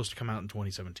because it's supposed to come out in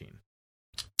 2017.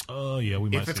 Oh, yeah, we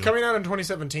might. If it's coming out in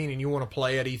 2017 and you want to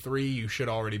play at E3, you should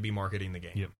already be marketing the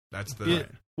game. Yep. That's the...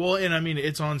 Well, and I mean,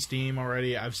 it's on Steam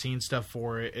already. I've seen stuff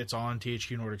for it. It's on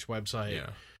THQ Nordic's website.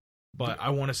 Yeah. But I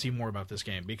want to see more about this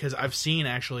game because I've seen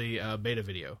actually a beta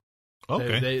video.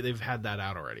 Okay. They've had that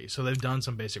out already. So they've done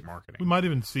some basic marketing. We might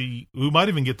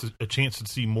even get a chance to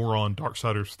see more on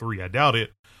Darksiders 3. I doubt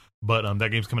it, but that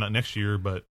game's coming out next year.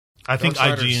 But I think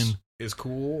IGN is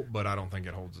cool, but I don't think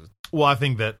it holds it. Well, I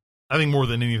think more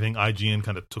than anything, IGN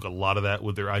kind of took a lot of that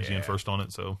with their IGN first on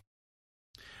it. So,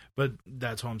 but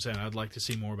that's what I'm saying. I'd like to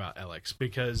see more about Elex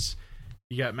because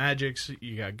you got magics,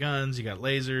 you got guns, you got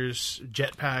lasers,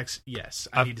 jetpacks. Yes,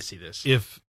 I need to see this.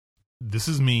 If this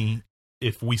is me,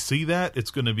 if we see that,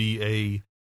 it's going to be a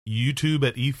YouTube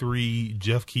at E3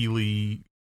 Jeff Keighley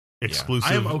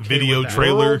exclusive video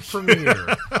trailer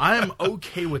premiere. I am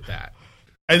okay with that.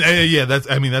 And yeah,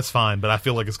 that's fine. But I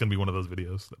feel like it's going to be one of those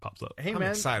videos that pops up. Hey, I'm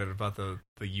man. excited about the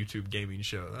YouTube gaming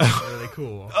show. That's really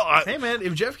cool. Hey, man,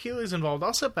 if Jeff Keighley's involved,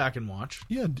 I'll sit back and watch.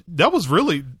 Yeah, that was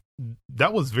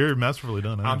very masterfully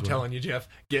done. I'm telling you, Jeff,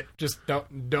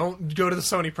 don't go to the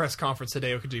Sony press conference,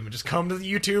 Hideo Kojima. Just come to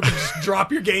the YouTube and just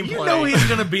drop your gameplay. You know he's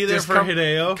going to be there Just for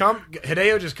Hideo.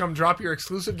 Hideo, just come drop your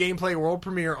exclusive gameplay world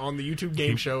premiere on the YouTube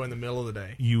game show in the middle of the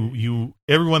day.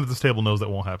 Everyone at this table knows that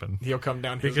won't happen. He'll come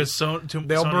down because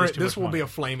this will be a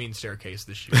flaming staircase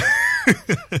this year.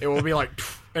 It will be like,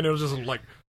 and it'll just like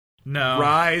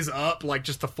rise up, like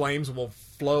just the flames will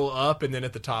flow up, and then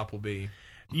at the top will be.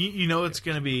 You know it's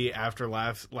going to be after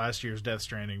last year's Death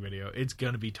Stranding video. It's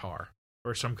going to be tar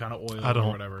or some kind of oil or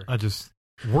whatever.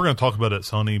 We're going to talk about it at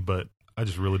Sony, but I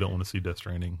just really don't want to see Death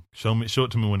Stranding. Show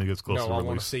it to me when it gets closer to release. I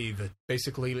want to see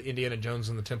basically Indiana Jones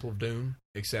and the Temple of Doom,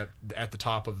 except at the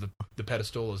top of the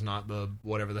pedestal is not the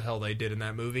whatever the hell they did in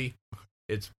that movie.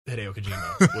 It's Hideo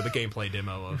Kojima with a gameplay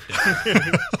demo of Death.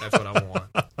 That's what I want.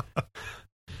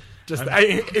 Just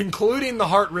including the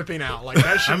heart ripping out, like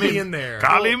that should be in there.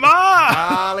 Kalima.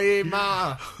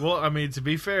 Well, I mean, to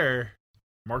be fair,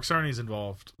 Mark Cerny's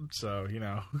involved, so you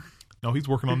know. No, he's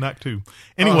working on that too.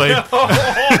 Anyway,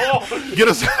 get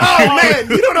us. Oh man,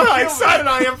 you don't know how excited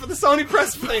I am for the Sony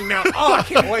press thing now. Oh, I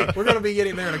can't wait. We're going to be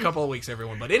getting there in a couple of weeks,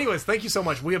 everyone. But anyways, thank you so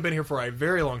much. We have been here for a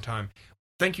very long time.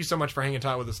 Thank you so much for hanging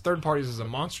tight with us. Third Parties is a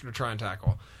monster to try and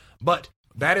tackle, but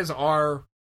that is our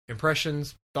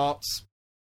impressions, thoughts,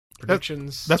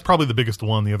 predictions. That's probably the biggest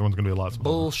one. The other one's going to be a lot smaller.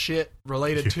 Bullshit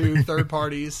related to third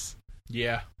parties.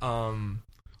 Yeah.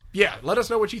 Yeah, let us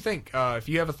know what you think. If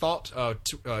you have a thought,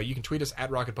 you can tweet us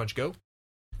at Rocket Punch Go.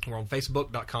 We're on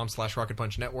Facebook.com/Rocket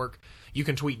Punch Network. You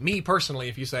can tweet me personally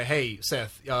if you say, hey,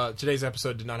 Seth, today's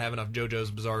episode did not have enough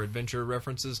JoJo's Bizarre Adventure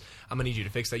references. I'm going to need you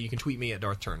to fix that. You can tweet me at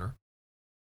Darth Turner.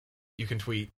 You can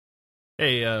tweet...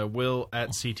 Hey, Will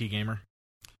at CT Gamer.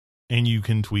 And you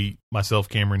can tweet myself,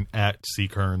 Cameron, at C.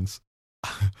 Kearns.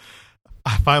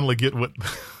 I finally get what...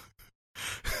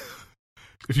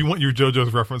 If you want your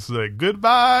JoJo's reference to say,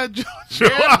 goodbye, JoJo.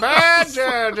 Goodbye,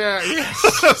 JoJo.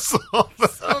 Yes. So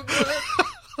good.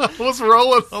 I was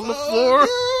rolling on the floor.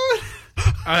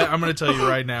 I'm going to tell you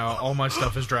right now, all my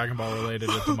stuff is Dragon Ball related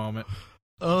at the moment.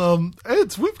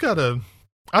 We've got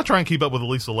I try and keep up with at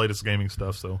least the latest gaming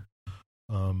stuff, so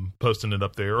posting it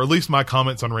up there, or at least my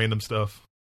comments on random stuff,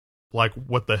 like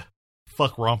what the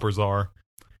fuck rompers are.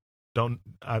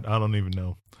 I don't even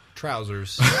know.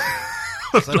 Trousers.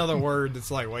 It's another word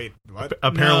that's like, wait, what?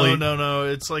 Apparently, no.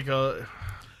 It's like a...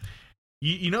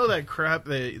 You know that crap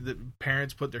that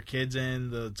parents put their kids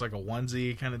in? It's like a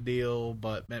onesie kind of deal,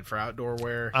 but meant for outdoor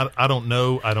wear. I don't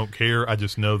know. I don't care. I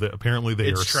just know that apparently they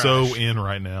It's are trash. so in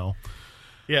right now.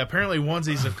 Yeah, apparently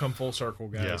onesies have come full circle,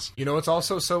 guys. You know what's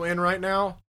also so in right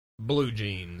now? Blue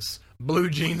jeans. Blue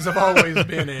jeans have always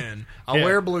been in. I Yeah.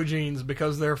 wear blue jeans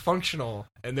because they're functional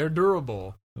and they're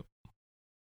durable.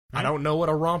 I don't know what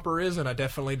a romper is, and I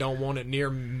definitely don't want it near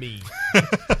me.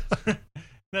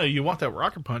 No, you want that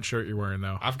Rocket Punch shirt you're wearing,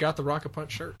 though. I've got the Rocket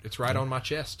Punch shirt. It's right on my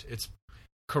chest. It's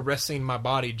caressing my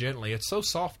body gently. It's so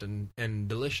soft and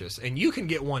delicious. And you can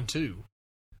get one, too,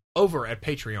 over at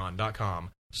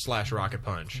patreon.com/Rocket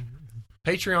Punch.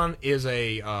 Patreon is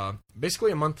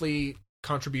basically a monthly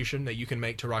contribution that you can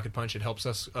make to Rocket Punch. It helps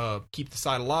us keep the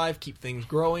site alive, keep things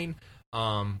growing.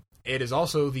 It is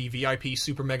also the VIP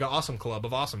Super Mega Awesome Club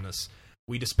of Awesomeness.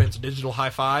 We dispense digital high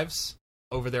fives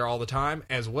over there all the time,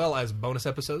 as well as bonus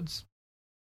episodes,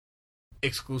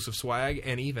 exclusive swag,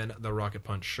 and even the Rocket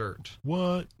Punch shirt.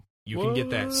 What? You can get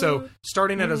that. So,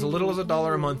 starting at as little as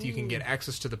 $1 a month, you can get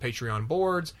access to the Patreon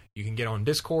boards. You can get on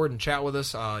Discord and chat with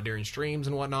us during streams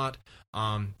and whatnot.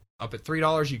 Up at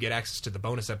 $3, you get access to the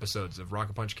bonus episodes of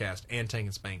Rocket Punch Cast and Tank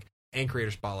and Spank and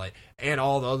Creator Spotlight and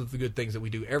all the other good things that we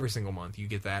do every single month. You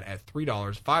get that at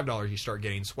 $3. $5, you start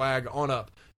getting swag on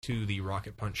up to the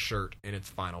Rocket Punch shirt in its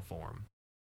final form.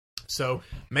 So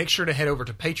make sure to head over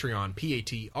to Patreon,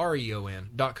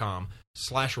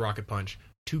 patreon.com/Rocket Punch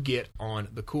to get on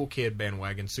the Cool Kid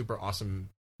Bandwagon Super Awesome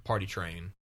Party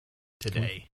Train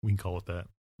today. We can call it that.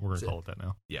 We're going to call it that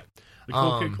now. Yeah. The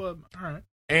Cool Kid Club? All right.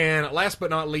 And last but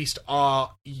not least,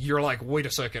 you're like, wait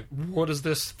a second, what is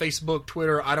this? Facebook,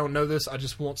 Twitter, I don't know this. I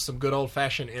just want some good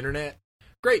old-fashioned internet.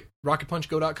 Great.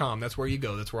 RocketPunchGo.com. That's where you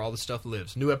go. That's where all the stuff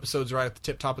lives. New episodes right at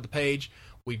the top of the page.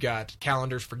 We've got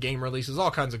calendars for game releases,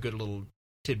 all kinds of good little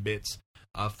tidbits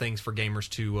of things for gamers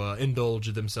to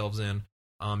indulge themselves in.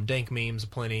 Dank memes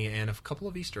aplenty, and a couple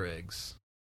of Easter eggs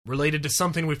related to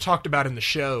something we've talked about in the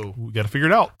show. We got to figure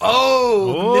it out.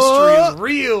 Oh, the mystery is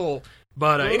real.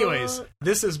 But anyways,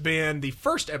 this has been the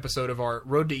first episode of our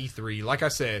Road to E3. Like I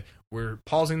said, we're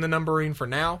pausing the numbering for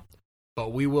now,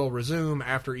 but we will resume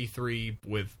after E3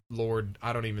 with Lord,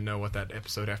 I don't even know what that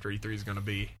episode after E3 is going to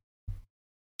be.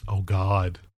 Oh,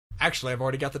 God. Actually, I've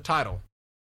already got the title.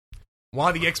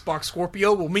 Why the Xbox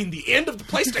Scorpio will mean the end of the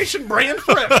PlayStation brand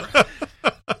forever.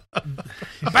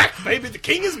 Back, baby, the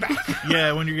king is back.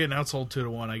 Yeah, when you're getting outsold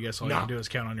 2-1, I guess all you can do is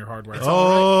count on your hardware.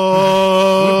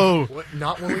 Oh!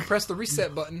 Not when we press the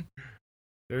reset button.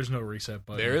 There's no reset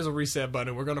button. There is a reset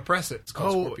button. We're going to press it. It's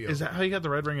called Scorpio. Is that how you got the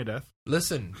red ring of death?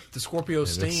 Listen, the Scorpio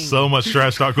Sting. There's so much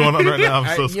trash talk going on right now.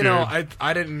 I'm so scared.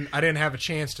 I didn't have a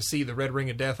chance to see the red ring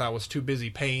of death. I was too busy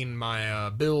paying my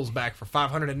bills back for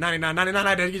 $599.99. I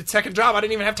had to get a second job. I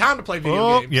didn't even have time to play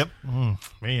video games. Yep.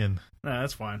 Man. Nah,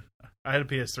 that's fine. I had a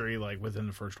PS3 within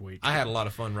the first week. I had a lot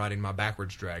of fun riding my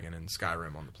backwards dragon in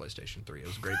Skyrim on the PlayStation 3. It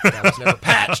was great. That was never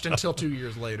patched until 2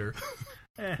 years later.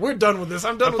 We're done with this.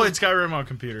 I'm done I with played this Skyrim on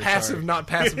computer. passive, not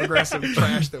passive-aggressive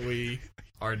trash that we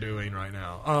are doing right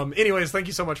now. Anyways, thank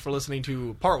you so much for listening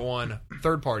to Part 1,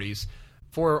 Third Parties,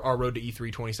 for our Road to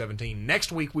E3 2017.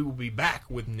 Next week, we will be back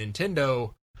with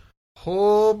Nintendo.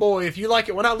 Oh, boy, if you like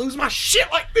it when I lose my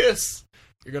shit like this,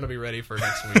 you're going to be ready for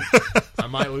next week. I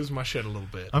might lose my shit a little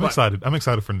bit. I'm excited. I'm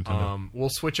excited for Nintendo. We'll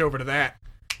switch over to that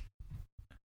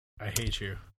I hate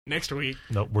you. next week.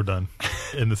 Nope, we're done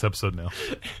in this episode now.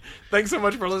 Thanks so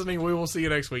much for listening. We will see you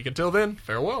next week. Until then,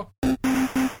 farewell.